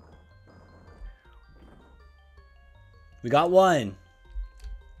 We got one.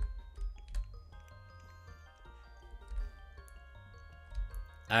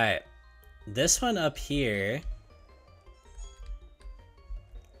 Alright. This one up here,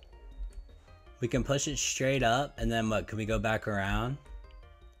 we can push it straight up, and then what? Can we go back around?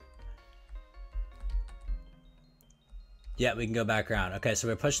 Yeah, we can go back around. Okay, so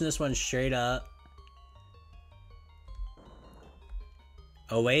we're pushing this one straight up.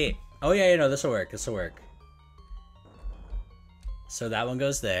 Oh, wait. Oh, yeah, no, this will work. This will work. So that one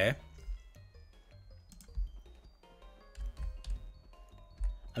goes there.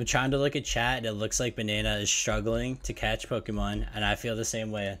 I'm trying to look at chat, and it looks like Banana is struggling to catch Pokemon, and I feel the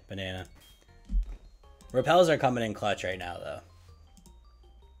same way, Banana. Repels are coming in clutch right now, though.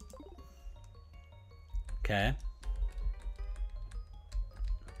 Okay.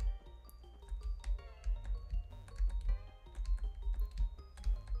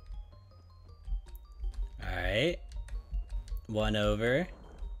 Alright. One over.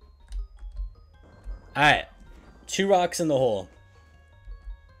 Alright. 2 rocks in the hole.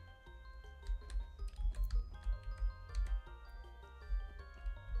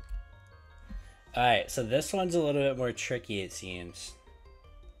 Alright, so this one's a little bit more tricky, it seems.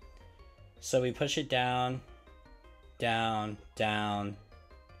 So we push it down, down, down.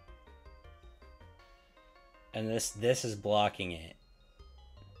 And this is blocking it.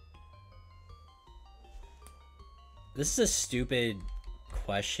 This is a stupid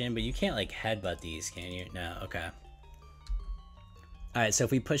question, but you can't like headbutt these, can you? No, okay. Alright, so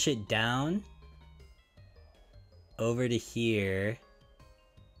if we push it down over to here,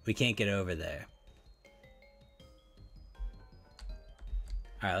 we can't get over there.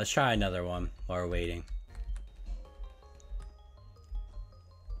 Alright, let's try another one while we're waiting.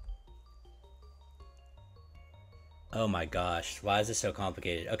 Oh my gosh, why is this so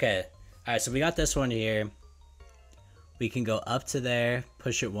complicated? Okay, alright, so we got this one here. We can go up to there,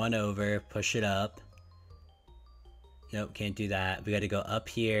 push it one over, push it up. Nope, can't do that. We gotta go up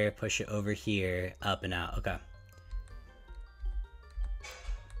here, push it over here, up and out. Okay.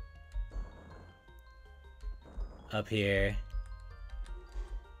 Up here.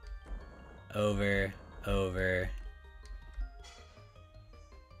 Over, over.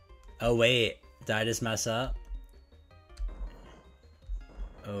 Oh wait, did I just mess up?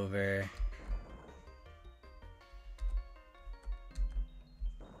 Over.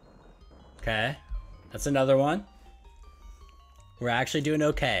 Okay, that's another one. We're actually doing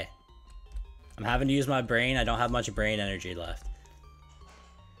okay. I'm having to use my brain. I don't have much brain energy left.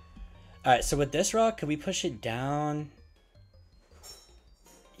 Alright, so with this rock, can we push it down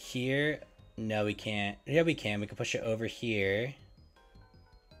here? No, we can't. Yeah, we can. We can push it over here.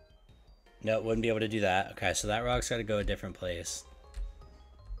 No, wouldn't be able to do that. Okay, so that rock's got to go a different place.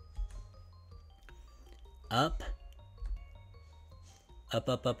 Up. Up,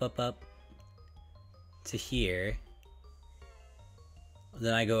 up, up, up, up. To here.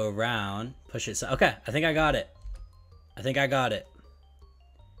 Then I go around, push it. So, okay, I think I got it. I think I got it.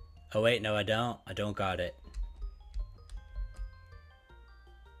 Oh, wait, no, I don't. I don't got it.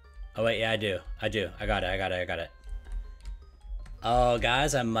 Oh, wait, yeah, I do. I do. I got it. I got it. I got it. Oh,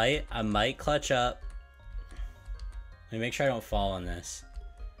 guys, I might clutch up. Let me make sure I don't fall on this.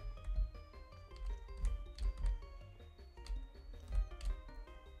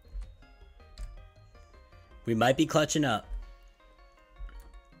 We might be clutching up.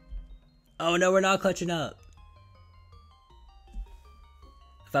 Oh no, we're not clutching up.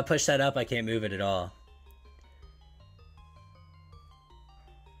 If I push that up, I can't move it at all.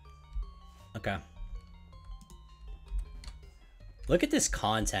 Okay. Look at this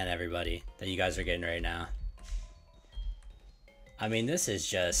content, everybody, that you guys are getting right now. I mean, this is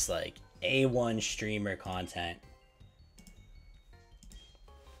just like A1 streamer content.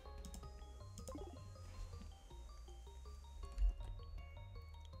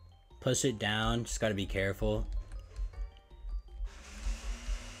 Push it down, just gotta be careful.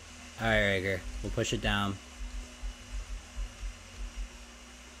 Alright, Rager, we'll push it down.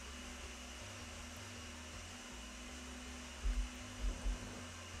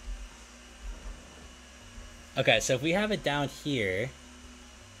 Okay, so if we have it down here,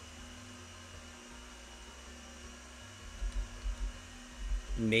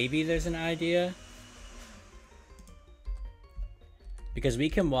 maybe there's an idea. Because we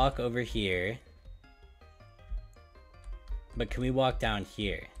can walk over here. But can we walk down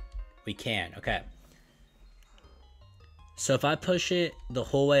here? We can, okay. So if I push it the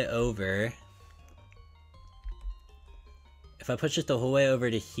whole way over. If I push it the whole way over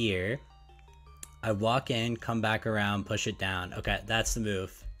to here. I walk in, come back around, push it down. Okay, that's the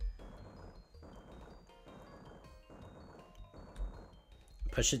move.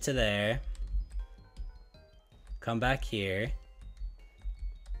 Push it to there. Come back here.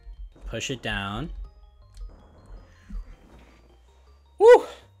 push it down. Woo!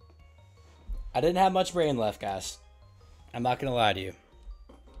 I didn't have much brain left, guys. I'm not gonna lie to you.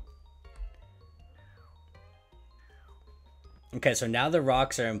 Okay, so now the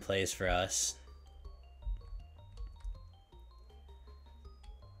rocks are in place for us.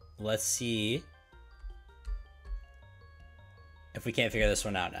 Let's see if we can't figure this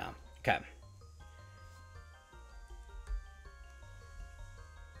one out now. Okay.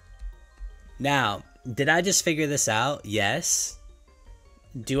 Now, did I just figure this out? Yes.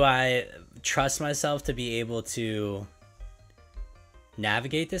 Do I trust myself to be able to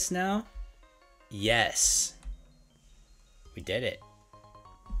navigate this now? Yes. We did it.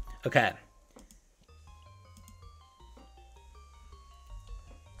 Okay.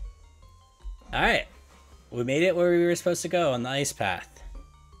 Alright. We made it where we were supposed to go on the ice path.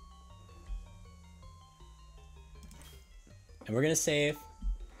 And we're gonna save.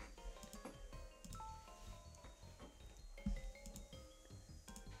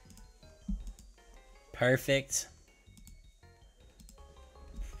 Perfect.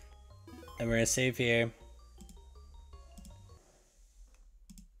 And we're gonna save here.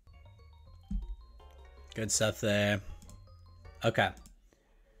 Good stuff there. Okay.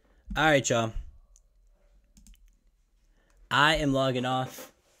 Alright, y'all. I am logging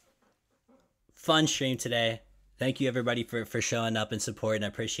off. Fun stream today. Thank you everybody for showing up and supporting. I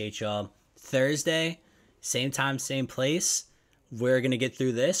appreciate y'all. Thursday, same time, same place. We're going to get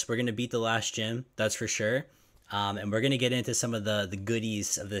through this. We're going to beat the last gym. That's for sure. And we're going to get into some of the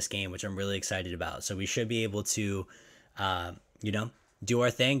goodies of this game, which I'm really excited about. So we should be able to, you know, do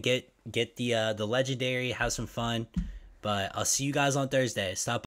our thing, get the legendary, have some fun. But I'll see you guys on Thursday. Stop